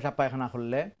হলে পেশাব পায়খানা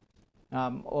করলে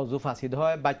অজু ফাঁসিদ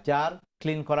হয়। বাচ্চার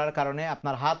ক্লিন করার কারণে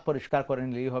আপনার হাত পরিষ্কার করে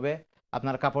নিলেই হবে।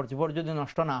 আপনার কাপড় চোপড় যদি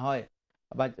নষ্ট না হয়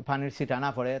বা পানির ছিটা না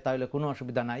পড়ে তাহলে কোনো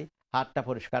অসুবিধা নাই, হাতটা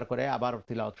পরিষ্কার করে আবার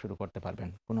তিলাওয়াত শুরু করতে পারবেন,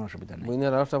 কোনো অসুবিধা নেই।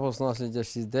 বইনের আরেকটা প্রশ্ন আছে যে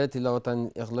সিজদায় তিলাওয়াত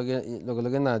একলগে লগে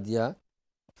লগে না দিয়া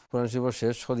কোরআন শরীফ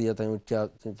শেষ করিয়া তাই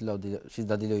তিলাওয়াত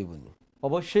সিজদা দিলে হইব নি?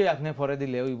 অবশ্যই আপনি পরে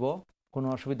দিলে হইব, কোনো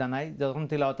অসুবিধা নাই। যখন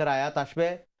তিলাওয়াতের আয়াত আসবে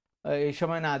এই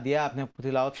সময় না দিয়া আপনি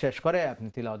তিলাওয়াত শেষ করে আপনি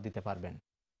তিলাওয়াত দিতে পারবেন,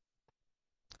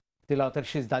 তিলাওয়াতের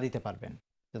সিজদা দিতে পারবেন।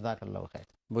 জাযাকাল্লাহু খাইর।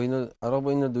 আরো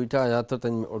বইনের দুইটা আয়াত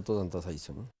তাই অর্থ জানতে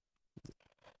চাইছেন।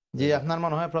 জি, আপনার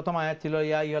মনে হয় প্রথম আয়াত ছিল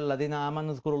ইয়া আইয়ুহাল্লাযীনা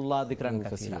আমানু যকুরুল্লাহ যিকরান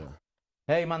কাসীরা।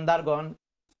 হে ঈমানদারগণ,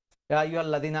 ইয়া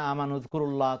আইয়ুহাল্লাযীনা আমানু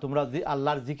যকুরুল্লাহ, তোমরা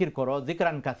আল্লাহর জিকির করো,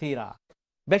 যিকরান কাসীরা,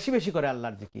 বেশি বেশি করে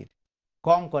আল্লাহর জিকির,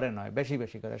 কম করে নয়, বেশি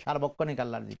বেশি করে, সার্বক্ষণিক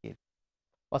আল্লাহর জিকির।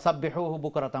 ওয়াসাব্বিহুহু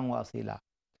বুকরাতান ওয়া আসীলা,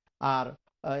 আর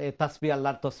এই তাসবিহ,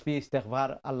 আল্লাহর তাসবিহ, ইস্তিগফার,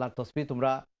 আল্লাহর তাসবিহ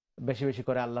তোমরা বেশি বেশি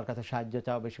করে আল্লাহর কাছে সাহায্য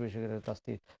চাও, বেশি বেশি করে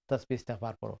তাসবিহ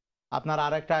ইস্তিগফার করো। আপনার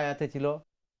আরেকটা আয়াতে ছিল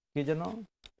কি যেন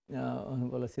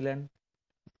বলেছিলেন,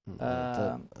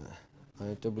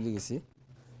 এটা ভুলে গেছি,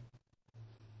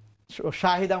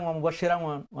 শাহিদান ওয়া মুবাশশিরান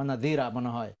ওয়া নাযীরা মনে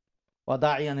হয়, ওয়া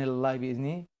দাঈয়ান ইলাল্লাহি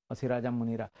বিইজনি ওয়া সিরাজাম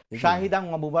মুনীরা। শাহিদান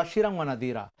ওয়া মুবাশশিরান ওয়া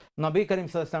নাযীরা, নবী করিম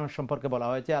সাল্লাল্লাহু আলাইহি ওয়াসাল্লাম সম্পর্কে বলা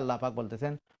হয়েছে, আল্লাহ পাক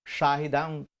বলতেছেন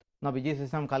শাহিদান, নবীজি সাল্লাল্লাহু আলাইহি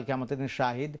ওয়াসাল্লাম কাল কিয়ামতের দিন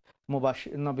শাহিদ,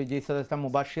 নবীজি সাল্লাল্লাহু আলাইহি ওয়াসাল্লাম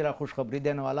মুবাশশিরা খুশখবরি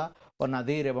দেনওয়ালা, ও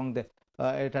নাযীর, এবং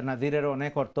এটা নাযীরের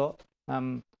অনেক অর্থ।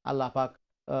 আল্লাহ পাক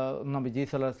নবীজি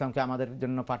সাল্লাল্লাহু আলাইহি ওয়াসাল্লামকে আমাদের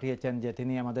জন্য পাঠিয়েছেন যে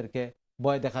তিনি আমাদেরকে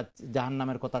ভয় দেখা,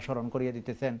 জাহান্নামের কথা স্মরণ করিয়ে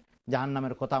দিতেছেন,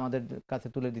 জাহান্নামের কথা আমাদের কাছে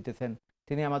তুলে দিতেছেন।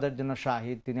 তিনি আমাদের জন্য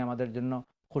শাহিদ, তিনি আমাদের জন্য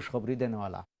খুশখবরি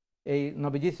দেনওয়ালা। এই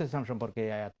নবীজি সাল্লাল্লাহু আলাইহি ওয়াসাল্লাম সম্পর্কে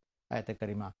এই আয়াতে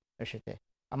কারিমা এসেছে।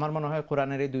 আমার মনে হয়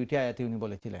কোরআনের এই দুইটি আয়াতই উনি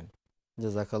বলেছিলেন।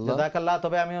 জাযাকাল্লাহ।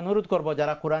 তবে আমি অনুরোধ করব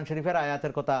যারা কোরআন শরীফের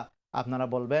আয়াতের কথা আপনারা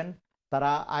বলবেন,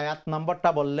 তারা আয়াত নম্বরটা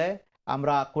বললে,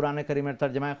 আমরা কোরআনে কারিমের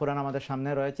তরজমায়ে কোরআন আমাদের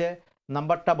সামনে রয়েছে,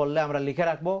 নাম্বারটা বললে আমরা লিখে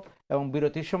রাখবো এবং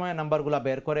বিরতির সময় নাম্বারগুলো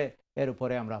বের করে এর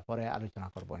উপরে আমরা পরে আলোচনা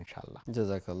করবো ইনশাআল্লাহ।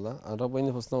 জাযাকাল্লাহ। আরো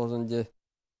বইনি প্রশ্ন করছেন যে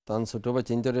তান ছোট বা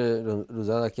চিন্তারে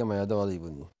রোজা রাখিয়া মায়া দেওয়া যাইব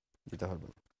নি, দিতে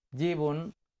পারবেন? জি বোন,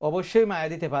 অবশ্যই মায়া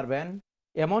দিতে পারবেন।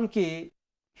 এমনকি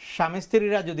স্বামী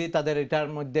স্ত্রীরা যদি তাদের এটার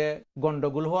মধ্যে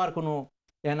গন্ডগোল হওয়ার কোনো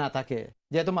না থাকে,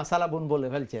 যেহেতু মাসালা বোন বলে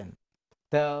ফেলছেন,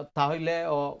 তাহলে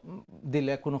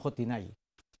দিলে কোনো ক্ষতি নাই।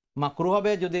 মাকরু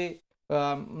হবে যদি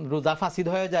রোজা ফাসিদ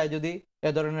হয়ে যায়, যদি এ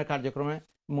ধরনের কার্যক্রমে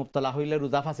মুবতলা হইলে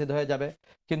রোজা ফাসিদ হয়ে যাবে।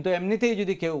 কিন্তু এমনিতেই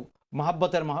যদি কেউ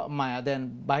মহাব্বতের মায়া দেন,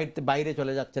 বাইরে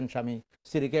চলে যাচ্ছেন, স্বামী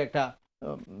স্ত্রীকে একটা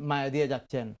মায়া দিয়ে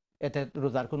যাচ্ছেন, এতে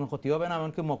রোজার কোনো ক্ষতি হবে না,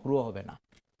 এমনকি মকরুও হবে না।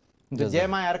 যে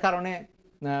মায়ার কারণে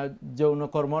যৌন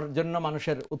কর্মর জন্য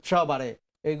মানুষের উৎসাহ বাড়ে,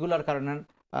 এইগুলার কারণে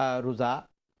রোজা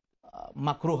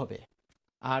মাকরু হবে,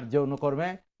 আর যৌন কর্মে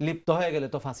লিপ্ত হয়ে গেলে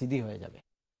তো ফাসিদি হয়ে যাবে।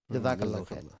 জাযাকাল্লাহু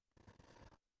খাইর।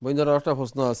 বইনের একটা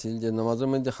প্রশ্ন আছিল যে নামাজের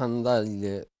মধ্যে খান্দা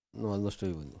দিলে নামাজ নষ্ট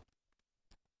হইব নি?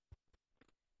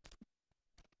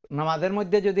 নামাজের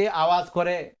মধ্যে যদি আওয়াজ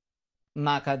করে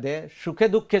না কাঁদে, সুখে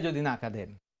দুঃখে যদি না কাঁদেন,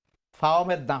 ফাও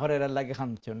বেদনা করে এর লাগে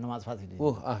খানছেন, নামাজ ফাঁসি দিবে।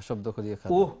 শব্দ করিয়া খান,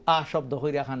 শব্দ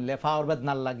করিয়া খানলে ফাওর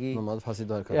বেদনার লাগি নামাজ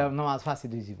ফাঁসি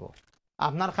দিয়ে যাব।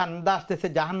 আপনার খান্দা আসতেছে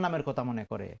জাহান্নামের কথা মনে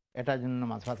করে, এটার জন্য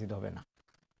নামাজ ফাঁসি হবে না।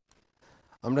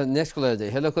 আমরা নেক্সট কলে যাই।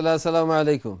 হ্যালো কলে, আসসালামু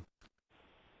আলাইকুম।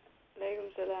 ওয়ালাইকুম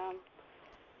সালাম।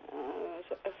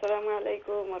 আসসালামু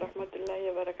আলাইকুম ওয়া রাহমাতুল্লাহি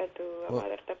ওয়া বারাকাতুহু।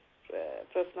 আমার একটা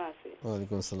প্রশ্ন আছে।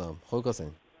 ওয়ালাইকুম আসসালাম। হোক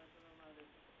আছেন?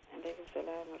 ওয়ালাইকুম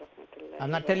সালাম ওয়া রাহমাতুল্লাহি।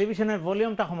 আপনার টেলিভিশনের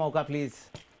ভলিউমটা কমাওকা প্লিজ,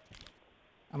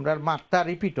 আমরার মাতটা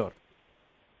রিপিটর।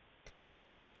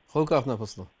 হোক আপনার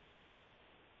প্রশ্ন।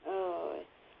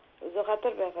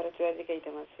 যাকাতের ব্যাপারে তো আজকে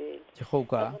কইতাম আছে যে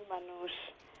হোকা মানুষ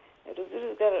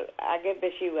রোজগার আগে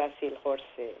বেশি ওয়াসিল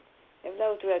করছে, এমলা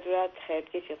উতরা খেত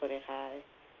কিছু করে খায়,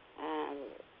 আর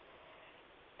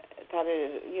তারে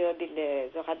দিলে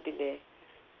জাকাত দিলে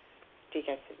ঠিক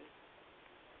আছে?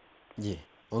 জি,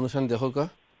 অনুষ্ঠান দেখো কা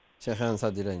শেখে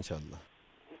আনসার দিলা ইনশাআল্লাহ।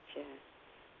 আচ্ছা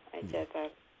আচ্ছা, তার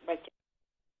বাচ্চা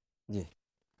জি,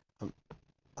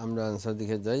 আমরা আনসার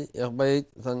দিকে যাই। এক ভাই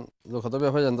কত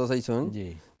ব্যাপারে জানতে চাইছেন যে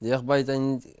এক ভাই তাই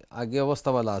আগে অবস্থা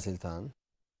ভালো আছিল তান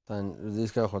তান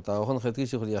রিজিস্টার কথা এখন খেতে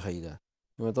শুক্রিয়া খাইরা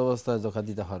এমত অবস্থায় জাকাত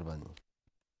দিতে পারবানি?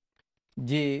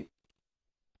 জি,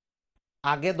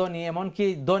 আগে ধনী, এমনকি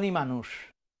ধনী মানুষ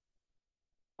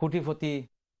কোটিপতি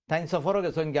তাই সফরও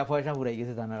গেছেন গিয়া পয়সা ফুরাই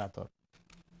গেছে তানার হাতর,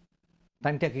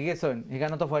 তাই টেকে গেছেন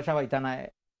এখানে তো পয়সা পাইতা নাই,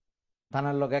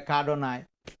 তানার লগে কার্ডও নাই,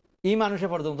 এই মানুষে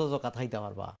পর্যন্ত জাকাত খাইতে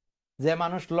পারবা। যে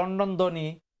মানুষ লন্ডন ধনী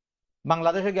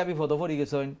বাংলাদেশে গিয়া বিপদ পড়ি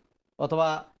গেছেন অথবা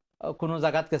কোনো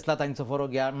জায়গাত কেসলা তাই সফরও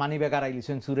গিয়া মানি বেকার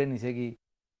আইলিছেন চুরে নিছে কি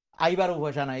আইবারও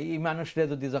পয়সা নাই, এই মানুষরে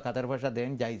যদি জাকাতের পয়সা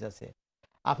দেন জায়েজ আছে।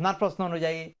 আপনার প্রশ্ন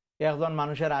অনুযায়ী একজন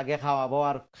মানুষের আগে খাওয়াবো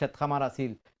আর ক্ষেত খামার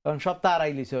আছিল কারণ সপ্তাহ আর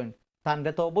আইলিছেন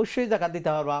তানরে তো অবশ্যই জাকাত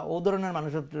দিতে পারবা। ও ধরনের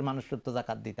মানুষের তো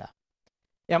জাকাত দিতা।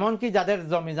 এমনকি যাদের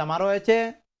জমি জামা রয়েছে,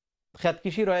 ক্ষেত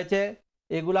কৃষি রয়েছে,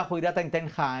 এগুলা কইরা তাই তাই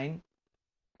খাইন,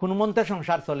 কোনো মন্ত্রের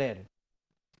সংসার চলের,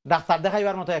 ডাক্তার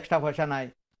দেখাইবার মতো এক্সট্রা পয়সা নাই,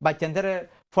 বাচ্চাদের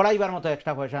ফড়াইবার মতো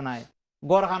এক্সট্রা পয়সা নাই,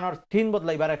 গড় খানোর টিন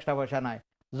বদলাইবার এক্সট্রা পয়সা নাই,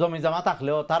 জমি জামা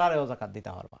থাকলেও তারারেও জাকাত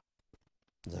দিতে পারবা।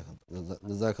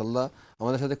 জাযাকাল্লাহ।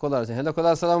 আমাদের সাথে কলার আছে। হ্যালো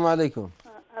কলার, আসসালামু আলাইকুম।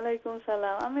 আলাইকুম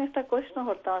সালাম। আমি একটা প্রশ্ন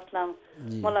করতাম আসলাম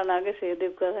মৌলানা গেছে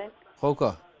দেবকায়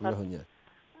হোকা আমরা হইয়া।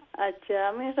 আচ্ছা,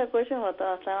 আমি একটা কোয়েশ্চেন করতাম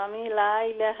আসলাম। আমি লা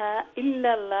ইলাহা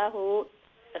ইল্লাল্লাহু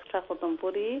একটা খতম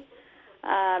পড়ি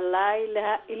আর লা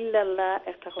ইলাহা ইল্লাল্লাহ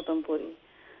একটা খতম পড়ি,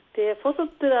 তে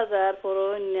 ৭৫,০০০ পড়ো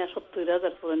না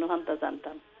 ৭০,০০০ পড়ো নোহানটা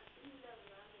জানতাম।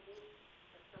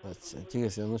 আচ্ছা ঠিক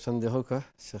আছে, অনুষ্ঠান দিয়ে হোক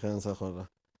শেখে আনসার করা।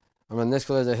 আমরা নেক্সট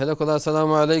কলে যাই। হ্যালো কলার,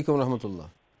 আসসালামু আলাইকুম রহমতুল্লাহ।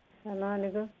 আসসালামু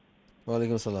আলাইকুম।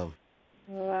 ওয়ালাইকুম সালাম।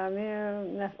 আমি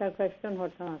একটা কোয়েশ্চেন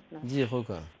করতাম আসলাম। জি হোক।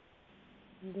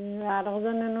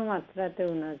 আরেকজনের মাত্রাতে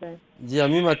উনা যায়। জি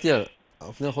আমি মাতিয়া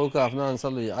আপনি হোক, আপনার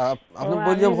আনসার লই আপনি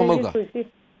বলিয়াম কমকা।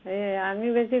 আমি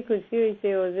বেশি খুশি হয়েছে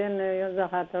ও যে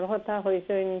জাকাতের কথা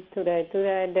হয়েছে তুরাই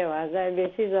তুরাই দেওয়া যায়।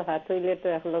 বেশি জাকাত হইলে তো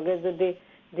একলগে যদি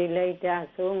দিলে এটা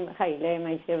আসুম খাইলে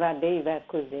মাইছে বাদে ইবা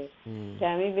খুঁজে,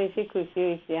 আমি বেশি খুশি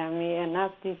হয়েছি। আমি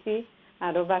এনাফ দিছি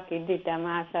আরো বাকি দিতাম,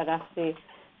 আশা রাখছি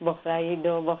বকরা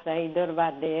ঈদর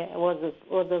বাদে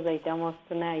ওজো যাইতাম মস্ত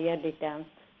না ইয়া দিতাম।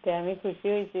 আমি খুশি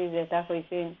হয়েছি যেটা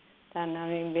হয়েছে তার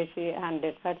আমি বেশি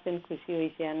 100% খুশি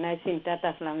হয়েছি। আর নাই চিন্তা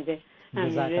থাকলাম যে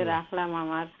আমি যে রাখলাম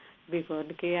আমার বিপদ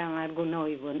কি আমার গুণ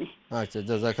হইব নি। আচ্ছা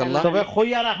জাযাকাল্লাহ। তবে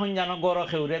কইয়া রাখুন জানো গড়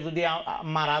খেউরে যদি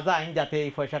মারা যায় যাতে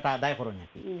এই পয়সাটা আদায় করো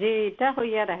নাকি। জি এটা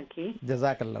কইয়া রাখি।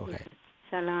 জাযাকাল্লাহ খাইর।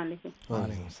 আসসালামু আলাইকুম। ওয়া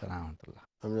আলাইকুম আসসালাম ওয়া রাহমাতুল্লাহ।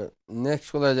 আমরা নেক্সট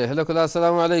কলে যাই। হ্যালো কলার,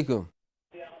 আসসালামু আলাইকুম।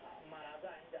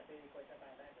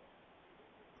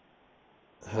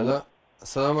 হ্যালো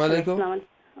আসসালামু আলাইকুম।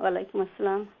 ওয়ালাইকুম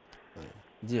আসসালাম।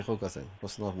 জি হোক আছে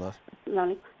প্রশ্ন আপনার।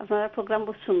 আপনার প্রোগ্রাম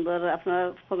বহুত সুন্দর, আপনার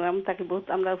প্রোগ্রাম থেকে বহুত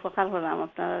আমরা উপকার হলাম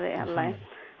আপনার আল্লাহ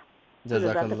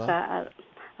জাযাকাল্লাহ। আর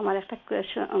আমার একটা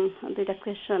কোয়েশ্চন, দুইটা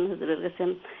কোয়েশ্চন হুজুরের কাছে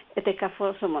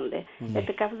এতেকাফর সম্বন্ধে।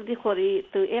 এতেকাফ যদি করি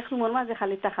তো এক রুমের মাঝে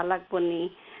খালি টাকা লাগবো নি,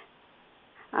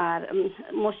 আর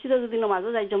মসজিদে যদি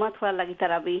নামাজও যাই জমাত হওয়ার লাগি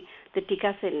তারাবি তো ঠিক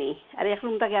আছে নি, আর এক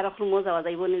রুম থেকে আর এক রুমও যাওয়া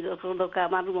যাইব নি, দরকার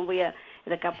আমার রুমে বইয়া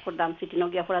এতেকাফ করতাম সিটিনো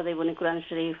গিয়া পড়া যাইব নি কোরআন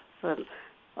শরীফ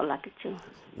ওলা কিছু।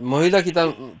 মহিলা কি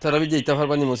তারাবি যাইতে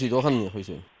পারবানি মসজিদ ওখান নিয়ে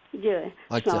হইছে? জি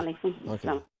আচ্ছা আসসালামু আলাইকুম।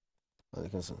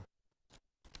 ওয়ালাইকুম আসসালাম।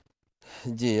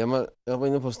 জি আমার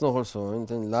আপনি প্রশ্ন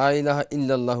করছেন লা ইলাহা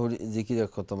ইল্লাল্লাহর জিকির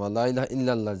খতম, লা ইলাহা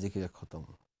ইল্লাল্লাহর জিকির খতম,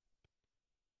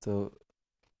 তো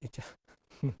এটা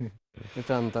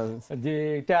যে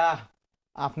এটা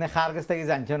আপনি কার কাছ থেকে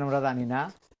জানছেন আমরা জানি না।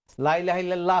 লা ইলাহা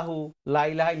ইল্লাল্লাহু, লা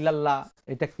ইলাহা ইল্লাল্লাহ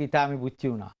এটা কিটা আমি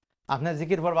বুঝছিও না। আপনি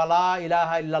জিকির পড়বা লা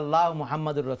ইলাহা ইল্লাল্লাহ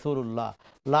মুহাম্মাদুর রাসূলুল্লাহ,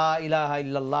 লা ইলাহা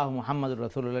ইল্লাল্লাহ মুহাম্মাদুর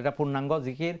রাসূলুল্লাহ, এটা পূর্ণাঙ্গ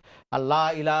জিকির। আর লা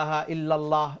ইলাহা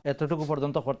ইল্লাল্লাহ এতটুকু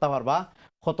পর্যন্ত করতে পারবা।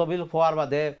 খতবিল হওয়ার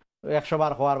বাদে 100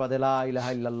 বার হওয়ার বাদে লা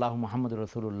ইলাহা ইল্লাল্লাহ মুহাম্মাদুর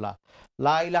রাসূলুল্লাহ,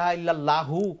 লা ইলাহা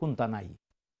ইল্লাল্লাহু কোনটা নাই।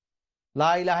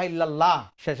 লা ইলাহা ইল্লাল্লাহ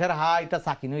শেষের হা এটা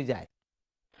সাকিন হয়ে যায়,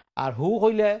 আর হু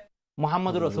হইলে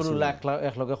মুহাম্মাদুর রাসূলুল্লাহ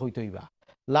একলগে হইতে হইবা।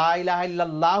 লা ইলাহা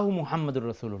ইল্লাল্লাহু মুহাম্মাদুর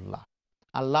রাসূলুল্লাহ,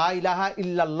 আর লা ইলাহা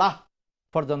ইল্লাল্লাহ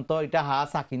পর্যন্ত এটা হা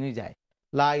সাকিন হয়ে যায়।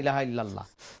 লা ইলাহা ইল্লাল্লাহ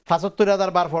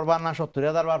 ৭৫,০০০ বার পড়বা না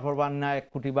 ৭০,০০০ বার পড়বা না ১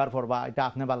 কোটি বার পড়বা এটা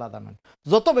আপনি বালা জানেন।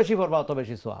 যত বেশি পড়বা অত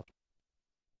বেশি সওয়াব।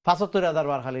 ৭৫,০০০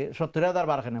 বার খালি ৭০,০০০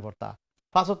 বার খানে পড়তা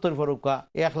 ৭৫ ফরুকা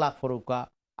 ১ লাখ ফরুকা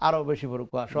আরো বেশি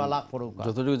ফরুকা ১০০ লাখ ফরুকা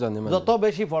যত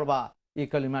বেশি পড়বা এই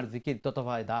কলিমার জিকির তত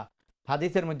ফায়দা।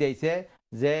 হাদিসের মধ্যে আইছে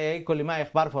যে এই কলিমা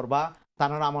একবার পড়বা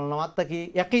তার আমল নামাতটা কি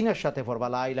ইয়াকিনের সাথে পড়বা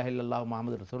লা ইলাহা ইল্লাল্লাহু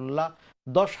মুহাম্মাদুর রাসূলুল্লাহ,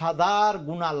 10,000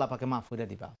 গুনাহ আল্লাহ পাকে মাফ করে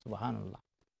দিবা। সুবহানাল্লাহ,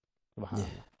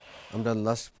 সুবহানাল্লাহ। আমরা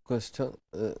লাস্ট কোয়েশ্চন,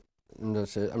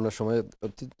 আমরা সময়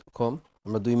অতি কম,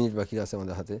 আমরা 2 মিনিট বাকি আছে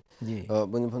আমাদের হাতে।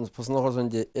 প্রশ্ন করছেন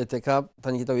যে এতেকাব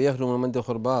তানি কি তো এক রুমের মধ্যে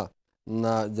করবা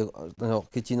না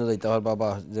কিচেনও যাইতে পারবা বা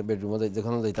যে বেডরুমও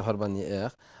যেখানে যাইতে পারবা নি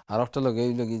এক, আর একটা লগে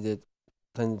ওই লগে যে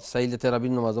চাইলে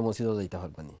তেরাবির নামাজও মসজিদও যাইতে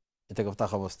পারবা নি এতেকাব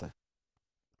থাকা অবস্থায়?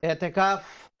 এতেকাফ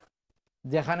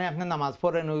যেখানে আপনি নামাজ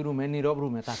পড়েন ওই রুমে, নীরব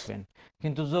রুমে থাকবেন,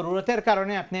 কিন্তু জরুরতের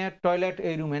কারণে আপনি টয়লেট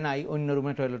এই রুমে নাই, অন্য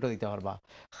রুমে টয়লেটও দিতে পারবা।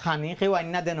 খানি কেউ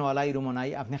আইনা দেনওয়ালা এই রুমও নাই,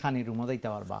 আপনি খানির রুমও দিতে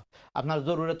পারবা। আপনার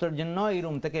জরুরতের জন্য এই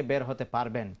রুম থেকে বের হতে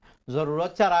পারবেন,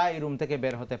 জরুরত ছাড়া এই রুম থেকে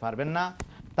বের হতে পারবেন না।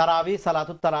 তারাবি,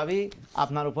 সালাতুত তারাবি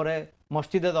আপনার উপরে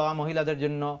মসজিদে দেওয়া মহিলাদের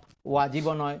জন্য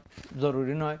ওয়াজিবও নয়,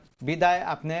 জরুরি নয়, বিদায়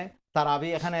আপনি তারাবি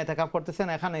এখানে এতেকাফ করতেছেন,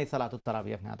 এখানে এই সালাতুত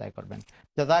তারাবি আপনি আদায় করবেন।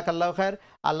 জাযাকাল্লাহু খায়র।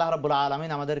 আল্লাহ রাব্বুল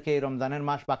আলামিন আমাদেরকে এই রমজানের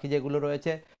মাস বাকি যেগুলো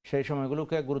রয়েছে সেই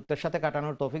সময়গুলোকে গুরুত্বের সাথে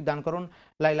কাটানোর তৌফিক দান করুন।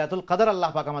 লাইলাতুল কদর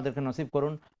আল্লাহ পাক আমাদেরকে নসিব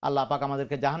করুন। আল্লাহ পাক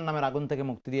আমাদেরকে জাহান্নামের আগুন থেকে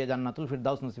মুক্তি দিয়ে জান্নাতুল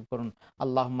ফিরদাউস নসিব করুন।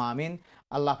 আল্লাহুম্মা আমিন।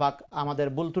 আল্লাহ পাক আমাদের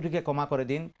ভুল ত্রুটিকে ক্ষমা করে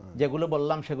দিন। যেগুলো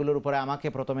বললাম সেগুলোর উপরে আমাকে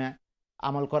প্রথমে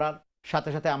আমল করার সাথে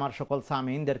সাথে আমার সকল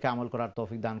সামিনদেরকে আমল করার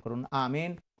তৌফিক দান করুন।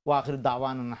 আমিন। ওয়া আখির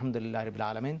দাওয়ানা আলহামদুলিল্লাহি রাব্বিল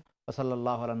আলামিন।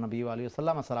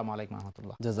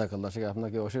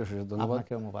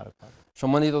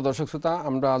 সম্মানিত দর্শক শ্রোতা,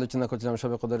 আমরা আলোচনা করছিলাম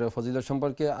শবে কদরের ফজিলত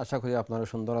সম্পর্কে। আশা করি আপনারা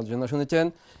সুন্দর আলোচনা শুনেছেন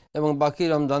এবং বাকি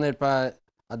রমজানের প্রায়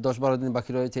 10-12 দিন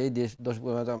বাকি রয়েছে। এই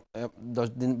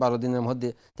 10-12 দিনের মধ্যে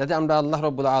যাতে আমরা আল্লাহ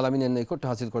রাব্বুল আলামিনের নৈকট্য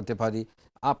হাসিল করতে পারি,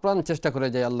 আপ্রাণ চেষ্টা করে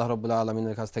যাই আল্লাহ রাব্বুল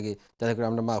আলামিনের কাছ থেকে, যাতে করে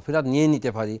আমরা মাগফিরাত নিয়ে নিতে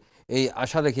পারি। এই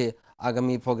আশা রেখে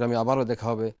আগামী প্রোগ্রামে আবারও দেখা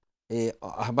হবে এই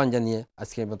আহ্বান জানিয়ে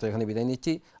আজকের মতো এখানে বিদায়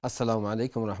নিচ্ছি। আসসালামু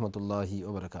আলাইকুম রহমতুল্লাহি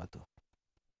ওয়া বারাকাতুহু।